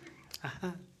ойлгосон.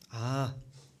 아하.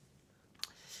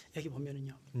 여기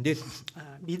보면은요. Энд дээр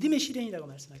믿음의 실현이라고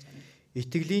말씀하잖아요.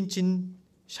 итгэлийн чин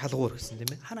шалгуур гэсэн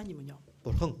тийм ээ. 하나님은요.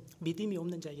 Бурхан 믿음이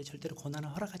없는 자에게 절대로 고난을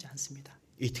허락하지 않습니다.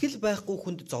 итгэл байхгүй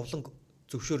хүнд зовлон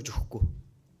зөвшөөрж өгөхгүй.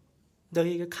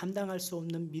 너희에게 감당할 수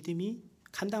있는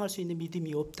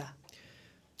믿음이 없다.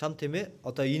 Чам тийм ээ.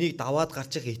 Одоо энийг даваад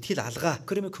гарч их итгэл алгаа.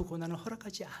 그러면 그 고난을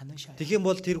허락하지 않으셔요. Тэгхийн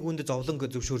бол тэр хүнд зовлон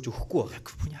зөвшөөрж өгөхгүй байна.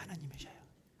 그분이 하나님이셔요.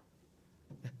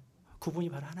 그분이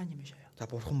바로 하나님이셔요. За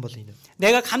бурхан бол энэ.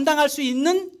 내가 감당할 수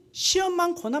있는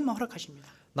시험만 고난만 허락하십니다.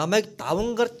 Намайг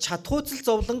даван гарч чадхуйцал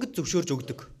зовлонгод зөвшөөрж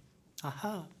өгдөг.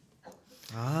 아하.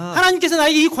 Аа. 하나님께서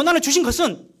나에게 이 고난을 주신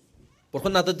것은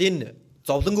Бурхан надад энэ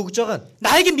зовлон өгж байгаа нь.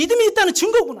 나에게 믿음이 있다는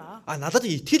증거구나. Надад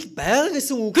итгэл байгаа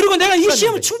гэсэн үг. 그리고 내가 이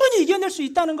시험을 충분히 이겨낼 수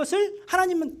있다는 것을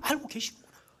하나님은 알고 계시구나.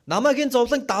 Намайг энэ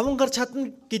зовлон даван гарч чадна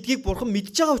гэдгийг бурхан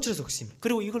мэдж байгаа учраас өгсөн юм.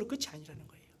 그리고 이걸로 끝이 아니라는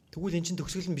거예요. Тэгвэл эн чинь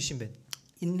төгсгөл нь биш юм байна.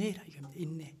 인내라 이겁니다.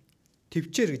 인내.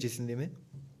 Төвчээр гэж хэлсэн тийм ээ.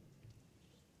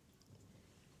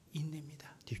 인내입니다.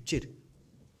 Төвчээр.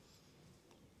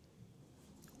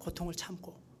 고통을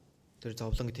참고 Тэр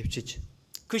зовлонг төвчиж.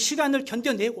 그 시간을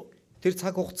견뎌내고 Тэр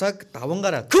цаг хугацааг даван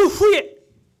гараад. 그 후에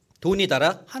Түүний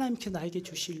дараа 하나님께 나에게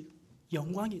주실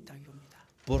영광이 있다는 겁니다.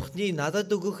 бурхны надад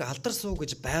өгөх алдар суу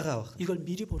гэж байгаа баг. 이걸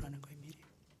미리 보라는 거예요.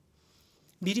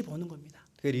 미리 보는 겁니다.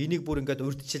 Тэгэхээр энийг бүр ингээд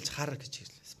урьдчилж хар гэж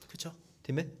хэлсэн. 그렇죠?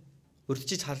 Тийм ээ?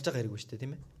 Урьдчилж харж байгаа хэрэггүй шүү дээ,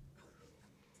 тийм ээ?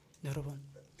 여러분.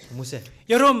 Хүмүүсээ.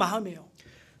 여러분 마음에요.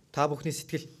 Та бүхний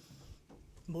сэтгэл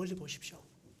멀리 보십시오.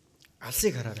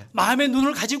 алсыг хараарай. 마음의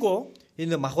눈을 가지고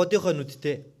Энэ махбодынхоо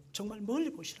нүдтэй 정말 멀리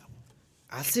보시라고.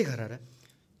 алсыг хараарай.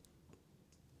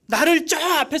 나를 저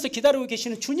앞에서 기다리고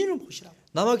계시는 주님을 보시라고.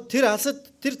 Намайг тэр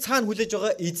алсад тэр цаана хүлээж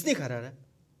байгаа эзнийг хараарай.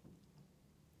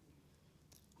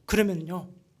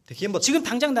 그러면요. Тэгэх юм бол 지금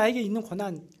당장 나에게 있는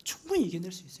고난 충분히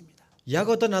이겨낼 수 있습니다. яг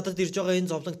одоо надад ирж байгаа энэ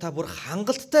зовлонг та бүр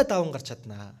хангалттай даван гарч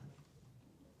чаднаа.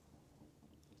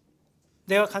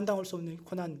 내가 감당할 수 없는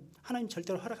고난 하나님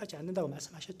절대로 허락하지 않는다고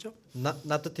말씀하셨죠?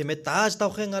 Надад тийм ээ дааж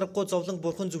давахын аргагүй зовлонг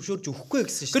бурхан зөвшөөрж өгөхгүй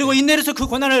гэсэн шүү. 그리고 인내로서 그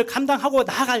고난을 감당하고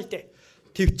나아갈 때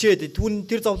Төвчээд түүн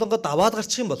тэр зовлонгоо даваад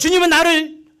гарчих юм бол 주님은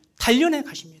나를 단련해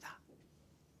가십니다.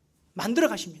 만들어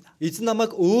가십니다. эзэн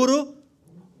намайг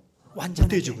өөрөө 완전히.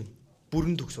 бүтээж өгнө.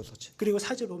 Бүрэн төгс болгож. 그리고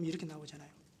 4절 보면 이렇게 나오잖아요.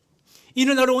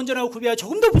 이는 너를 온전하고 구비하여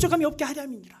조금도 부족함이 없게 하려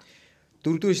함이니라.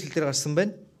 4-р эшлэлээр гарсан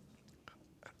байна.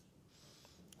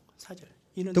 4절.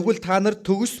 이는 Тэгвэл та нар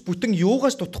төгс бүтэн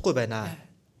юугаас дутахгүй байна.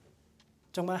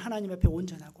 정말 하나님 앞에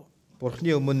온전하고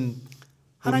Бурхны өмнө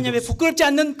하나님 앞에 부끄럽지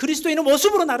않는 그리스도인의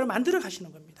모습으로 나를 만들어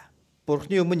가시는 겁니다.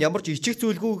 Бурхны өмнө ямар ч ичих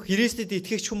зүйлгүй Христэд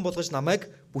итгэгч хүн болгож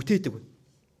намайг бүтээдэг.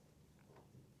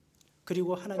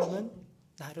 그리고 하나님은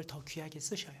나를 더 귀하게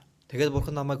쓰셔요. Тэгээд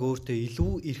бурхан намайг өөртөө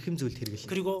илүү эрхэм зүйлд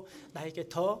хэрэглэв. 그리고 나에게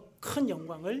더 큰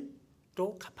영광을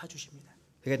또 갚아 주십니다.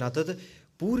 Тэгээд надад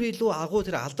бүр илүү агуу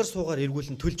тэр алдар суугаар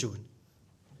эргүүлэн төлж өгнө.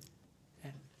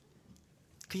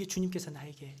 그게 주님께서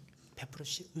나에게 베풀어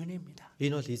주신 은혜입니다.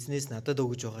 Энэ бол эзнээс надад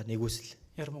өгж байгаа нэгүсэл.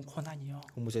 여러분 고난이요.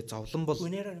 Хүмүүсээ зовлон бол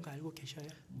은혜라는 거 알고 계셔요?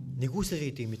 нэгүсэл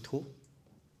гэдгийг мэдхүү.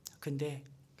 근데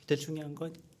Гэтэл 중요한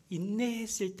건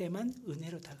인내했을 때만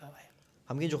은혜로 다가와요.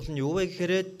 хамгийн чухал нь юу вэ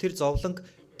гэхээр тэр зовлонг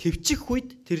төвчих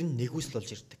үед тэр нь нэгүсэл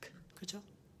болж ирдэг. 그렇죠?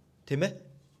 Тийм ээ?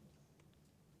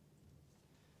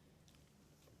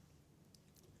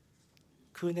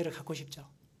 그 은혜를 갖고 싶죠.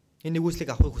 Энэ нэгүслийг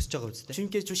авахыг хүсэж байгаа үстэй.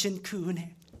 주님께 주신 그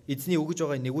은혜, Эзний өгж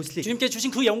байгаа нэгүслийг 주님께 주신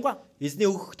그 영광, эзний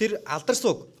өгөх тэр алдар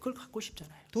сууг 그걸 갖고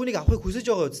싶잖아요. түүнийг авахыг хүсэж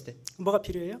байгаа үстэй. 뭐가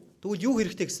필요해요? Тэгвэл юу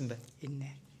хэрэгтэй гэсэн бэ?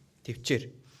 인내. Төвчээр.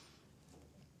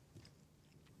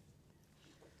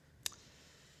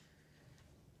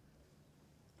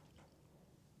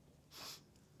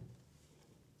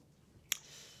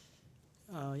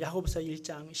 야고보서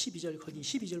 1장 12절 거기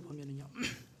 12절 보면은요.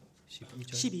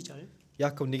 12절.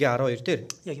 Яаков 1:12 дээр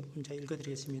여기 문자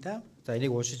읽어드리겠습니다. за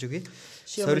энийг уншиж өгье.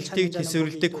 Сорилтыг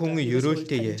тэсвэрлэдэг хүн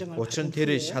ерөөлтэйе. Учир нь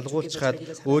тэр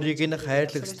шалгуулчаад өөрийг нь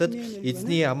хайрлагсдад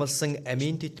эзний амлсан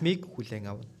амийн титмийг хүлээн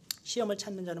авна. 시험을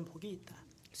찾는 자는 복이 있다.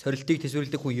 Сорилтыг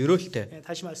тэсвэрлэдэг хүн ерөөлтэй.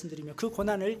 다시 말씀드리면 그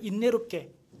고난을 인내롭게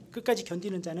끝까지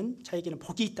견디는 자는 자에게는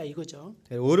복이 있다 이거죠.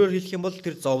 Тэгэхээр өөрөөр хэлэх юм бол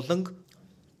тэр зовлонг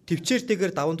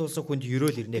төвчээртэйгээр даван туулсан хүнд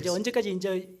ерөөл ирнэ. 이제 언제까지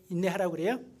이제 인내하라고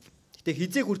그래요? Гэтэ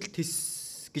хизээ хүртэл тэс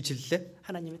гэж хэллээ.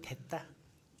 하나님은 됐다.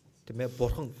 Тийм ээ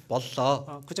бурхан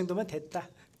боллоо. 그 정도면 됐다.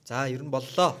 За ер нь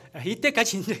боллоо.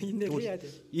 이때까지 인내를 해야 돼.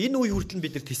 Энэ үе хүртэл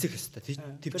бид нар тэсэх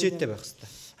хэвээр төвчээтэй байх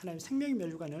хэвээр. 하나님 생명의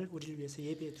멸관을 우리를 위해서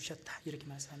예비해 두셨다 이렇게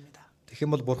말씀합니다. Тэгэх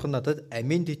юм бол бурхан надад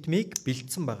амийн титмийг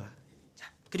бэлдсэн байгаа. 자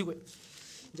그리고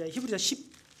이제 히브리서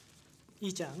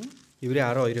 12장 Еврей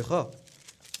 12-ийнхоо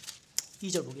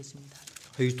 2절 보겠습니다.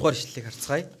 2-р ишлэлийг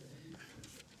харцгаая.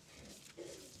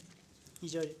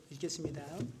 2절 읽겠습니다.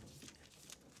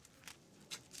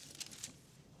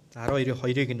 12-ийн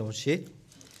 2-ыг нь уншия.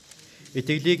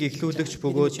 Итгэлийг эхлүүлэгч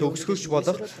бөгөөд төгсгөгч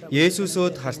болох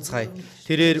Есүсөд харцгаая.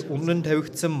 Тэрээр өмнө нь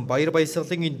тавигдсан баяр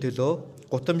баясгалын төлөө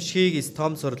гутамшгийг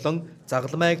стом сорлон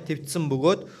загламайг твцсэн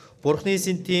бөгөөд Бурхны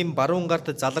сентим баруун гарт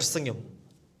заларсан юм.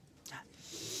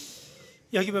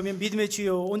 여기 보면 믿음의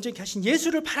주요 온전히 하신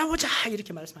예수를 바라보자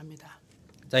이렇게 말씀합니다.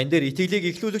 За энэ дээр итгэлийг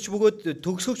эхлүүлэгч бөгөөд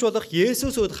төгсгөгч болох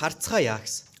Есүсөд харцгаая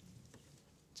гэсэн.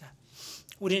 자,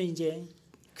 우리는 이제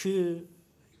그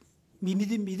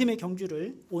믿음의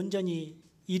경주를 온전히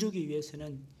이루기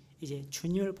위해서는 이제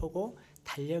주님을 보고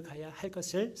달려가야 할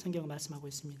것을 성경은 말씀하고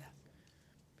있습니다.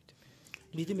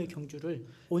 믿음의 경주를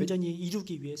온전히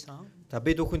이루기 위해서 За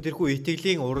бид бүхэн тэрхүү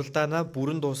итгэлийн уралдаанаа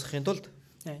бүрэн дуусгахын тулд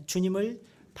주님을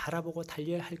바라보고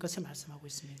달려야 할 것을 말씀하고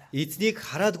있습니다. эзнийг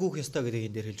хараад гүйх ёстой гэдгийг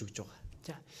энэ дээр хэлж өгч байгаа.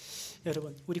 자,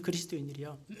 여러분, 우리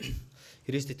그리스도인들이요.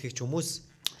 Христ итгэгч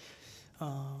хүмүүс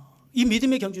이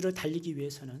믿음의 경주를 달리기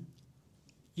위해서는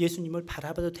예수님을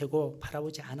바라봐도 되고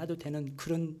바라보지 않아도 되는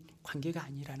그런 관계가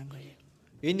아니라는 거예요.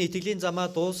 энэ итгэлийн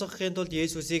замаа дуусгахын тулд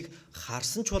Есүсийг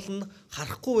харсан ч болно,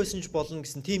 харахгүй байсан ч болно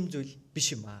гэсэн тийм зүйл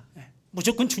биш юм аа.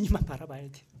 무조건 주님만 바라봐야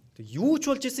돼. Юу ч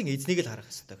болж исэн эзнийг л харах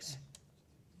хэрэгтэй гэсэн.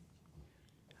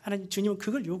 하나님 주님은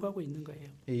그걸 요구하고 있는 거예요.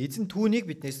 Эзэн түүнийг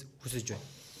биднээс хүсэж байна.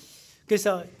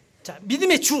 그래서 자,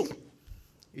 믿음의 주.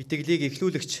 Итгэлийг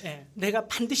эхлүүлэгч. 내가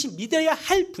반드시 믿어야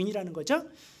할 분이라는 거죠.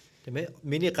 Тийм ээ.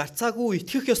 Миний гарцаагүй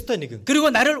итгэх ёстой нэгэн. 그리고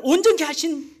나를 온전히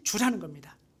하신 주라는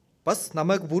겁니다. Бас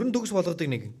намайг бүрэн төгс болгодог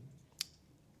нэгэн.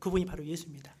 그분이 바로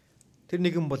예수입니다. Тэр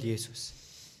нэгэн бол Есүс.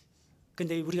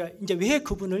 근데 우리가 이제 왜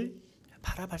그분을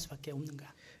바라볼 수밖에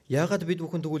없는가? Яагаад бид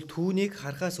бүхэн тэгвэл түүнийг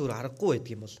харахаас өөр аргагүй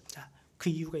байдаг юм бол? 자, 그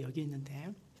이유가 여기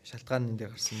있는데. Шалтгаан энэ дээр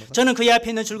гарсан байна. 저는 그의 앞에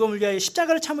있는 즐거움을 위하여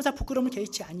십자가를 참으사 부끄러움을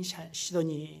개의치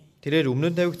아니시더니. Тэрээр өмнө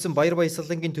нь тавигдсан баяр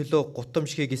баясгалангийн төлөө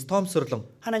гутамшгийг стомсорлон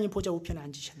하나님 보좌 우편에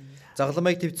앉으셨습니다.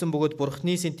 загламыг твцэн бөгөөд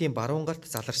бурхны сентийн баруун гарт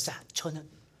заларсан. 자, 저는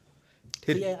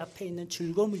그의 앞에 있는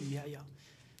즐거움을 위하여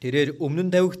тэрээр өмнө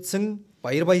нь тавигдсан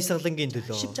баяр баясгалангийн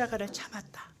төлөө 십자가를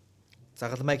참았다.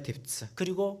 загламыг твцсэн.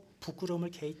 그리고 부끄러움을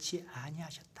개의치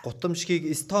아니하셨다. гутамшгийг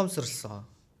стомсорлсон.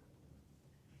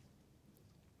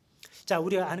 자,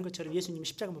 우리가 아는 것처럼 예수님이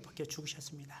십자가 못 박혀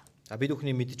죽으셨습니다. За бид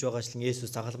бүхний мэдж байгаачлан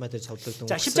Есүс загалмай дээр цовдлогдсон.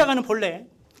 자, 십자가는 본래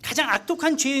가장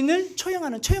악독한 죄인을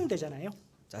처형하는 처형대잖아요.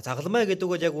 За загалмай гэдэг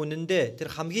бол яг үнэндээ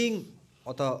тэр хамгийн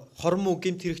одоо хормоо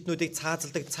гэмт хэрэгтнүүдийг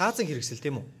цаазалдаг цаазан хэрэгсэл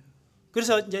тийм үү?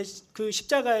 그래서 이제 그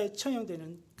십자가의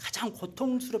처형대는 가장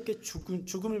고통스럽게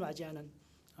죽음을 맞이하는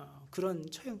그런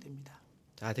처형대입니다.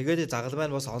 За тэгээд загалмай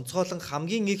нь бас онцгойлон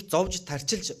хамгийн их зовж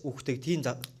тарчилж өгдөг тийм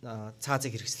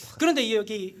цаазыг хэрэгсэл байна. 그런데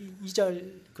여기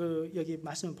 2절 그 여기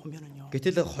말씀을 보면은요.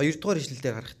 гэтэл 2-р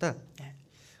ишлэлээр харахтаа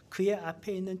그의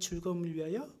앞에 있는 즐거움을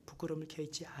위하여 부끄러움을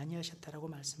개의치 아니하셨다라고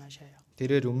말씀하셔요.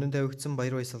 тэрээр өмнө нь тавигдсан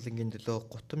баяр баясгалангийн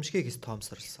төлөө гутамшгийг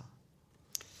стомсорлсон.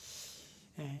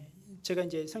 제가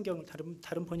이제 성경을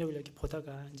다른 번역을 이렇게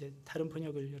보다가 이제 다른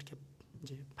번역을 이렇게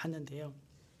이제 봤는데요.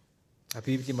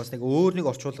 Библийн бас нэг өөр нэг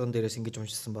орчуулган дээрээс ингэж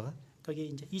уншсан байгаа.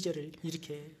 거기 이제 2절을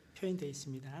이렇게 표현되어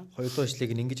있습니다. 2-р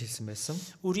ишлэгийг ингэж хэлсэн байсан.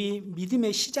 우리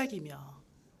믿음의 시작이며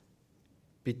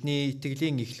бидний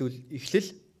итгэлийн эхлэл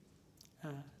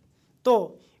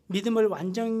또 믿음을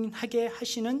완전하게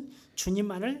하시는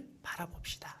주님만을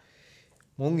바라봅시다.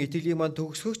 мөн итгэлийг маань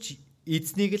төгсгөгч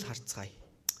эзнийг л харцгаая.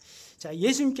 자,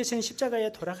 예수님께서는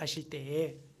십자가에 돌아가실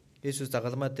때에 Есүс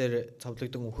загалмай дээр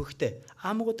цовдлогдсон үхэхдээ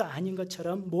아무것도 아닌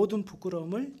것처럼 모든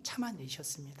부끄러움을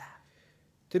참아내셨습니다.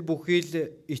 тэр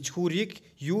бүхэл ичхүүрийг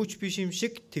юу ч биш юм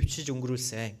шиг твчиж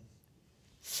өнгөрүүлсэн.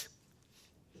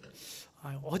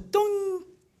 어떤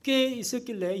게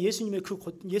있었길래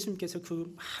예수님께서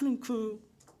그 많은 그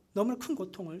너무나 큰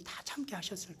고통을 다 참게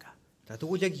하셨을까? За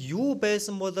тэгвэл яг юу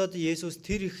байсан болоод Есүс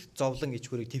тэр их зовлон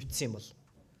ичхүүрийг твцсэн юм бол?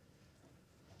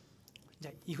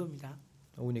 자, 이겁니다.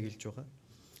 Үүнийг хэлж байгаа.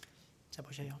 자,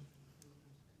 보셔요.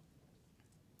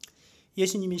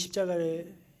 예수님이 십자가에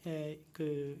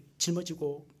그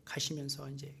짊어지고 가시면서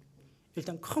이제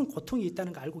일단 큰 고통이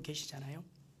있다는 거 알고 계시잖아요.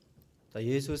 За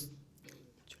Есүс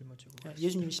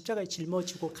예수님이 십자가에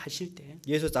짊어지고 가실 때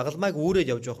Есүс загалмайг үүрээд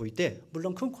явж байх үедээ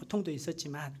물론 큰 고통도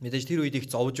있었지만 мэдээж тэр үед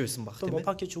их зовж байсан баг 또 тийм 못 ээ.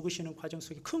 박혀 죽으시는 과정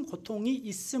속에 큰 고통이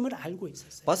있음을 알고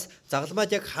있었어요. Бас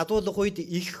загалмайд яг хадуулах үед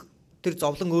их тэр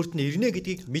зовлон өөрт нь ирнэ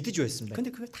гэдгийг мэдэж байсан байна.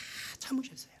 근데 그걸 다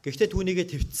참으셨어요. Гэхдээ түүнийгээ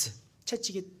твцсэн.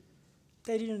 채찍이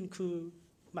때리는 그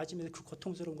맞으면서 그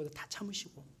고통스러운 것도 다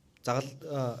참으시고. Загал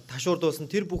ташуурдуулсан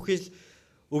тэр бүхэл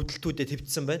өвдөлтүүдэд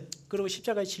твцсэн байна. 그리고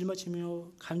십자가에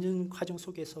짊어지며 가는 과정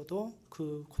속에서도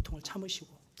그 고통을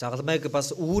참으시고. Загалмайг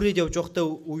бас үүрээд явж байхдаа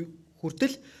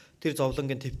хүртэл тэр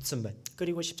зовлонгийн твцсэн байна.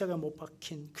 그리고 십자가 못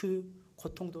박힌 그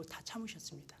고통도 다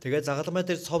참으셨습니다. Тэгээд загалмай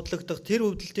дээр цовдлогдох тэр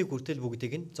өвдөлтийг хүртэл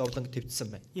бүгдийг нь зовлон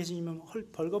твцсэн байна. 예수님은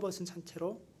벌거벗은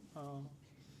상태로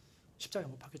십자가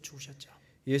못 박혀 죽으셨죠.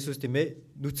 Есүс тийм ээ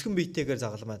нүцгэн биетэйгээр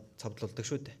загалмай цовдлуулдаг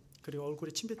шүү дээ. 그리고 얼굴에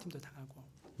침뱉음도 당하고.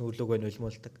 Нүглөгөө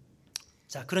нулимуулдаг.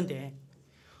 자, 그런데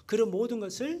그런 모든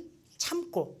것을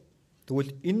참고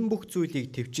Тэгвэл энэ бүх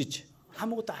зүйлийг твчиж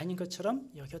아무것도 아닌 것처럼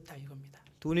여겼다 이겁니다.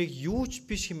 түүнийг юу ч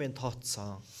биш хэмээн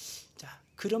тооцсон. 자,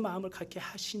 그런 마음을 갖게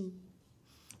하신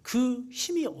그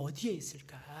힘이 어디에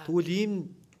있을까? Тэгвэл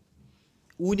ийм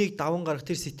үүнийг даван гарах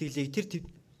тэр сэтгэлийг тэр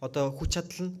одоо хүч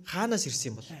чадал нь хаанаас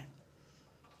ирсэн юм бол?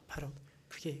 바로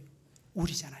그게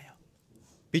우리잖아요.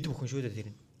 Бид бүхэн шүү дээ тэр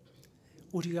нь.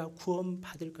 우리가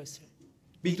구원받을 것을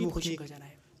бид 미리 보신 бүхнийг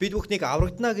거잖아요. бид бүхнийг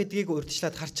аврагдана гэдгийг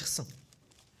урьдчилаад харчихсан.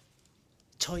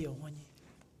 저 영혼이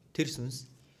Тэр сүнс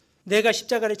내가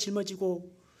십자가를 짊어지고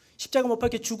십자가 못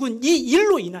박혀 죽은 이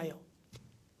일로 인하여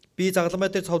би загламай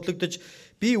дээр цовдлогдож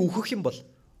би үхэх юм бол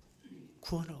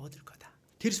구원을 얻을 거다.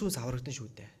 тэр сүнс аврагдана шүү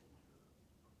дээ.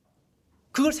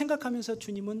 그걸 생각하면서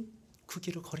주님은 그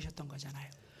길을 걸으셨던 거잖아요.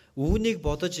 Үүнийг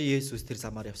бодож Есүс тэр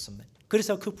замаар явсан байна.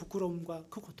 그래서 그 부끄러움과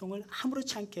그 고통을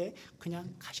아무렇지 않게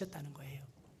그냥 가셨다는 거예요.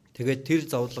 Тэгээд тэр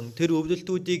зовлон, тэр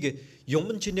өвдөлтүүдийг юм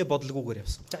чинээ бодлогоогоор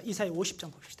явсан. 자, 이사야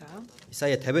 50장 봅시다.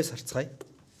 Исая 50-аас харцгаая.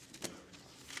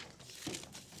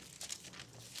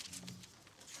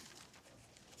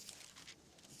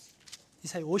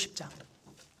 이사야 50장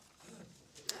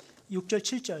 6절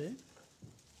 7절.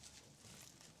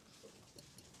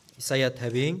 Исая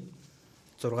 50-ийн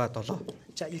 6 7.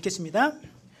 자, 읽겠습니다.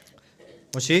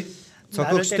 Мөши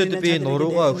цогцогчдод би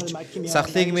нуруугаа өгч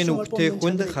сахлыг минь үгтэй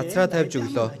хүнд хацраа тавьж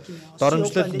өглөө.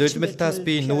 Доромжлол нулималтаас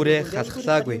би нүрээ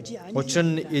халахлаагүй. Учир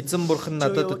нь эзэн бурхан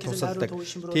надад тусалдаг.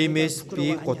 Тиймээс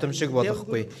би гутамшиг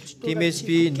болохгүй. Тиймээс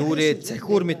би нүрээ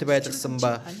захиур мэт байлгасан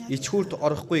ба ичхүрт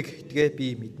орохгүй гэдгээ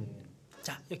би мэднэ.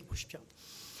 자, 여기 보십시오.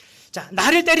 자,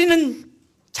 나를 때리는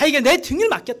자에게 내 등을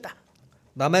맡겼다.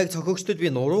 Намайг цогцогчдод би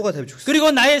нуруугаа тавьж өгсөн.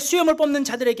 그리고 나의 수염을 뽑는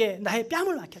자들에게 나의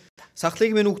뺨을 맡겼다.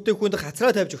 Сахлыг минь үгтэй хүнд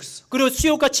хацраа тавьж өгсөн. 그리고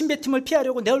수욕과 침뱉음을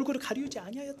피하려고 내 얼굴을 가리우지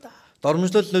아니하였다.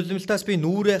 Доромжлол нулималтаас би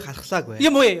нүрээ халахлаагүй. 이게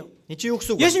뭐예요? Энд чи юу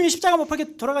гэсэн үг вэ? 예수님이 십자가 못 박혀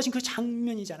돌아가신 그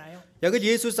장면이잖아요. Яг л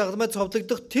Есүс загламай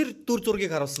цовдлогдох тэр дүр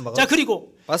зургийг харуулсан 자, байгаа.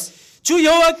 그리고 Бас 주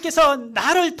여호와께서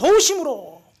나를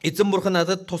도우심으로 эзэн бурхан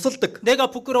надад тусалдаг.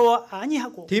 내가 부끄러워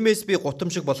아니하고 Тиймээс би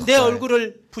гутамшиг болох. 내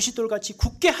얼굴을 부싯돌같이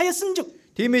굳게 하였은즉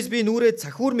Тиймээс би нүрээ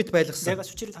захиур мэт байлгасан. 내가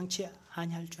수치를 당치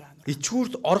아니할 줄 아노라.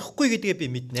 Ичхүрт орохгүй гэдгээ би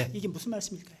мэднэ. 이게 무슨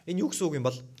말씀일까요? Энэ юу гэсэн үг юм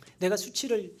бол? 내가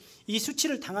이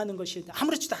수치를 당하는 것이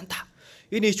아무렇지도 않다.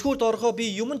 Энэ ичхүрт орохоо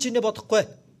би юм чинээ бодохгүй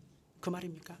그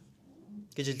말입니까?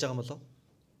 гэж хэлж байгаа юм болов?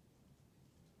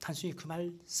 단순히 그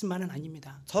말씀만은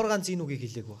아닙니다. Цор ганц энэ үгийг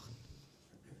хэлээг байна.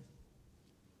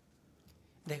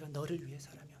 내가 너를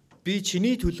위해서라면, Би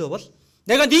чиний төлөө бол,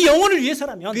 내가 네 영혼을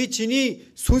위해서라면, би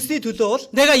чиний сүнсний төлөө бол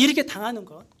내가 이렇게 당하는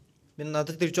것 минь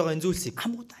надад ирж байгаа энэ зүйлсийг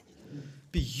아무것도 아니다.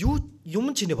 би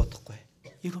юм чинээ бодохгүй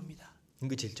이겁니다.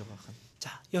 ингэж хэлж байгаа байна.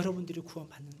 자, 여러분들이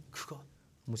구원받는 그것,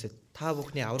 Хүмүүсээ та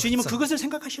бүхний 주님은 аврагдсан. 그것을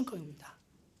생각하신 겁니다.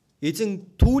 Эзэн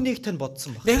түүнийг тань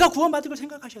бодсон баг. 내가 구원받을 걸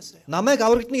생각하셨어요. Намайг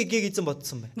аврагдана гэдгийг эзэн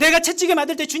бодсон байна. 내가 채찍에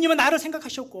맞을 때 주님은 나를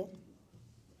생각하셨고,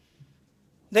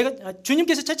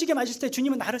 주님께서 채찍에 맞을 때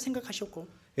주님은 나를 생각하셨고,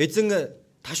 Эзэн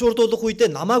ташуурдуулах үедээ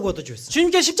намайг бодож байсан.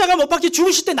 주님께서 십자가 못 박혀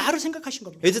죽으실 때 나를 생각하신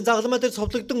겁니다. Эзэн загламай дээр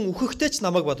цовдлогдсон үхэхдээ ч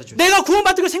намайг бодож байсан. 내가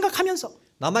구원받을 걸 생각하면서,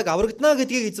 Намайг аврагдана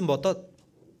гэдгийг эзэн бодоод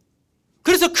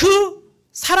그래서 그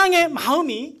사랑의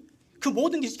마음이 그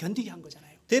모든 것을 견디게 한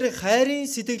거잖아요. тэр хайрын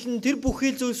сэтгэл нь тэр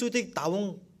бүхий зүйлсүүдийг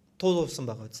даван туулсан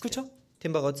байгаа үст. 그렇죠?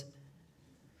 Тийм байгаа үст.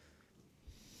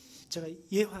 제가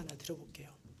예화 하나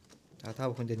들어볼게요. За та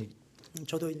бүхэндээ нэг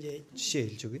저도 이제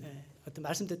жишээ хэлж өгье. 어떤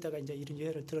말씀 듣다가 이제 이런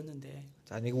예화를 들었는데,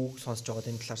 За нэг үг сонсож байгаа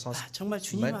энэ талаар сонс. 정말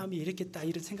주님 마음이 이랬겠다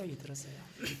이런 생각이 들었어요.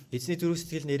 Эзний төрөө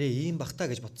сэтгэл нэрээ ийм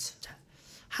багтаа гэж бодсон. 자,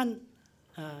 한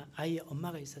아이의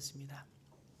엄마가 있었습니다.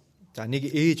 За нэг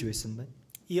ээж байсан байна.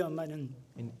 이 엄마는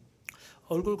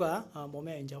얼굴과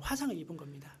몸에 이제 화상을 입은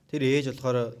겁니다. Тэр ээж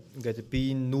болохоор ингээд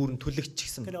биеийн нүүр нь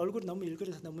түлэгчихсэн. 그래 얼굴이 너무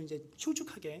일그러서 너무 이제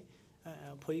흉측하게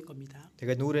보일 겁니다.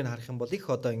 Тэгээд нүрийг харах юм бол их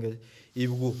одоо ингээд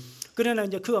эвгүй. 그러나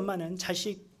이제 그 엄마는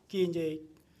자식이 이제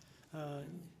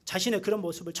자신의 그런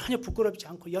모습을 전혀 부끄럽지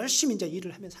않고 열심히 이제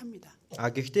일을 하면서 삽니다.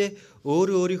 Гэхдээ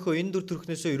өөрийнхөө энэ дүр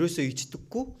төрхнөөсөө ерөөсөө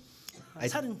ичдэггүй.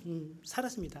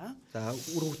 살았습니다. За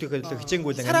үр хүүхдийнхээ төлөө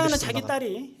хичээнгүйл 사랑하는 амьдсан 자기 байна.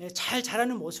 딸이 잘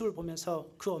자라는 모습을 보면서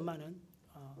그 엄마는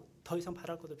더 이상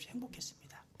바랄 것 없이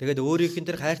행복했습니다. Тэгээд өөрийнх нь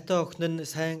тэр хайртай охин нь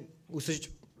сайн өсөж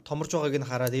томорч байгааг нь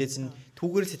хараад ээж нь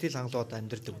түүгээр сэтгэл хангалуун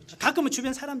амьдрдаг. 가끔은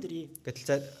주변 사람들이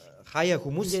Гэтэл хаяа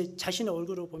хүмүүс 이제 자신의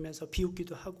얼굴을 보면서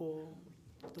비웃기도 하고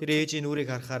тэр ээжийн нүрийг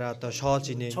харахаараа одоо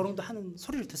шоолж инээ. 저롱도 하는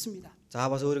소리를 듣습니다. За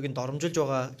бас өөрийг нь доромжилж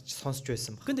байгаа сонсч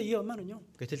байсан баг. 근데 이 엄마는요,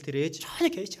 Гэтэл тэр ээж 전혀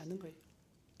개의치 않는 거예요.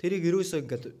 тэрийг ерөөсөө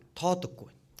ингээд тоодоггүй.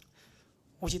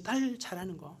 오직 딸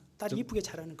잘하는 거, 딸이 이쁘게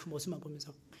자라는 그 모습만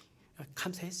보면서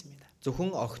감사했습니다.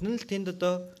 Зөвхөн охин нь л тэнд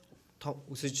одоо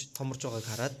өсөж томорч байгааг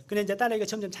хараад 근데 이제 딸아이가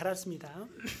점점 자랐습니다.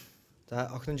 за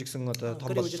охин нь жигсэн одоо том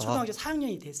그리고 이제 боллоо. 초등학교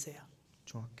 4학년이 됐어요.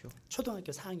 중학교.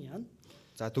 초등학교 4학년.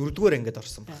 За 4-р ангид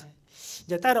орсон баг.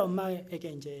 이제 딸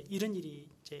엄마에게 이제 이런 일이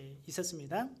이제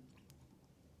있었습니다.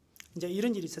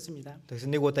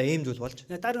 Тэгсэн нэг удаа ийм зүйл болж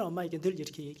딸은 엄마에게 늘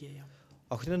이렇게 얘기해요.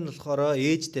 охин нь болохоор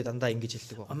ээжтэй дандаа ингэж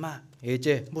хэлдэг баг. 엄마,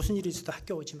 ээжээ 무슨 일이 있어도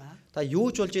학교 오지 마. та юу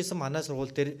ч болж исэн манай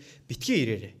сургууль дээр битгий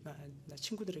ирээрэй. 나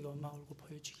친구들에게 엄마 얼굴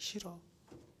보여주기 싫어.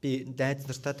 Би найз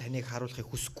нартаа таныг харуулахыг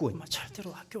хүсэхгүй байна. 엄마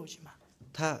절대로 학교 오지 마.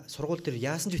 Та сургууль дээр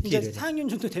яасан ч битгий 이제 ирээрэй. 4학년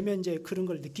정도 되면 이제 그런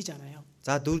걸 느끼잖아요.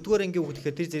 За 4-р ангийн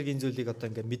хүүхэд тэгэхээр тэр зэргийн зүйлийг одоо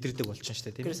ингээд мэдэрдэг болчихно шүү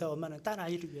дээ, тийм ээ. 그래서 엄마는 딸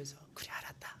아이를 위해서 그래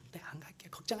알았다. 내가 안 갈게.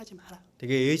 걱정하지 마라.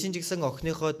 Тэгээ ээж нь ч гэсэн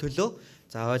охиныхоо төлөө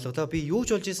за ойлголоо би юу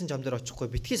ч болж исэн зам дээр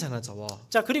очихгүй битгий санаа зовоо.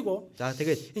 자 그리고 За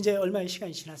тэгээд 이제 얼마의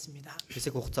시간이 지났습니다.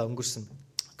 хэсэг хугацаа өнгөрсөн.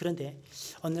 그런데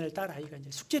어느 날 딸 아이가 이제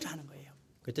숙제를 하는 거예요.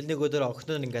 Гэтэл нэг өдөр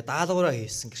охин нь ингээд даалгавраа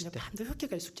хийсэн 그냥 гэртээ.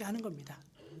 밤늦게까지 숙제하는 겁니다.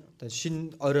 Одоо шин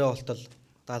орой болтол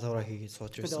даалгавраа хийгээд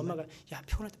сууж 근데 байсан. 엄마가 야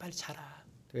피곤할 때 빨리 자라.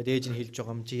 Тэгээд ээж нь хэлж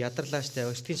байгаа юм чи ядарлааштай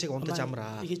өсгөн шиг унтаж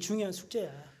амраа. 이게 중요한 숙제야.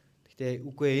 Гэтэ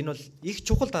үгүй энэ бол их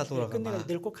чухал даалгавар 끝내가 байгаа.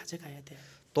 내일 꼭 가져가야 돼.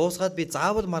 Дуусгаад би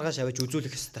заавал маргааш авиж үзүүлэх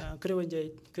ёстой. 그리고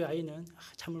이제 그 아이는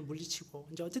잠을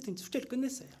물리치고 이제 어쨌든 숙제를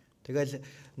끝냈어요. Тэгэл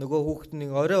нөгөө хүүхэд нь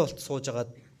орой болт сууж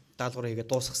агаад даалгавар хийгээд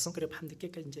дуусгасан. 그래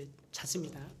밤늦게까지 이제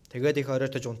잤습니다. Тэгээд их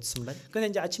оройтож унтсан байна. 근데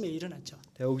이제 아침에 일어났죠.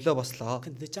 Тэгээ өглөө бослоо.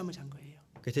 근데 늦잠을 잔 거예요.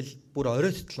 Гэтэл бүр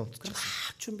оройтол 그럼 унтчихсан.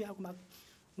 막 준비하고 막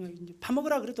이제 밥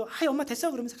먹으라 그래도 아 엄마 됐어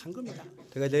그러면서 간 겁니다.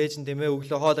 Тэгэл ээж нь тэмээ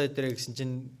өглөө хоол идэрэй гэсэн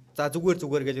чинь за зүгээр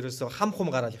гэж ерөөсөө хам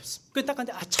хум гараад явсан. 그 딱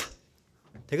갔는데 아차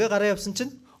Тэгээ гараа явсан чинь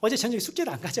어제 저녁에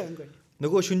숙제를 안 가져간 거예요.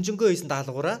 нөгөө шүнжэнгөө хийсэн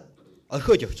даалгавраа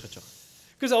орхиод явчихж байгаа.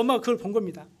 그래서 엄마가 그걸 본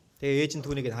겁니다. Тэгээ ээж нь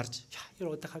түүнийг нь харж 야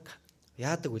이걸 어떡할까?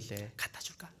 яадаг вүлээ? 갖다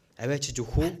줄까? Аваачиж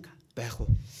өгөх үү? Байх уу?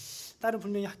 딸은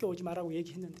분명히 학교 오지 말라고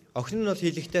얘기했는데요. Охин нь бол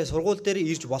хэлэхдээ сургууль дээр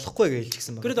ирж болохгүй гэж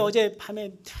хэлчихсэн байна. 그래도 어제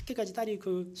밤에 학교까지 딸이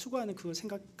그 수고하는 그거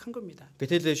생각한 겁니다.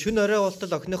 Гэтэл шүн орой болтол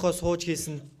охиныхоо сууж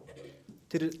хийсэн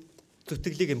тэр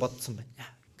зүтгэлийг нь бодсон байна. 야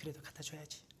그래도 갖다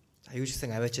줘야지. За юу ч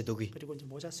гэсэн аваачаад өгье. 그리고 이제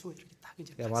모자 쓰고 이렇게 딱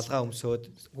이제 Тэгээ малгай өмсөөд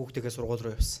хүүхдтэйгээ сургууль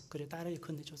руу явсан. 그래 딸에게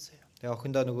건네줬어요. Тэгээ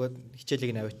охиндоо нөгөө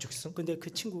хичээлийг нь аваач өгсөн. 근데 그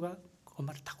친구가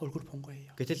엄마를 딱 얼굴 본 거예요.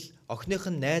 Гэтэл охиных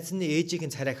нь найз нь ээжийг нь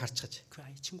царайг харцгаж 그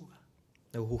아이 친구가.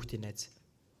 нөгөө хүүхдийн найз.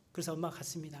 그래서 엄마가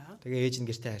갔습니다. Тэгээ ээж нь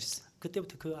гэртээ харсан.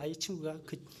 그때부터 그 아이 친구가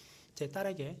그 제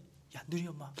딸에게 야 너희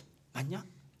엄마 맞냐?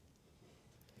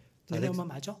 너희 엄마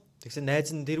맞아? Тэгсэн найз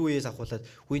нь тэр үеэс ахуулаад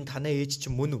 "Үин танаа ээж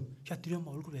чинь мөн үү? 야 너희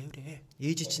엄마 얼굴 왜 그래?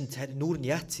 Ээж чинь нүүр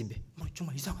нь яатсан юм бэ? 뭐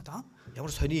정말 이상하다.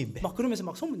 Ямар сони юм бэ?" 막 그러면서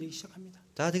막 소문 내기 시작합니다.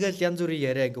 За тэгэл янз бүрийн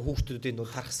яриа ингээ хүүхдүүдийн 눈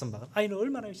тархсан байгаа. 아이는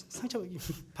얼마나 상처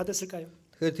받았을까요?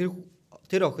 Тэгэхээр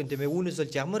тэр охин тийм ээ үүнээс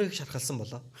болж ямар их шархалсан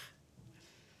болоо.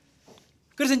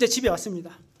 그래서 이제 집에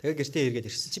왔습니다. Тэгээ гэртээ эргээд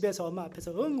ирсэн. 집에서 엄마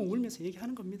앞에서 엉엉 울면서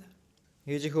얘기하는 겁니다.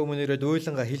 Ээжийнхээ өмнө ирээд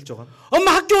уйлангаа хэлж байгаа.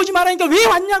 엄마 학교 오지 말라니까 왜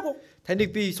왔냐고. Таныг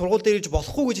би сургууль дээр ирж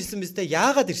болохгүй гэж хэлсэн биз дээ.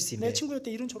 Яагаад ирсэн юм 내 бэ?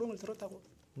 친구한테 이런 조롱을 들었다고.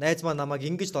 Найз маань намайг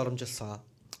ингэж доромжилсан.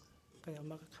 그래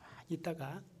엄마가 가만히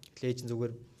있다가 Ээж нь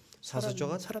зүгээр сонсож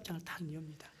байгаа. 서랍장을 탁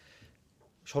여옵니다.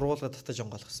 Шургуулга татаж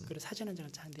онгойлгосон. 그래 사진 한 장을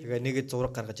짠데. Тэгээ нэг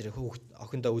зураг гаргаж ирээ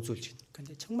охиндоо үзүүлж байна.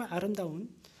 근데 정말 아름다운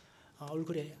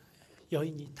얼굴에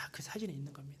여인이 다 그 사진에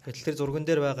있는 겁니다. Гэтэл тэр зурган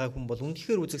дээр байгаа хүн бол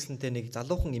үнэхээр үзэгсэлнтэй нэг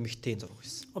залуухан эмэгтэйн зураг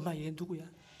байсан. 엄마 얘 누구야?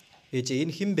 Ээж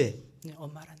энэ хэн бэ? 네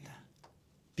엄마란다.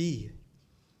 Би.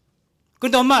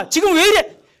 근데 엄마 지금 왜 이래?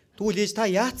 Тэгвэл ээж та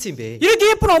яатсан юм бэ?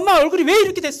 이렇게 예쁜 엄마 얼굴이 왜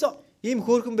이렇게 됐어? Ийм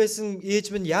хөөрхөн байсан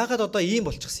ээж минь яагаад одоо ийм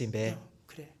болчихсон юм бэ?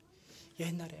 그래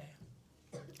옛날에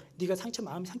네가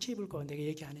마음 상처 입을 거 내가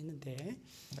얘기 안 했는데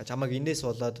Чамайг инээс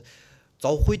болоод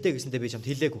зовх үедээ гэсэндээ би чамд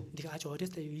хэлээгүй. 네가 아주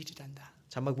어렸을 때 일이란다.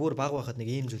 Чамайг бүр баг байхад нэг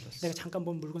ийм зүйл болсон. 내가 잠깐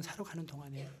본 물건 사러 가는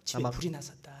동안에 집에 아마- 불이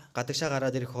났었다. Гадагшаа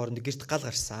гараад ирэх хооронд гэрт гал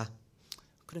гарсан.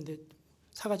 그런데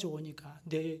사가지고 오니까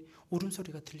내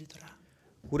울음소리가 들리더라.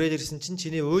 Хүрээд ирсэн чинь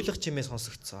чиний уйлах чимээ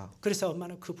сонсогдсон. 그래서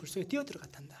엄마는 그 불 속에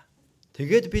뛰어들어갔단다.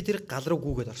 Тэгээд би тэр гал руу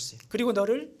гүйгээд орсон юм. 그리고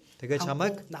너를 Тэгээд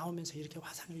чамайг 안고 나오면서 이렇게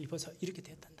화상을 입어서 이렇게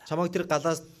됐단다. чамайг тэр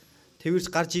галаас тэрс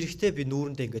гарч ирэхдээ би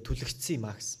нүүрэндээ ингээд түлэгдсэн юм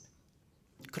аа гэсэн.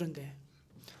 그런데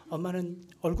엄마는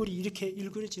얼굴이 이렇게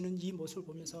일그러지는 이 모습을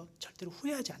보면서 절대로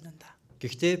후회하지 않는다.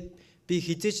 Гэхдээ би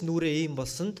хизээч нүрээ ийм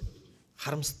болсонд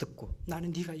харамсдаггүй.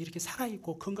 나는 네가 이렇게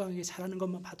살아있고 건강하게 자라는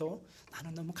것만 봐도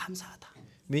나는 너무 감사하다.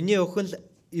 Миний охин л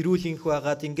эрүүл инх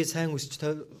байгаад ингээд сайн өсч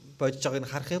бодож байгааг нь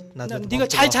харахад надад 네가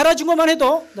잘 자라준 것만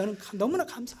해도 나는 너무나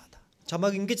감사하다.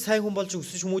 чамайг ингэж сайн хүн болж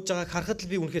өсөж хүмүүж байгааг харахад л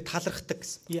би үнэхээр талархдаг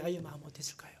гэсэн. 이 아이의 마음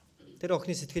어땠을까요? Тэр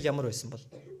охины сэтгэл ямар байсан бол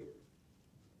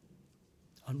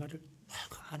엄마를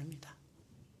아닙니다.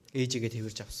 ээжигээ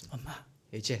тэрж авсан. 엄마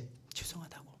Ээжээ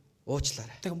죄송하다고.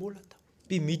 уучлаарай. 내가 몰랐다고.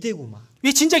 Би мэдээгүй маа.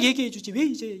 왜 진작 얘기해 주지? 왜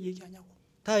이제 얘기하냐고.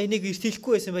 Та энийг эрт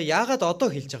хэлэхгүй байсан бай. Яагаад одоо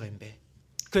хэлж байгаа юм бэ?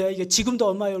 그 아이가 지금도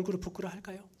엄마의 얼굴을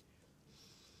부끄러워할까요?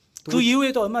 그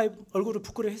이후에도 엄마의 얼굴을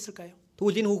부끄러워했을까요?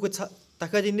 Тэгвэл энэ хүүхэд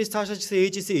дахиад энэс цаашаа ч гэсэн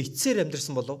ээжээсээ эцсээр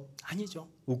амьдрсан болов? 아니죠.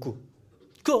 Үгүй.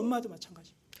 그 엄마도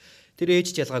마찬가지. Тэр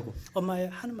ээж ч ялгаагүй. 엄마의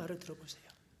하는 말을 들어보세요.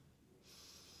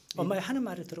 엄마의 하는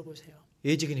말을 들어보세요.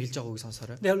 Ээжийг нь хэлж байгааг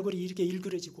сонсоорой. 내 얼굴이 이렇게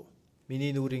일그러지고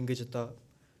Миний нүур ингэж одоо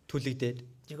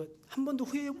түлэгдээд 이거 한 번도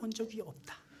후회해 본 적이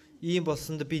없다. ийм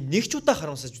болсонд би нэг ч удаа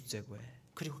харамсаж үзээгүй.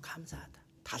 그리고 감사하다.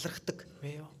 Талархдаг.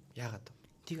 왜요? Яагаад?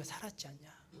 네가 살았지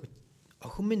않냐?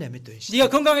 Охин минь амьд байна шүү. 네가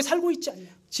건강하게 살고 있지 않냐?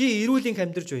 Чи эрүүл энх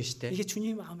амьдарч байна шүү дээ. 이게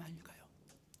주님의 마음 아닐까요?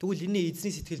 Тэгвэл энэ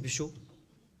эзний сэтгэл биш үү?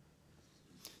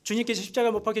 주님께서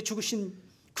십자가 못 박혀 죽으신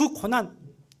그 고난,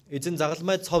 Эзэн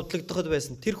загалмайд цовдлогдоход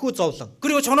байсан тэрхүү зовлон,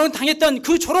 그리고 저는 당했던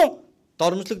그 조롱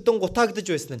дормжлогдсон гутаагдж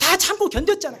байсан нь 다 참고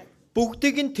견뎠잖아요.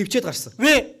 бүгдийг нь төвчээд гарсан.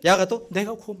 왜? Яагаад вэ?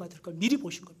 내가 구원받을 걸 미리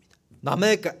보신 겁니다.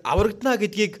 Намайг аврагдана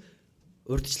гэдгийг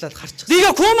урдчлаад харчихсан.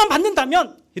 네가 구원만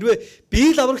받는다면 Хэрвээ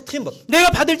би л аврагдах юм бол,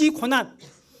 내가 받을 이 고난,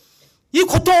 이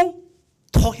고통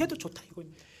더 해도 좋다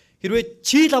이거입니다. хэрвээ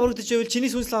чи л аврагдаж байвал, чиний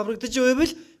сүнслэл аврагдаж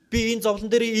байвал би энэ зовлон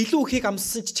дээр илүү ихийг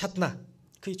амссан ч чадна.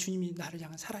 그게 주님이 나를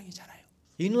향한 사랑이잖아요.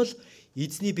 Энэ бол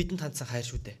эзний бидэнд хандсан хайр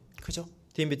шүү дээ. 그죠?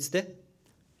 Тийм биз дээ?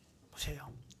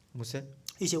 보세요. Хүмүүсээ.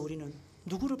 이제 우리는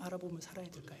누구를 바라보며 살아야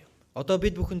될까요? Одоо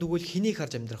бид бүхэн тэгвэл хэнийг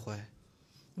харж амьдрах вэ?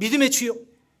 믿음의 주요.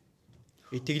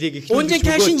 Итгэлийг 온전케 эхлүүлэгч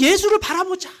하신 예수를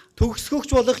바라보자.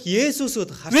 Төгсгөгч болох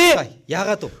Есүсөд харцгаая.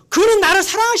 Яагаад вэ? 그는 나를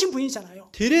사랑하신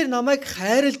분이잖아요. Тэрээр намайг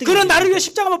хайрладаг. 그는 나를 위해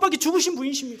십자가 못 박혀 죽으신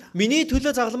분이십니다. Миний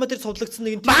төлөө загалмай дээр цовдлогдсон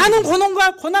нэг 많은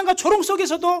고난과 조롱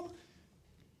속에서도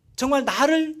정말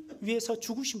나를 위해서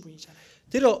죽으신 분이잖아요.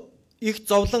 Тэр их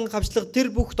зовлон гавчлага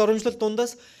тэр бүх доромжлол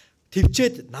дундаас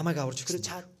төвчээд намайг аварч 그리고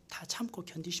өгсөн. 다 참고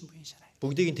견디신 분이잖아요.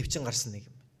 Бүгдийг нь төвчин гарсан нэг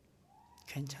юм.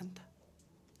 괜찮다.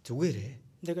 Зүгээрээ.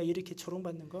 내가 이렇게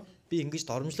조롱받는 거 Би ингэж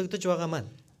доромжлогдож байгаа маань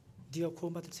네가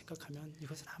구원받을 생각하면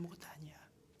이것은 아무것도 아니야.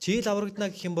 чи л аврагдана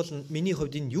гэх юм бол миний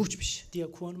хувьд энэ юу ч биш. 네가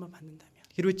구원만 받는다면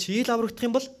Хэрвээ чи л аврагдах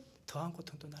юм бол 더한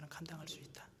고통도 나는 감당할 수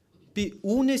있다. би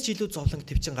үүнээс ч илүү зовлон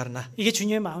төвчин гарна. 이게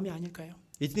주님의 마음이 아닐까요?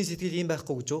 Эзний сэтгэл ийм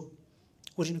байхгүй гэж үү?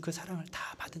 우리는 그 사랑을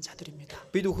다 받은 자들입니다.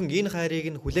 Бид бүхэн энэ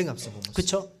хайрыг нь хүлээн авсан хүмүүс.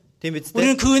 그렇죠? Тийм биз дээ?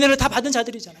 우리는 그 은혜를 다 받은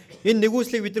자들이잖아요. Энэ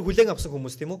нэгүслийг бид нар хүлээн авсан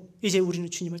хүмүүс тийм үү? 이제 우리는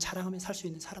주님을 자랑하며 살 수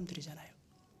있는 사람들이잖아요.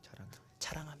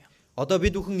 자랑하며. Одоо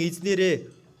бид бүхэн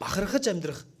эзнэрээ бахархаж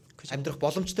амьдрах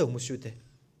боломжтой хүмүүс шүү дээ.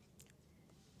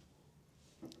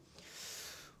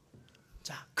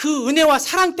 자, 그 은혜와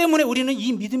사랑 때문에 우리는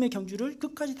이 믿음의 경주를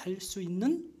끝까지 달릴 수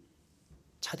있는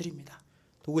자들입니다.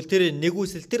 Тэгвэл тэр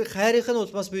нэгүсэл тэр хайрынхын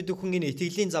улмаас бид бүхэн энэ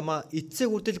итгэлийн замаа эцэг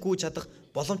хүртэл гүйж чадах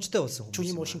боломжтой болсон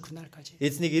주님 хүмүүс. 오신 그날까지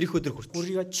Эзнийг ирэх өдөр хүртэл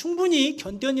우리가 충분히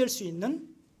견뎌낼 수 있는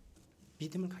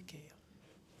믿음을 갖게 해요.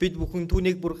 бид бүхэн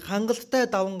түүнийг бүр хангалттай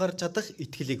даван гарч чадах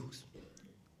итгэлийг өгсөн.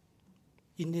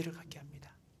 인내를 갖게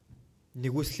합니다.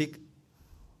 Нэгүслийг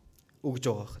өгж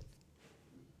байгаа хэрэг.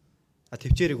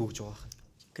 Төвчээрийг өгж байгаа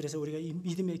хэрэг. 그래서 우리가 이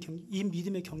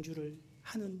믿음의 경주를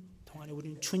하는 동안에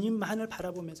우리는 주님만을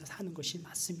바라보면서 사는 것이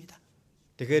맞습니다.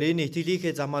 Тэгэхээр энэ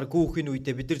итгэлийнхээ замаар гүйхийн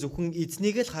үедээ бид нар зөвхөн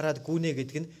эзнийг л хараад гүнэ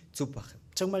гэдэг нь зөв баг.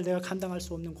 정말 내가 감당할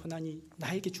수 없는 고난이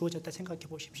나에게 주어졌다 생각해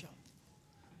보십시오.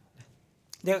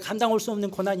 내가 감당할 수 없는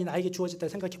고난이 나에게 주어졌다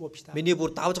생각해 봅시다. Миний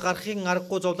бүр давж гарахын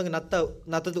аргагүй зовлон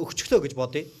надад өгчлөө гэж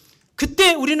бодъё.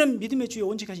 그때 우리는 믿음의 주여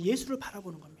온전까지 예수를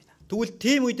바라보는 겁니다. Тэгвэл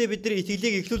тийм үедээ бид нар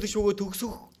итгэлийг эхлүүлэгч бөгөөд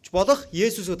төгсгөгч болох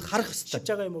Есүсөд харах ёстой.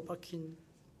 십자가에 못 박힌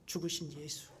죽으신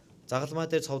예수. Загалмай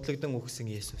дээр цовдлогдсон өгсөн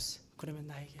Есүс. 그러면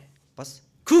나에게 Бас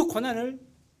그 고난을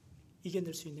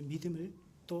이겨낼 수 있는 믿음을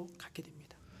또 갖게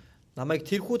됩니다. намайг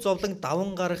тэрхүү зовлон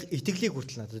даван гарах итгэлийг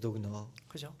хүртэл надад өгнө.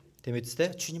 그죠? Тийм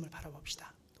үстэй? 주님을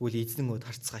바라봅시다. Тэгвэл эзэн өд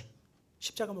харцгаая.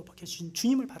 십자가 못 박혀 주신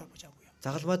주님을 바라보자고요.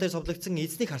 Загалмай дээр цовдлогдсон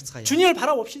эзнийг харцгаая. 주님을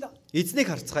바라봅시다. Эзнийг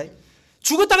харцгаая.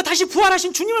 죽었다가 다시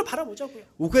부활하신 주님을 바라보자고요.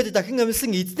 Үхээд дахин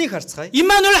амьсан эзнийг харцгаая.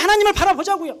 임마누엘 하나님을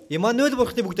바라보자고요. Имануэль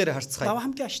бурхны бүгдээрээ харцгаая. 나와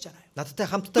함께 하시잖아요. Надтай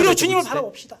хамтдаа 그리고 주님을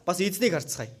바라봅시다. бас эзнийг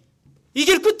харцгаая. 이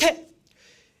길 끝에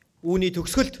Үүний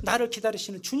төгсгөлд 나를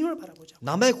기다리시는 주님을 바라보자.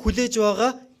 намайг хүлээж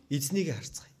байгаа эзнийг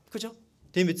харцгаая. 그죠?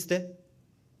 Тийм үстэй?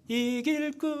 이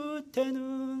길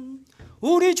끝에는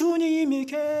우리 주님이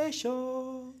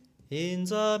계셔. Энэ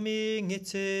замын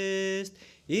эцэст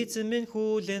эзэн минь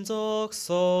хүлээн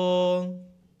зогсон.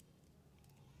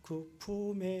 그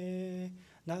품에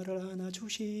나를 안아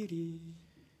주시리.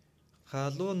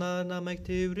 Халууна намайг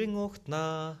тэврэн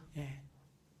ухтнаа. 예,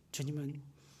 주님은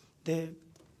내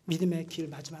믿음의 길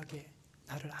마지막에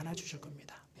나를 안아 주실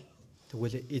겁니다.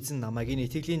 Тэгвэл эзэн намайг энэ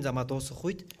итгэлийн замаа дуусгах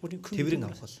үед 우리는 тэврэн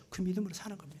авах бол 그 믿음으로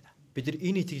사는 겁니다. бид нар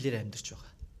энэ итгэлээр амьдарч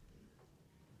байгаа.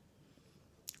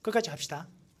 끝까지 합시다.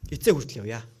 Эцэг хүртэл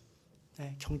явъя.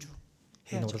 네, 경주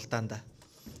Энэ 해야죠. уралдаанда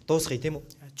дуусгая тийм үү?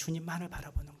 주님만을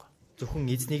바라보는 거. Зөвхөн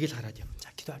эзнийг л хараад явна.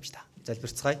 자, 기도합시다.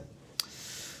 Залбирцгаая.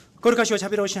 거룩하시고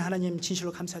자비로우신 하나님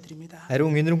진실로 감사드립니다.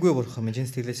 Ариун энэргүй бурхан минь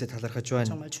сэтгэлээсээ талархаж байна.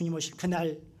 정말 주님 오실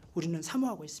그날 우리는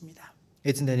사모하고 있습니다.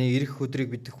 Эзэн таны ирэх өдрийг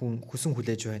бид хүсэн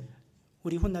хүлээж байна.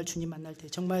 우리 훗날 주님 만날 때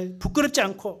정말 부끄럽지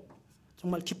않고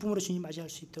정말 기쁨으로 주님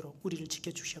맞이할 수 있도록 우리를 지켜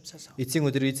주시옵소서. Эцсийн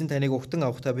өдөр эзэн таныг угтан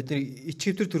авахдаа бид нар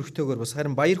ичгэвтер төрөхтэйгээр бас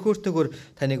харин баяр хөөртэйгээр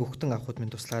таныг угтан авахуд минь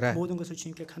туслаарай. 모든 것을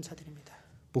주님께 감사드립니다.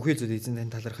 Бүхий зүйл эзэн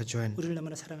тань талархаж байна. 우리를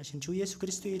너무나 사랑하신 주 예수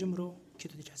그리스도의 이름으로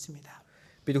기도드렸습니다.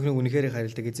 Бид өхнийг үнэхээр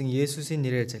хайрладаг эзэн Есүсийн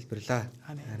нэрээр залбирлаа.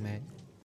 아멘. Амен.